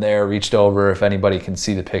arm there reached over, if anybody can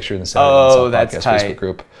see the picture in the Oh, that's tight. Facebook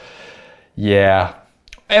group. Yeah.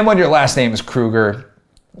 And when your last name is Krueger,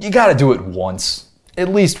 you got to do it once, at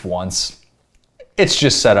least once. It's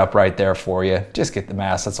just set up right there for you. Just get the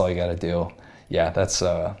mask, that's all you got to do. Yeah, that's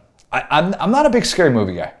I'm not a big scary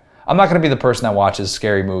movie guy. I'm not going to be the person that watches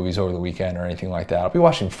scary movies over the weekend or anything like that. I'll be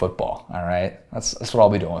watching football, all right? That's what I'll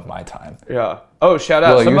be doing with my time. Yeah. Oh, shout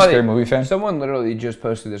out. Will, are you a scary movie fan? Someone literally just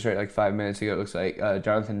posted this right like 5 minutes ago. It looks like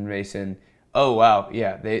Jonathan Mason. Oh, wow.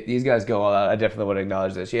 Yeah, these guys go all out. I definitely want to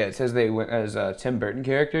acknowledge this. Yeah, it says they went as Tim Burton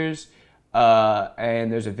characters,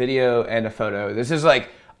 and there's a video and a photo. This is like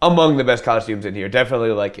among the best costumes in here.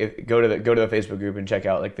 Definitely like go to the Facebook group and check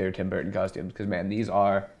out like their Tim Burton costumes, because man, these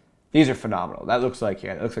are phenomenal. That looks like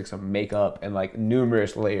some makeup and like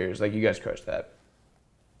numerous layers. Like you guys crushed that.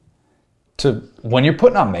 When you're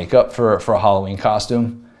putting on makeup for a Halloween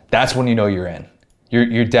costume, that's when you know you're in.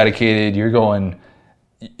 You're dedicated. You're going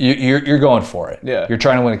for it. Yeah. You're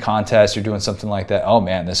trying to win a contest. You're doing something like that. Oh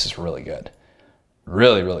man, this is really good.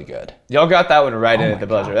 Really, really good. Y'all got that one right in at the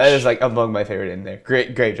buzzer. gosh. That is like among my favorite in there.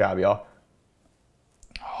 Great job, y'all.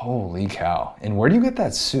 Holy cow. And where do you get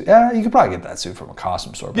that suit? You could probably get that suit from a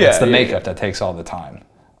costume store, but it's the makeup that takes all the time,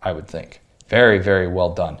 I would think. Very, very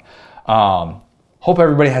well done. Hope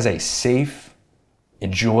everybody has a safe,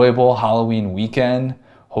 enjoyable Halloween weekend.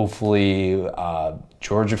 Hopefully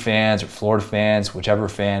Georgia fans or Florida fans, whichever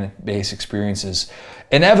fan base experiences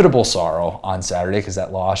inevitable sorrow on Saturday, because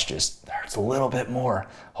that loss just hurts a little bit more.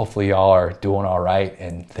 Hopefully y'all are doing all right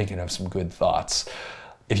and thinking of some good thoughts.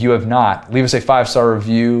 If you have not, leave us a 5-star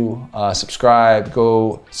review, subscribe,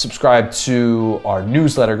 go subscribe to our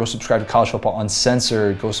newsletter, go subscribe to College Football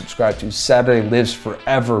Uncensored, go subscribe to Saturday Lives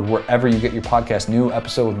Forever, wherever you get your podcast. New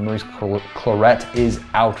episode with Maurice Clarett is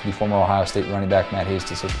out. The former Ohio State running back Matt Hayes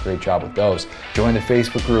did such a great job with those. Join the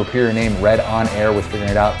Facebook group, hear your name read on air with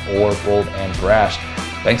Figuring It Out or Bold and Brash.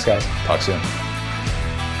 Thanks guys, talk soon.